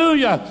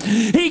 hallelujah,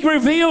 he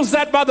reveals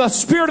that by the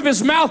spirit of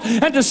his mouth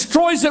and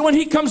destroys it. When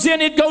he comes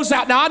in, it goes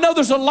out. Now, I know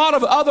there's a lot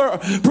of other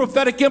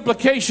prophetic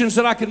implications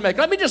that I can make.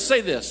 Let me just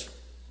say this.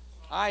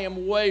 I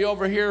am way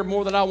over here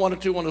more than I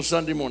wanted to on a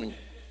Sunday morning.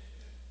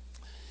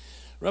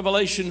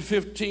 Revelation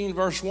 15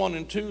 verse 1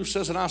 and 2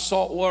 says, and I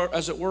saw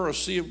as it were a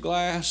sea of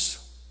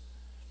glass,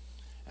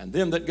 and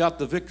them that got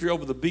the victory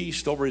over the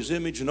beast, over his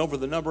image, and over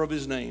the number of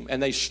his name.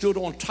 And they stood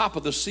on top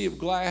of the sea of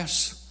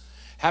glass,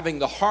 having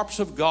the harps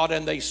of God,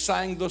 and they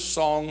sang the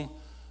song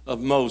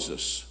of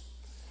Moses.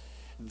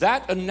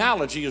 that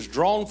analogy is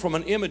drawn from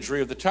an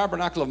imagery of the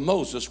tabernacle of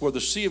Moses, where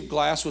the sea of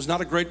glass was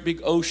not a great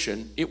big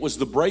ocean. It was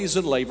the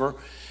brazen laver.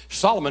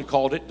 Solomon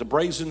called it the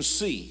brazen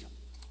sea,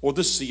 or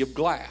the sea of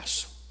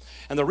glass.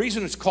 And the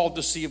reason it's called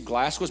the sea of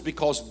glass was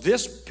because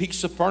this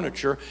piece of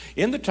furniture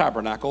in the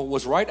tabernacle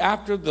was right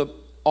after the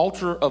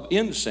altar of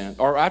incense,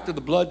 or after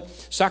the blood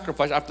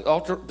sacrifice, after the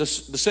altar, the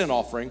sin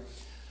offering,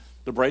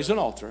 the brazen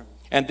altar.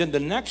 And then the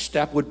next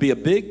step would be a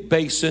big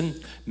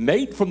basin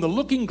made from the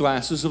looking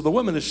glasses of the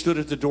women that stood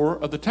at the door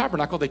of the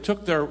tabernacle. They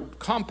took their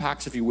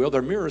compacts, if you will,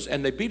 their mirrors,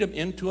 and they beat them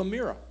into a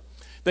mirror.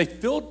 They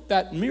filled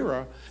that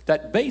mirror,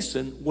 that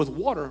basin, with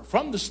water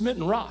from the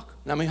smitten rock.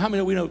 Now, I mean, how many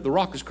of we know the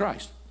rock is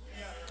Christ?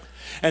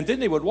 And then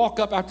they would walk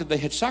up after they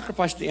had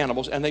sacrificed the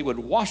animals, and they would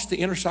wash the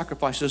inner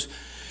sacrifices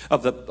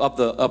of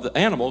the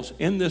animals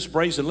in this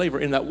brazen laver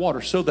in that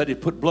water, so that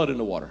it put blood in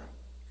the water.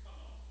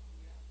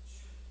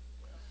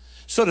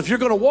 So that if you're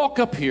going to walk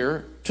up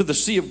here to the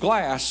sea of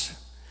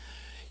glass,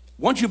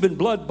 once you've been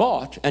blood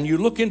bought and you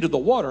look into the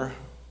water,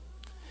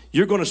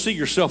 you're going to see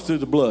yourself through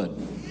the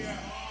blood.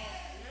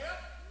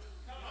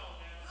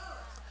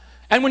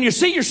 And when you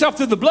see yourself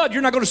through the blood,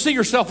 you're not going to see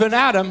yourself in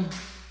Adam,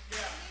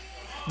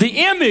 the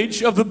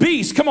image of the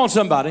beast. Come on,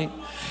 somebody.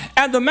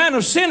 And the man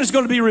of sin is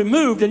going to be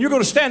removed, and you're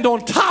going to stand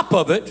on top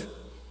of it.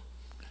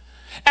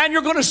 And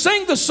you're going to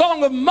sing the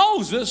song of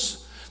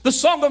Moses. The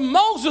song of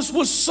Moses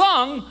was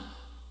sung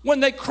when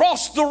they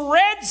crossed the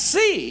Red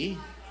Sea.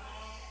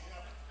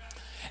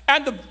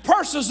 And the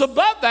verses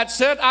above that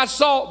said, I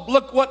saw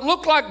what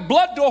looked like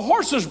blood to a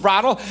horse's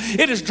bridle.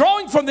 It is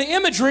drawing from the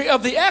imagery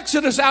of the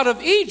Exodus out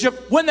of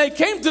Egypt when they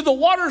came to the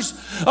waters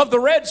of the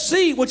Red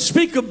Sea, which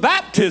speak of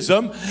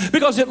baptism,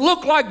 because it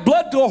looked like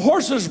blood to a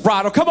horse's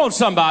bridle. Come on,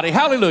 somebody.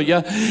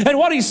 Hallelujah. And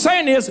what he's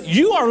saying is,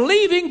 you are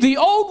leaving the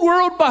old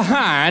world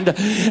behind,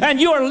 and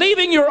you are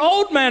leaving your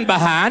old man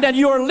behind, and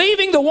you are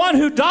leaving the one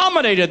who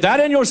dominated that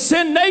and your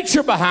sin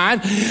nature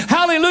behind.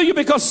 Hallelujah.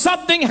 Because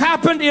something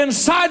happened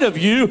inside of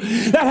you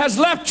that has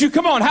left you,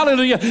 come on,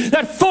 hallelujah,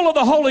 that full of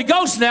the Holy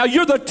Ghost now.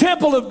 You're the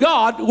temple of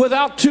God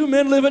without two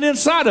men living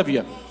inside of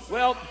you.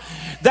 Well,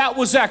 that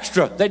was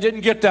extra. They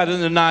didn't get that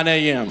in the 9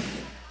 a.m.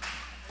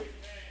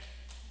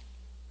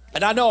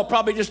 And I know I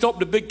probably just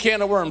opened a big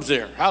can of worms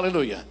there.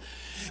 Hallelujah.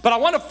 But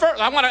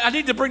I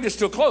need to bring this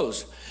to a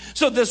close.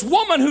 So this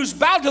woman who's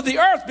bowed to the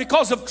earth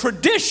because of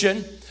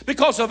tradition,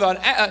 because of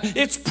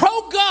it's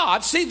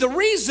pro-God. See,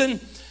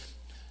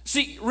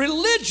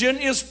 religion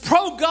is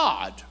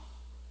pro-God,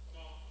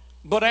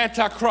 but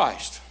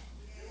anti-Christ.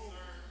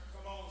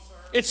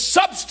 It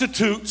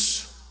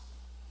substitutes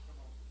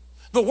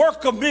the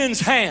work of men's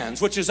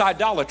hands, which is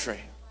idolatry.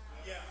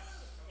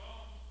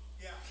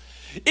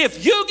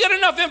 If you get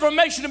enough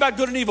information about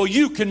good and evil,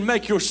 you can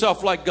make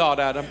yourself like God,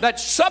 Adam.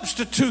 That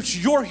substitutes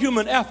your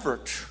human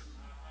effort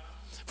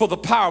for the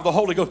power of the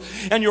Holy Ghost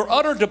and your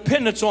utter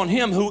dependence on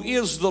Him who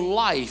is the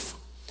life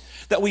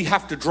that we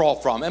have to draw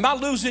from. Am I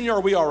losing you, or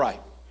are we all right?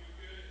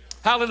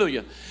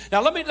 Hallelujah.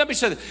 Now let me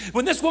say this.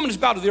 When this woman is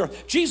bowed to the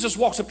earth, Jesus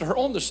walks up to her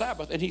on the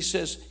Sabbath and he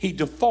says he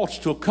defaults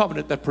to a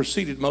covenant that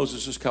preceded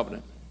Moses'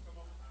 covenant.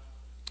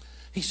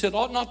 He said,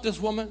 ought not this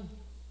woman,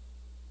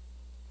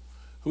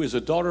 who is a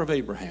daughter of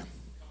Abraham.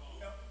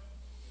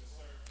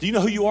 Do you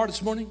know who you are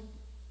this morning?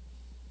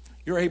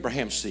 You're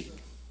Abraham's seed.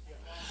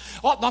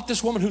 Ought not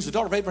this woman, who's the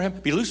daughter of Abraham,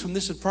 be loosed from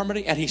this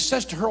infirmity? And he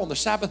says to her on the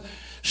Sabbath,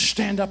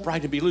 stand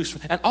upright and be loosed.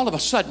 And all of a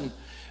sudden,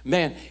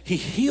 man, he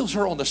heals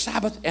her on the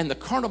Sabbath, and the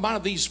carnal mind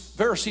of these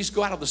Pharisees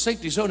go out of the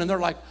safety zone, and they're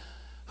like,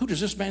 who does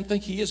this man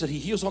think he is that he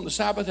heals on the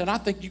Sabbath? And I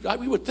think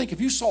we would think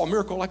if you saw a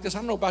miracle like this, I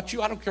don't know about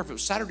you, I don't care if it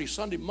was Saturday,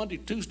 Sunday, Monday,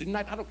 Tuesday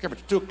night, I don't care if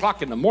it's 2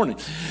 o'clock in the morning.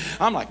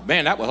 I'm like,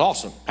 man, that was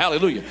awesome.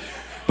 Hallelujah.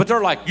 But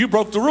they're like, you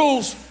broke the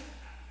rules.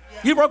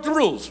 You broke the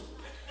rules.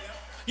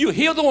 You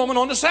healed the woman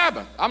on the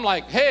Sabbath. I'm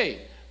like,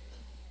 hey,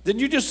 didn't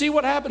you just see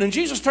what happened? And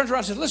Jesus turns around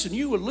and says, listen,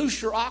 you would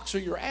loose your ox or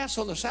your ass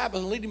on the Sabbath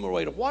and lead him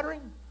away to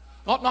watering?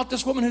 Ought not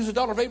this woman who's the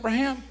daughter of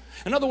Abraham?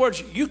 In other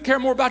words, you care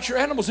more about your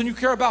animals than you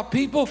care about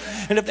people.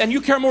 And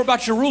you care more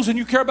about your rules than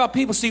you care about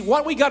people. See,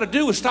 what we got to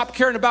do is stop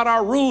caring about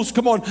our rules,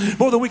 come on,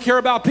 more than we care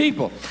about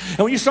people. And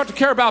when you start to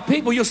care about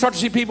people, you'll start to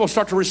see people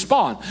start to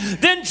respond.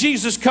 Then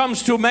Jesus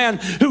comes to a man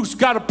who's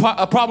got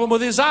a problem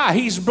with his eye.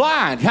 He's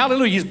blind.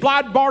 Hallelujah. He's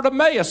blind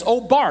Bartimaeus.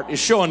 Old Bart is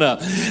showing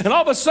up. And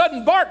all of a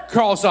sudden, Bart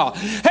calls out,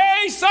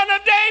 hey, son of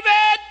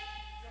David!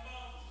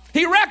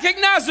 He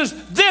recognizes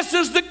this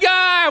is the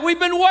guy we've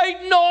been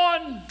waiting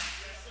on.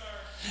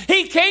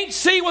 He can't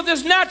see with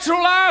his natural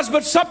eyes,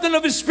 but something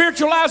of his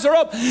spiritual eyes are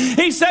open.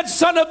 He said,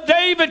 son of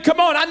David, come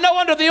on. I know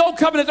under the old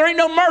covenant there ain't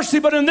no mercy,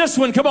 but in this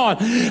one, come on,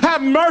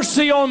 have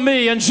mercy on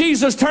me. And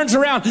Jesus turns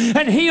around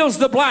and heals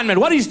the blind man.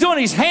 What he's doing,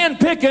 he's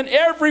handpicking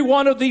every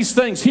one of these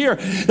things here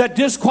that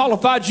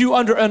disqualified you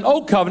under an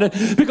old covenant,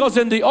 because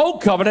in the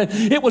old covenant,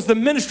 it was the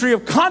ministry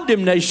of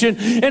condemnation,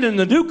 and in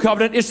the new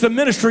covenant, it's the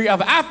ministry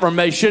of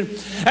affirmation.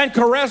 And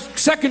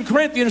 2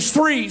 Corinthians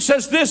 3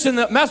 says this in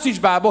the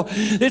Message Bible.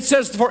 It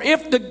says, for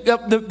if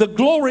the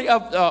glory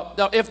of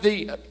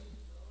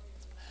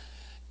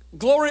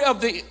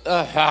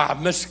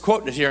I'm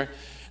misquoting it here.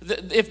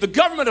 if the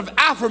government of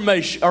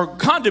affirmation or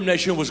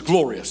condemnation was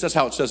glorious, that's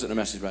how it says it in the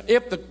Message Bible.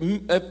 If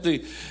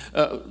the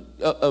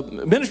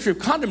ministry of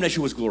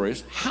condemnation was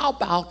glorious, how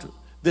about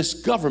this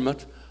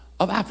government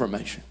of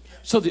affirmation?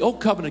 So the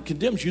old covenant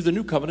condemns you, the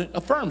new covenant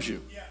affirms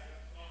you.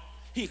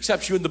 He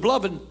accepts you in the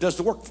beloved and does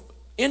the work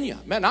in you.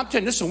 Man, I'm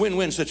telling you, this is a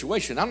win-win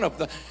situation. I don't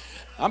know if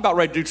I'm about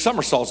ready to do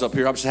somersaults up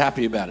here. I'm just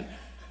happy about it.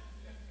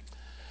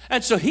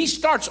 And so he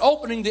starts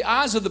opening the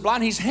eyes of the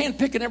blind. He's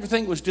handpicking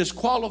everything that was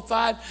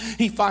disqualified.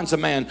 He finds a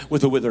man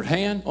with a withered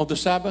hand on the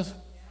Sabbath.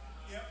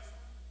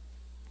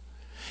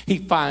 He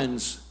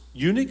finds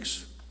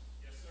eunuchs.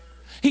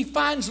 He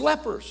finds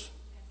lepers,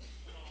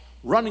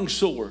 running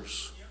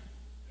sores.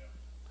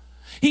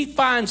 He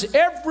finds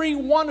every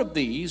one of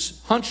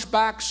these,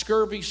 hunchback,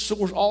 scurvy,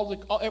 sores,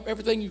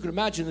 everything you can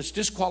imagine that's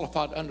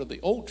disqualified under the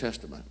Old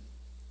Testament.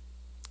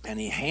 And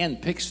he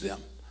handpicks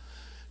them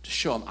to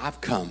show them,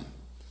 I've come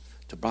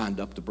to bind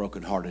up the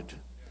brokenhearted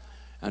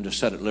and to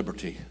set at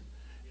liberty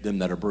them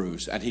that are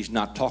bruised. And he's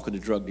not talking to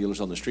drug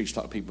dealers on the streets,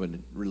 talking to people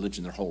in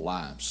religion their whole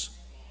lives.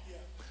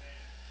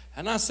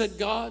 And I said,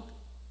 God,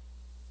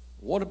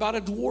 what about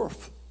a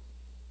dwarf?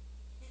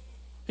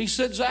 He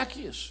said,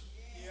 Zacchaeus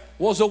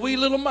was a wee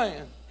little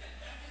man.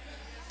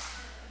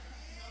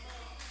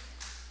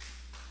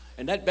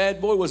 And that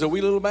bad boy was a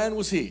wee little man,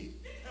 was he?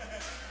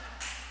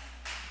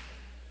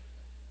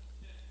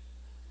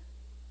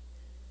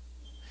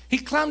 He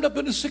climbed up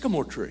in a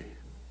sycamore tree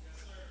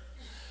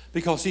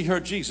because he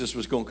heard Jesus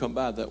was going to come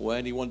by that way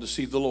and he wanted to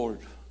see the Lord.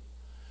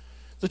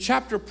 The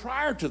chapter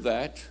prior to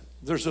that,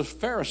 there's a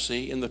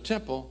Pharisee in the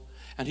temple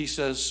and he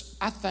says,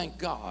 I thank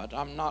God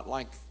I'm not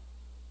like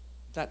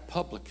that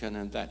publican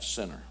and that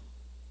sinner.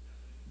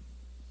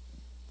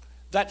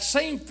 That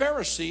same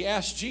Pharisee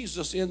asked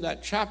Jesus in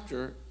that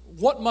chapter,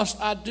 what must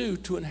I do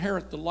to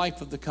inherit the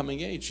life of the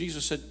coming age?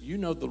 Jesus said, you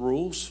know the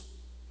rules.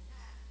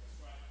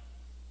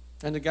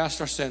 And the guy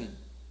starts saying,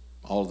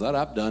 all of that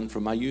I've done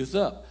from my youth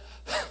up.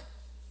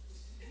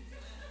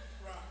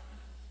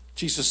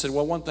 Jesus said,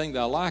 well, one thing that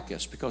I like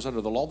is because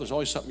under the law, there's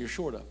always something you're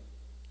short of.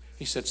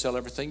 He said, sell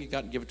everything you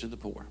got and give it to the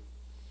poor.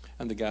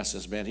 And the guy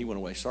says, man, he went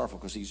away sorrowful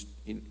because he's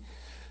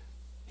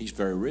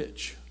very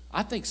rich.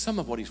 I think some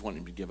of what he's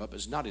wanting to give up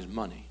is not his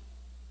money.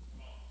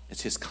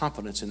 It's his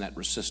confidence in that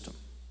system.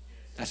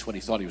 That's what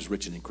he thought he was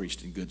rich and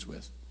increased in goods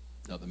with.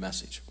 No, the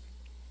message.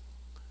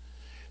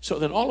 So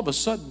then all of a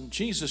sudden,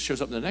 Jesus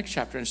shows up in the next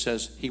chapter and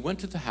says, he went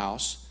to the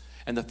house,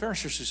 and the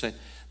Pharisees say,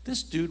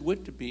 this dude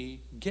went to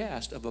be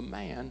guest of a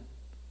man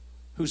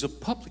who's a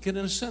publican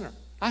and a sinner.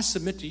 I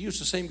submit to you, it's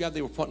the same guy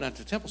they were pointing out at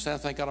the temple, saying, I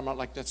thank God I'm not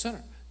like that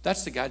sinner.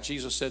 That's the guy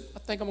Jesus said, I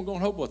think I'm going to go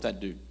and hope with that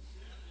dude.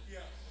 Yeah.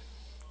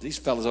 These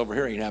fellas over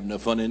here ain't having no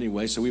fun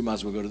anyway, so we might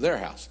as well go to their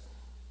house.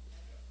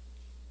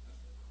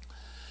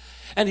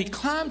 And he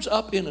climbs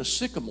up in a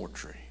sycamore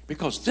tree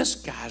because this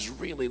guy's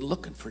really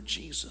looking for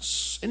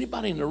Jesus.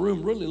 Anybody in the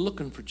room really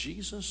looking for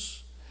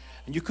Jesus?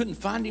 And you couldn't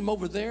find him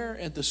over there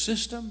at the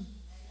system?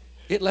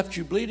 It left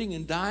you bleeding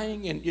and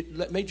dying and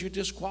it made you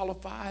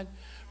disqualified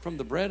from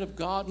the bread of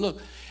God.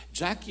 Look,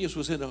 Zacchaeus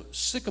was in a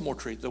sycamore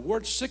tree. The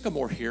word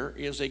sycamore here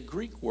is a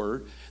Greek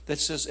word that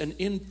says an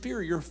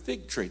inferior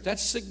fig tree.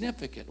 That's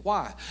significant.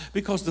 Why?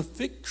 Because the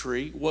fig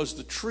tree was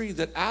the tree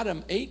that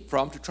Adam ate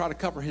from to try to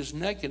cover his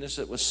nakedness.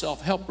 It was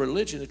self-help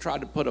religion that tried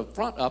to put a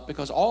front up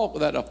because all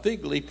that a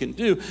fig leaf can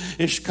do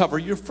is cover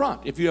your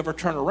front. If you ever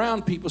turn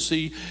around, people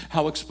see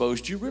how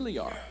exposed you really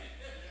are.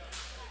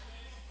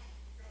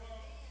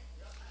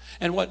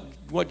 And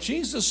what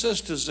Jesus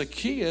says to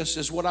Zacchaeus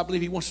is what I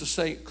believe he wants to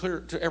say clear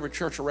to every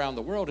church around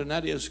the world, and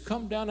that is,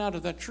 come down out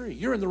of that tree.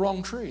 You're in the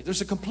wrong tree.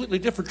 There's a completely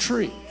different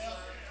tree.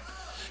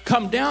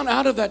 Come down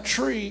out of that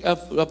tree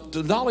of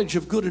the knowledge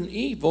of good and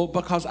evil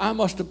because I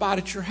must abide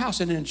at your house.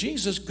 And then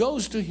Jesus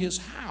goes to his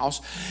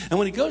house. And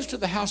when he goes to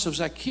the house of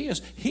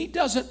Zacchaeus, he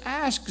doesn't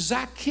ask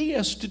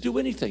Zacchaeus to do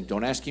anything.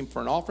 Don't ask him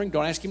for an offering.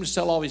 Don't ask him to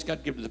sell all he's got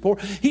to give to the poor.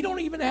 He don't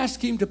even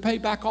ask him to pay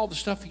back all the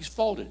stuff he's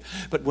folded.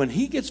 But when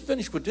he gets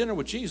finished with dinner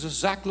with Jesus,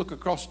 Zach looks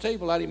across the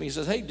table at him and he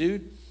says, hey,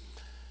 dude,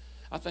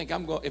 I think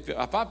I'm going, if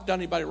I've done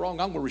anybody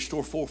wrong, I'm going to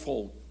restore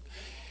fourfold.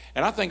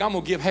 And I think I'm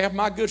going to give half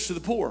my goods to the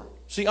poor.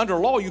 See, under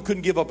law, you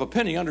couldn't give up a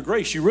penny. Under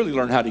grace, you really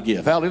learn how to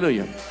give.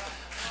 Hallelujah.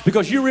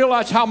 Because you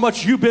realize how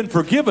much you've been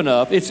forgiven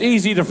of, it's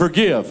easy to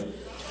forgive.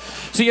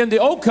 See, in the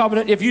old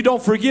covenant, if you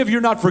don't forgive,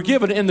 you're not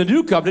forgiven. In the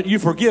new covenant, you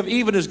forgive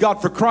even as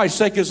God for Christ's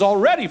sake has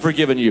already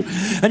forgiven you.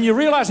 And you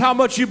realize how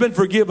much you've been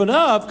forgiven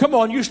of. Come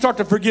on, you start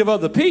to forgive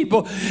other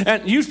people.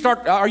 And you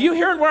start, are you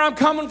hearing where I'm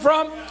coming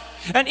from?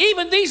 And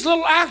even these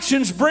little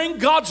actions bring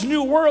God's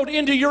new world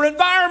into your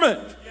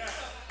environment.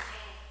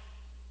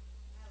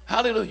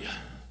 Hallelujah.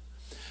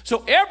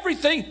 So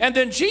everything, and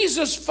then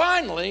Jesus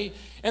finally,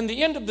 in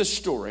the end of this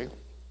story,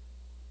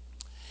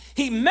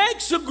 he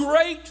makes a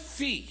great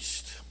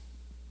feast.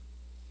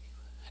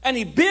 And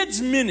he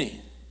bids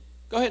many.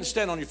 Go ahead and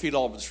stand on your feet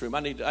all over this room.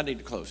 I need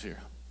to close here.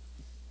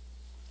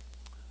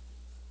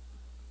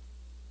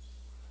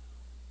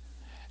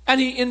 And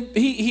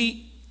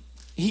he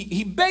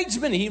begs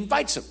many, he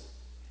invites them.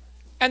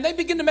 And they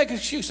begin to make an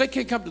excuse. They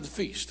can't come to the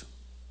feast.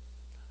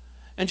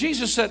 And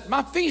Jesus said,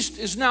 my feast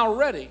is now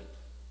ready.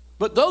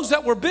 But those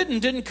that were bidden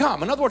didn't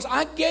come. In other words,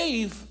 I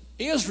gave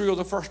Israel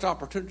the first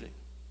opportunity.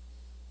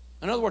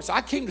 In other words,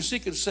 I came to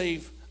seek and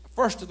save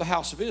first to the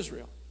house of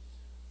Israel.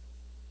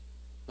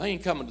 They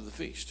ain't coming to the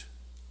feast.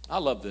 I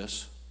love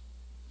this.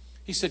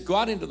 He said, go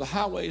out into the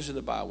highways and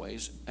the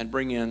byways and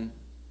bring in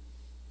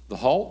the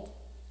halt,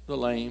 the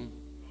lame,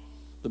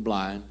 the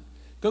blind.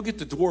 Go get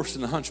the dwarfs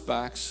and the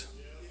hunchbacks,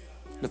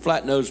 the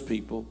flat-nosed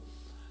people,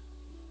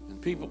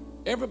 and people,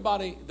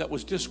 everybody that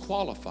was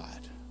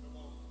disqualified.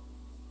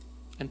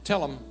 And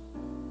tell them,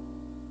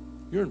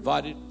 you're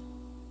invited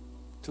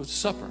to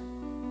supper.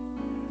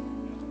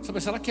 Somebody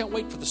said, I can't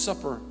wait for the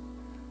supper.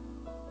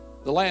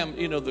 The lamb,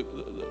 you know,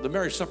 the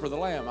marriage supper of the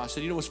lamb. I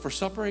said, you know what's for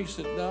supper? He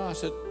said, no. I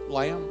said,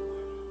 lamb.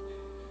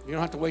 You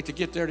don't have to wait to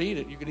get there to eat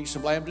it. You can eat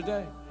some lamb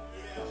today.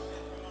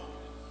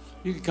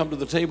 You can come to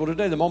the table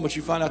today. The moment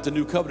you find out the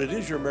new covenant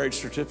is your marriage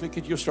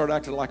certificate, you'll start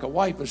acting like a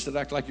wife instead of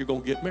acting like you're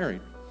going to get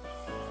married.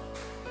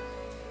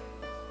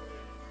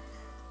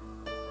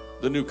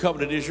 The new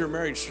covenant is your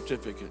marriage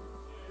certificate.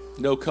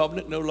 No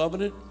covenant, no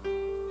loving it.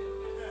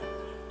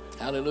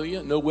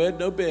 Hallelujah. No wed,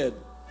 no bed.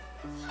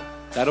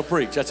 That'll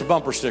preach. That's a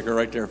bumper sticker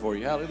right there for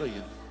you.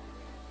 Hallelujah.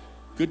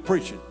 Good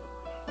preaching.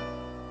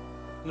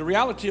 And the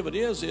reality of it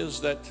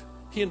is that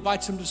he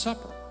invites him to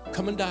supper.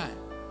 Come and dine.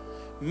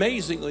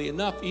 Amazingly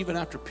enough, even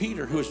after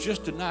Peter, who has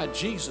just denied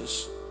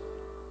Jesus,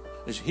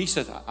 he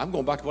said, I'm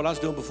going back to what I was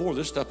doing before.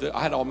 This stuff,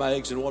 I had all my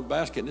eggs in one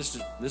basket, and this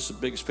is the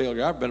biggest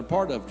failure I've been a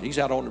part of. He's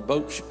out on the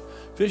boat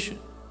fishing.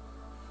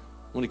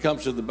 When he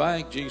comes to the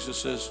bank,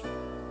 Jesus says,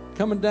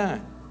 come and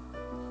dine.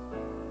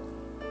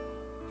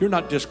 You're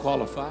not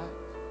disqualified.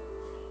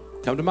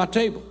 Come to my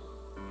table.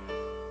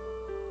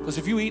 Because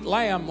if you eat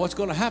lamb, what's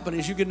going to happen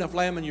is you get enough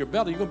lamb in your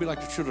belly, you're going to be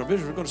like the children of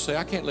Israel. You're going to say,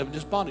 I can't live in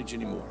this bondage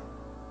anymore.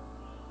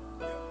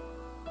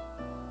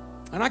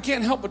 And I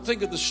can't help but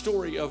think of the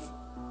story of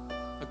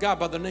a guy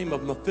by the name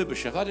of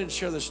Mephibosheth. I didn't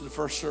share this in the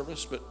first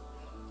service, but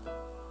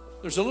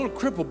there's a little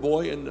crippled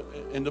boy in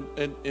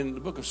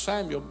the book of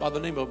Samuel by the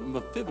name of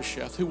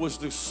Mephibosheth, who was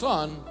the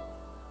son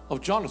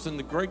of Jonathan,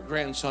 the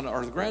great-grandson,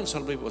 or the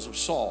grandson, I believe it was, of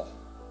Saul.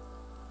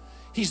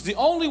 He's the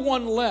only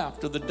one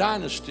left of the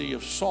dynasty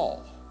of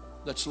Saul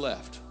that's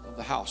left, of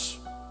the house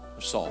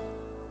of Saul.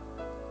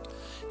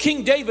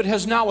 King David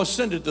has now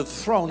ascended to the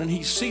throne, and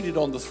he's seated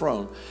on the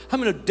throne. How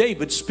many of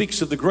David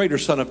speaks of the greater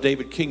son of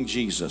David, King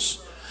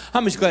Jesus? How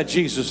many's glad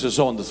Jesus is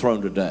on the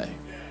throne today?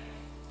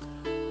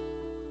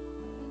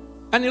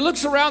 And he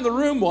looks around the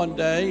room one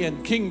day,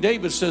 and King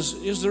David says,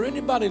 is there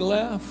anybody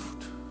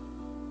left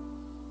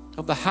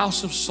of the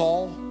house of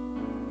Saul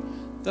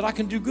that I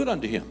can do good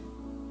unto him?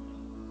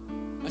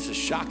 That's a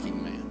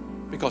shocking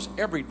man, because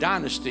every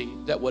dynasty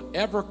that would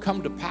ever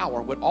come to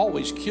power would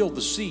always kill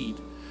the seed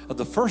of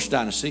the first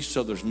dynasty,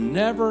 so there's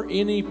never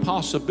any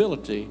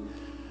possibility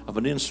of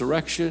an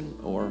insurrection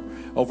or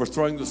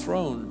overthrowing the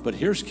throne. But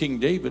here's King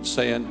David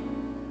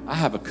saying, I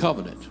have a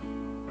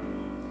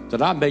covenant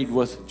that I made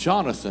with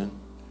Jonathan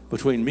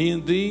between me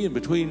and thee, and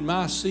between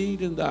my seed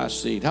and thy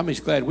seed. How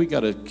many's glad we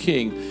got a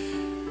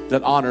king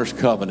that honors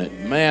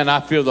covenant? Man, I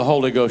feel the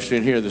Holy Ghost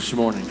in here this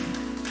morning.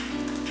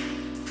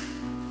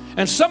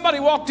 And somebody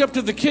walked up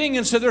to the king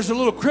and said, there's a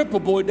little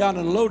crippled boy down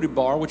in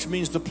Lodebar, which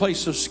means the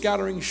place of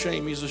scattering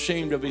shame. He's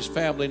ashamed of his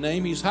family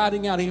name. He's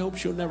hiding out. He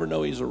hopes you'll never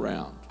know he's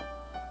around.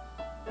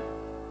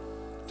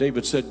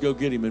 David said, go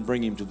get him and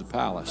bring him to the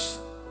palace.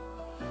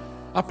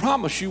 I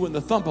promise you, when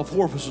the thump of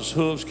horses'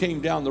 hooves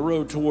came down the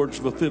road towards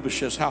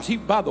Mephibosheth's house, he,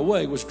 by the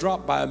way, was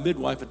dropped by a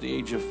midwife at the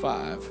age of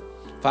 5.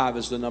 5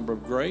 is the number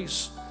of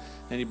grace.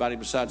 Anybody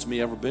besides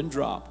me ever been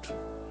dropped?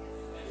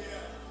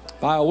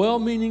 By a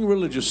well-meaning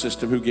religious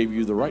system who gave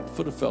you the right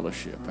foot of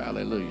fellowship.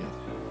 Hallelujah.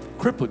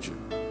 Crippled you.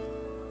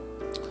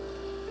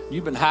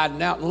 You've been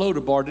hiding out in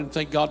Lodebar, didn't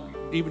think God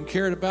even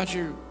cared about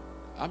you.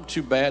 I'm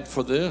too bad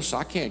for this.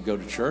 I can't go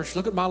to church.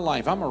 Look at my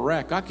life. I'm a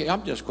wreck.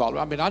 I'm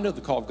disqualified. I mean, I know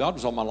the call of God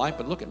was on my life,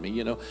 but look at me,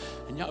 you know.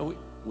 And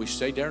we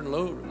stayed there in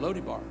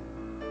Lodebar.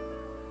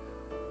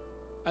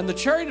 And the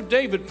chariot of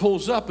David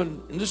pulls up,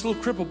 and this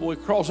little crippled boy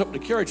crawls up in the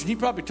carriage, and he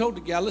probably told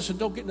the guy, listen,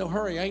 don't get no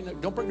hurry.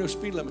 Don't bring no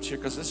speed limits here,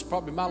 because this is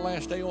probably my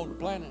last day on the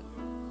planet.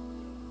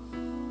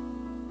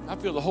 I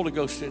feel the Holy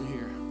Ghost in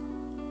here.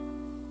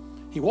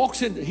 He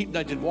walks in, he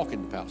didn't walk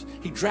into the palace.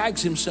 He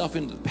drags himself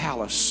into the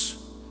palace.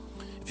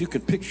 If you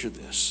could picture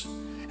this.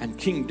 And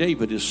King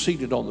David is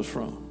seated on the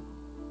throne.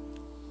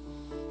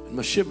 And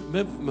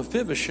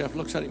Mephibosheth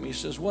looks at him and he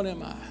says, what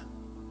am I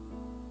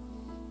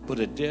but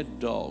a dead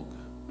dog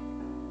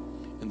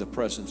in the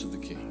presence of the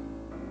king?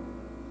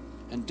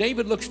 And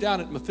David looks down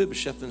at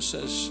Mephibosheth and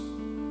says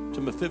to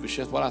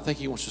Mephibosheth what I think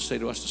he wants to say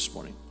to us this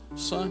morning.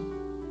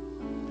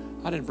 Son,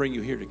 I didn't bring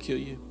you here to kill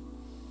you.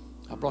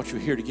 I brought you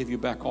here to give you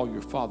back all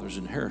your father's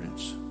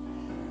inheritance.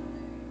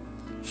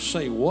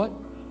 Say what?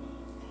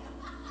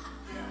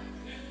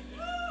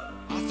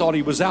 I thought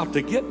he was out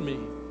to get me.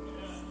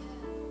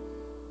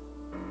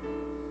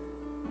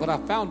 But I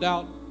found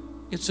out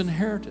it's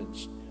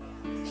inheritance.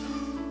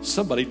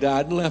 Somebody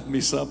died and left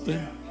me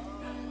something.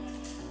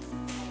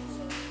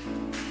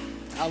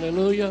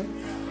 Hallelujah.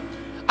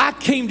 I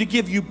came to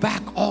give you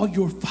back all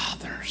your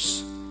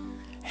father's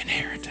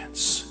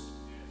inheritance.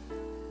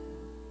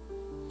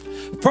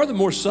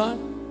 Furthermore,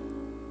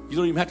 son, you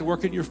don't even have to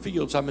work in your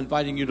fields. I'm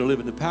inviting you to live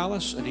in the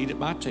palace and eat at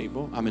my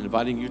table. I'm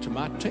inviting you to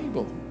my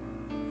table.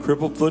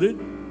 Cripple-footed,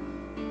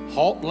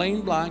 halt,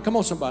 lame, blind. Come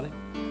on, somebody.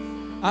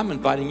 I'm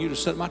inviting you to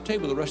sit at my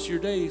table the rest of your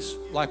days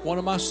like one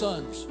of my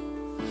sons.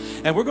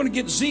 And we're going to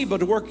get Zeba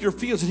to work your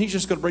fields, and he's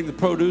just going to bring the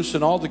produce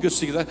and all the good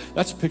stuff.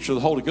 That's a picture of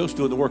the Holy Ghost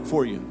doing the work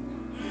for you.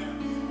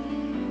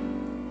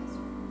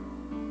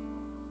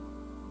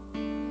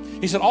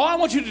 He said, all I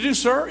want you to do,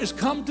 sir, is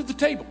come to the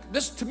table.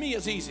 This, to me,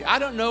 is easy. I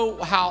don't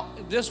know how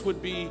this would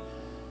be.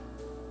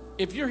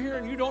 If you're here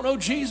and you don't know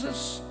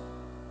Jesus,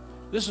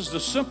 this is the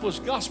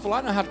simplest gospel I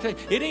know how to tell you.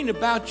 It ain't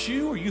about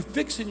you or you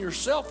fixing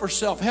yourself or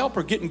self-help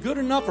or getting good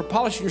enough or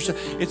polishing yourself.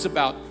 It's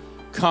about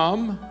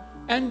come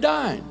and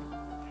dine.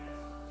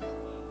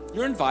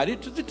 You're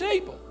invited to the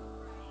table.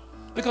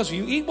 Because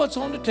you eat what's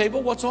on the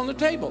table, what's on the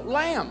table?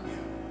 Lamb.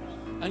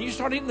 And you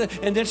start eating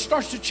and then it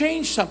starts to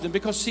change something.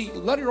 Because see,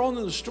 later on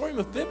in the story,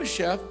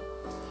 Mephibosheth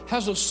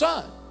has a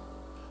son.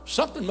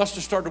 Something must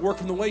have started to work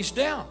from the waist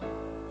down.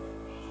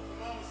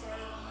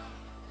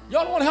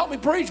 Y'all don't want to help me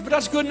preach, but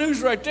that's good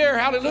news right there.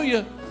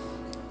 Hallelujah.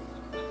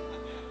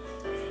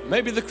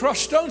 Maybe the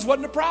crushed stones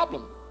wasn't a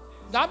problem.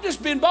 I'm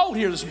just being bold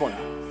here this morning.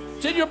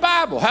 It's in your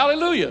Bible.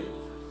 Hallelujah.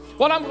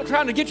 What I'm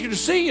trying to get you to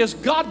see is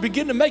God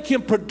begin to make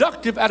him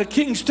productive at a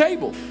king's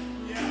table.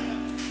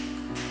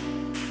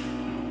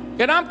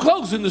 And I'm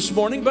closing this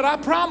morning, but I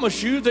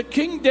promise you that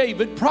King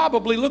David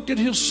probably looked at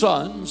his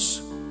sons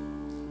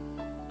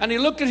and he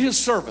looked at his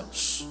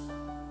servants.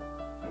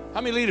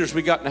 How many leaders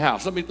we got in the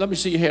house? Let me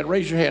see your hand.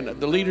 Raise your hand.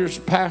 The leaders,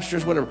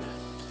 pastors, whatever.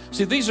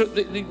 See, these are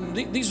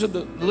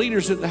the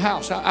leaders in the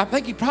house. I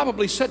think he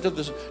probably said to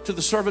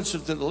the servants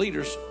and to the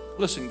leaders,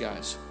 listen,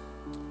 guys,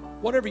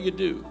 whatever you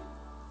do,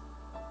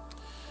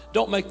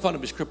 don't make fun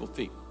of his crippled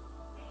feet.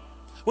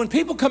 When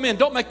people come in,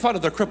 don't make fun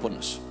of their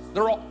crippledness.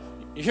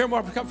 You hear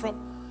where I come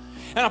from?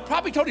 And I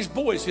probably told his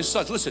boys, his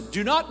sons, listen,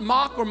 do not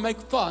mock or make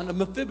fun of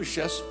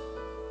Mephibosheth's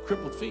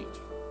crippled feet.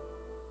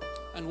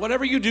 And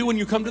whatever you do when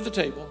you come to the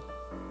table,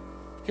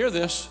 hear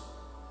this,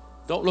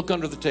 don't look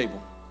under the table.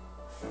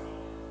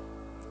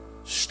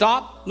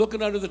 Stop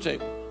looking under the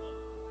table.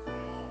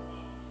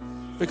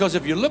 Because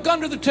if you look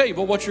under the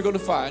table, what you're going to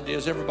find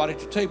is everybody at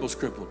the table is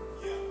crippled.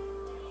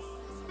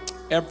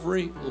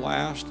 Every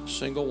last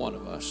single one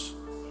of us,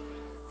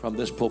 from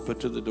this pulpit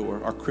to the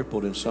door, are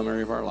crippled in some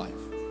area of our life.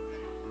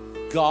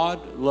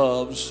 God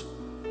loves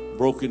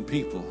broken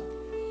people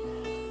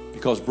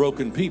because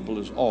broken people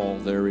is all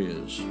there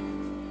is.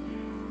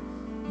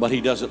 But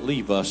he doesn't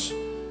leave us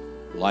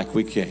like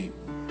we came.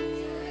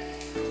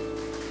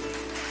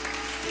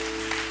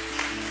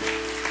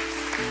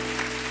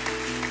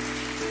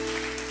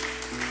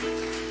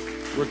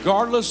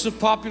 Regardless of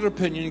popular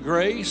opinion,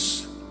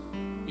 grace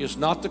is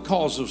not the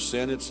cause of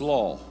sin, it's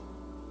law.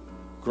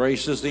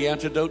 Grace is the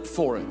antidote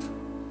for it.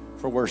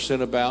 For where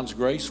sin abounds,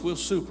 grace will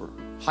hooper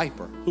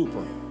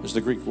is the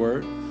Greek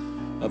word,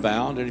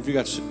 abound. And if you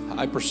got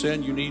hyper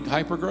sin, you need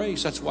hyper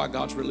grace. That's why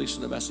God's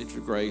releasing the message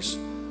of grace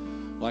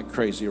like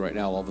crazy right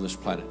now all over this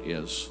planet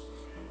is.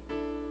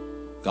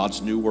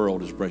 God's new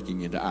world is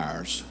breaking into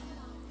ours,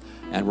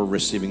 and we're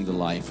receiving the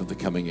life of the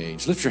coming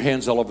age. Lift your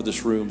hands all over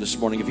this room this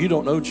morning. If you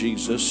don't know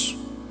Jesus,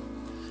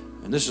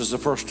 and this is the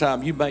first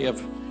time,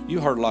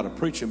 you heard a lot of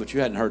preaching, but you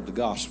hadn't heard the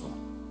gospel.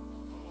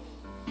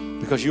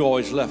 Because you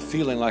always left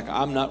feeling like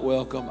I'm not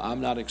welcome,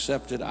 I'm not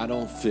accepted, I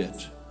don't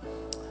fit.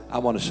 I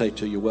want to say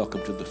to you,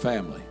 welcome to the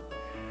family.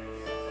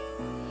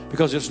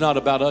 Because it's not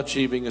about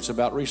achieving, it's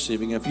about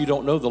receiving. If you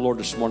don't know the Lord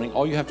this morning,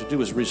 all you have to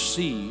do is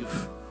receive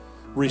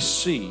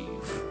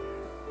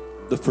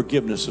the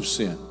forgiveness of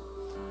sin.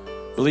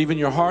 Believe in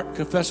your heart,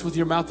 confess with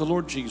your mouth the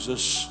Lord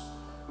Jesus,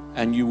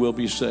 and you will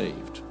be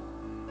saved.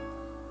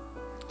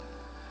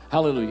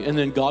 Hallelujah. And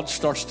then God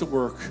starts to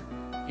work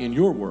in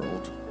your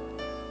world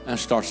and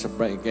starts to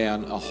bring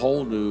again a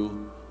whole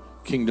new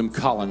kingdom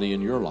colony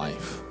in your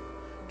life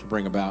to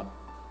bring about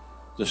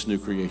this new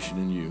creation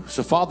in you.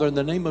 So Father, in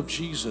the name of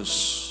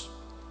Jesus,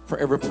 for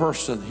every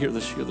person here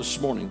this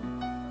morning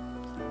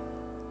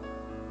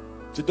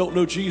that don't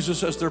know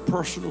Jesus as their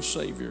personal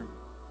Savior,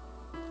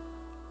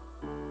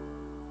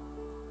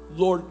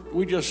 Lord,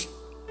 we just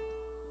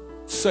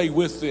say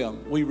with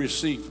them, we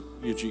receive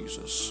you,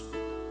 Jesus.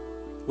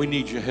 We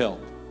need your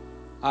help.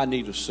 I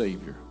need a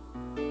Savior.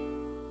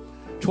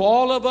 To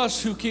all of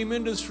us who came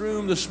into this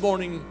room this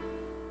morning,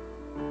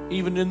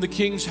 even in the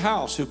King's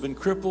house, who've been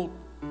crippled,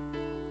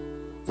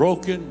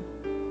 broken,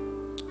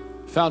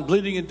 found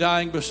bleeding and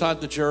dying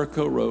beside the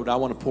Jericho road, I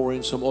want to pour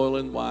in some oil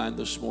and wine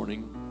this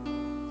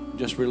morning.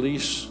 Just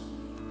release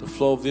the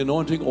flow of the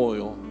anointing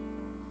oil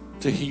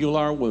to heal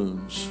our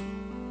wounds,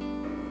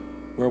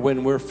 where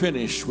when we're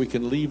finished, we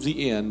can leave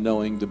the inn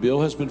knowing the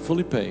bill has been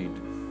fully paid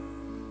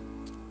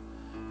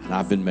and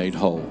I've been made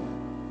whole.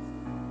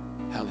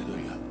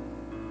 Hallelujah.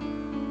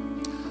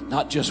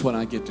 Not just when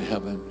I get to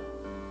heaven,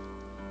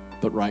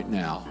 but right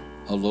now,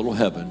 a little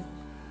heaven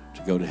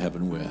to go to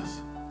heaven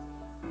with.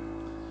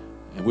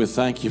 And we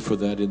thank you for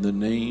that in the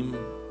name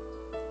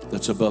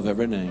that's above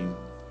every name,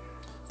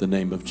 the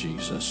name of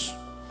Jesus.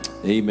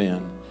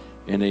 Amen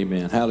and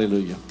amen.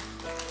 Hallelujah.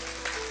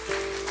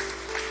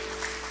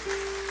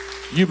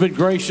 You've been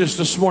gracious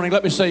this morning.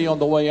 Let me say on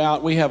the way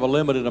out, we have a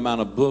limited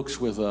amount of books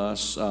with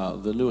us.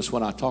 The newest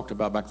one I talked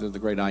about back there, The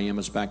Great I Am,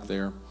 is back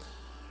there.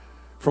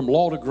 From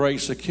Law to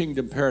Grace, A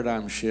Kingdom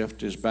Paradigm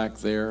Shift is back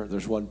there.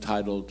 There's one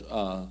titled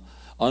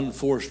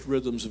Unforced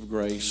Rhythms of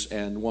Grace,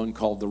 and one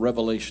called The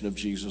Revelation of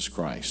Jesus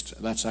Christ.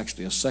 That's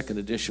actually a second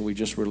edition we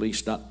just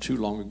released not too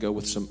long ago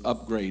with some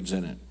upgrades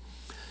in it.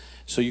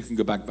 So you can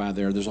go back by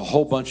there. There's a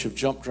whole bunch of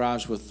jump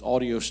drives with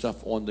audio stuff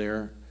on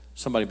there.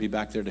 Somebody will be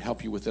back there to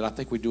help you with it. I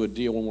think we do a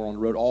deal when we're on the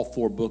road, all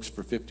 4 books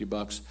for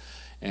 $50.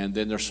 And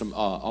then there's some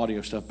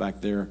audio stuff back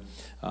there.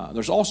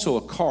 There's also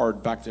a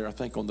card back there, I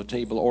think, on the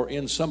table or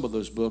in some of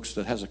those books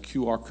that has a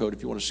QR code.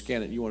 If you want to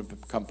scan it and you want to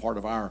become part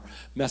of our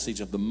Message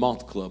of the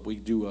Month Club, we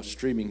do a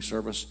streaming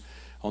service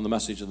on the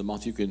Message of the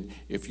Month. You can,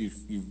 if you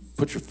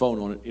put your phone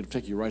on it, it'll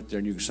take you right there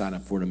and you can sign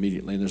up for it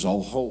immediately. And there's a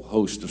whole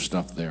host of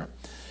stuff there.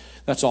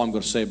 That's all I'm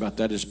going to say about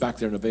that. It's back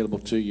there and available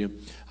to you.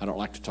 I don't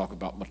like to talk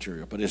about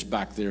material, but it's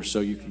back there so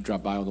you can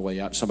drop by on the way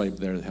out. Somebody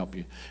there to help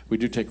you. We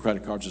do take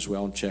credit cards as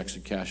well and checks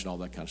and cash and all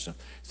that kind of stuff.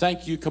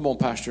 Thank you. Come on,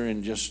 Pastor,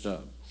 and just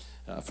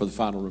for the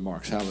final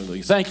remarks.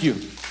 Hallelujah. Thank you.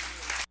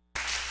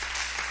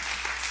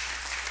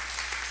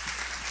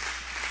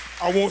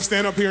 I won't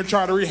stand up here and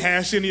try to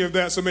rehash any of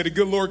that. So may the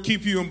good Lord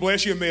keep you and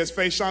bless you, and may his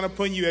face shine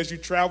upon you as you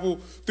travel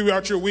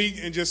throughout your week.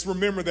 And just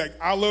remember that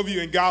I love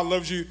you and God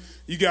loves you.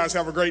 You guys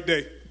have a great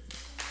day.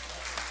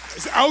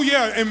 Oh,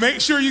 yeah, and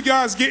make sure you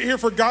guys get here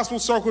for Gospel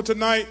Circle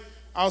tonight.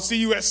 I'll see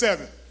you at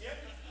 7.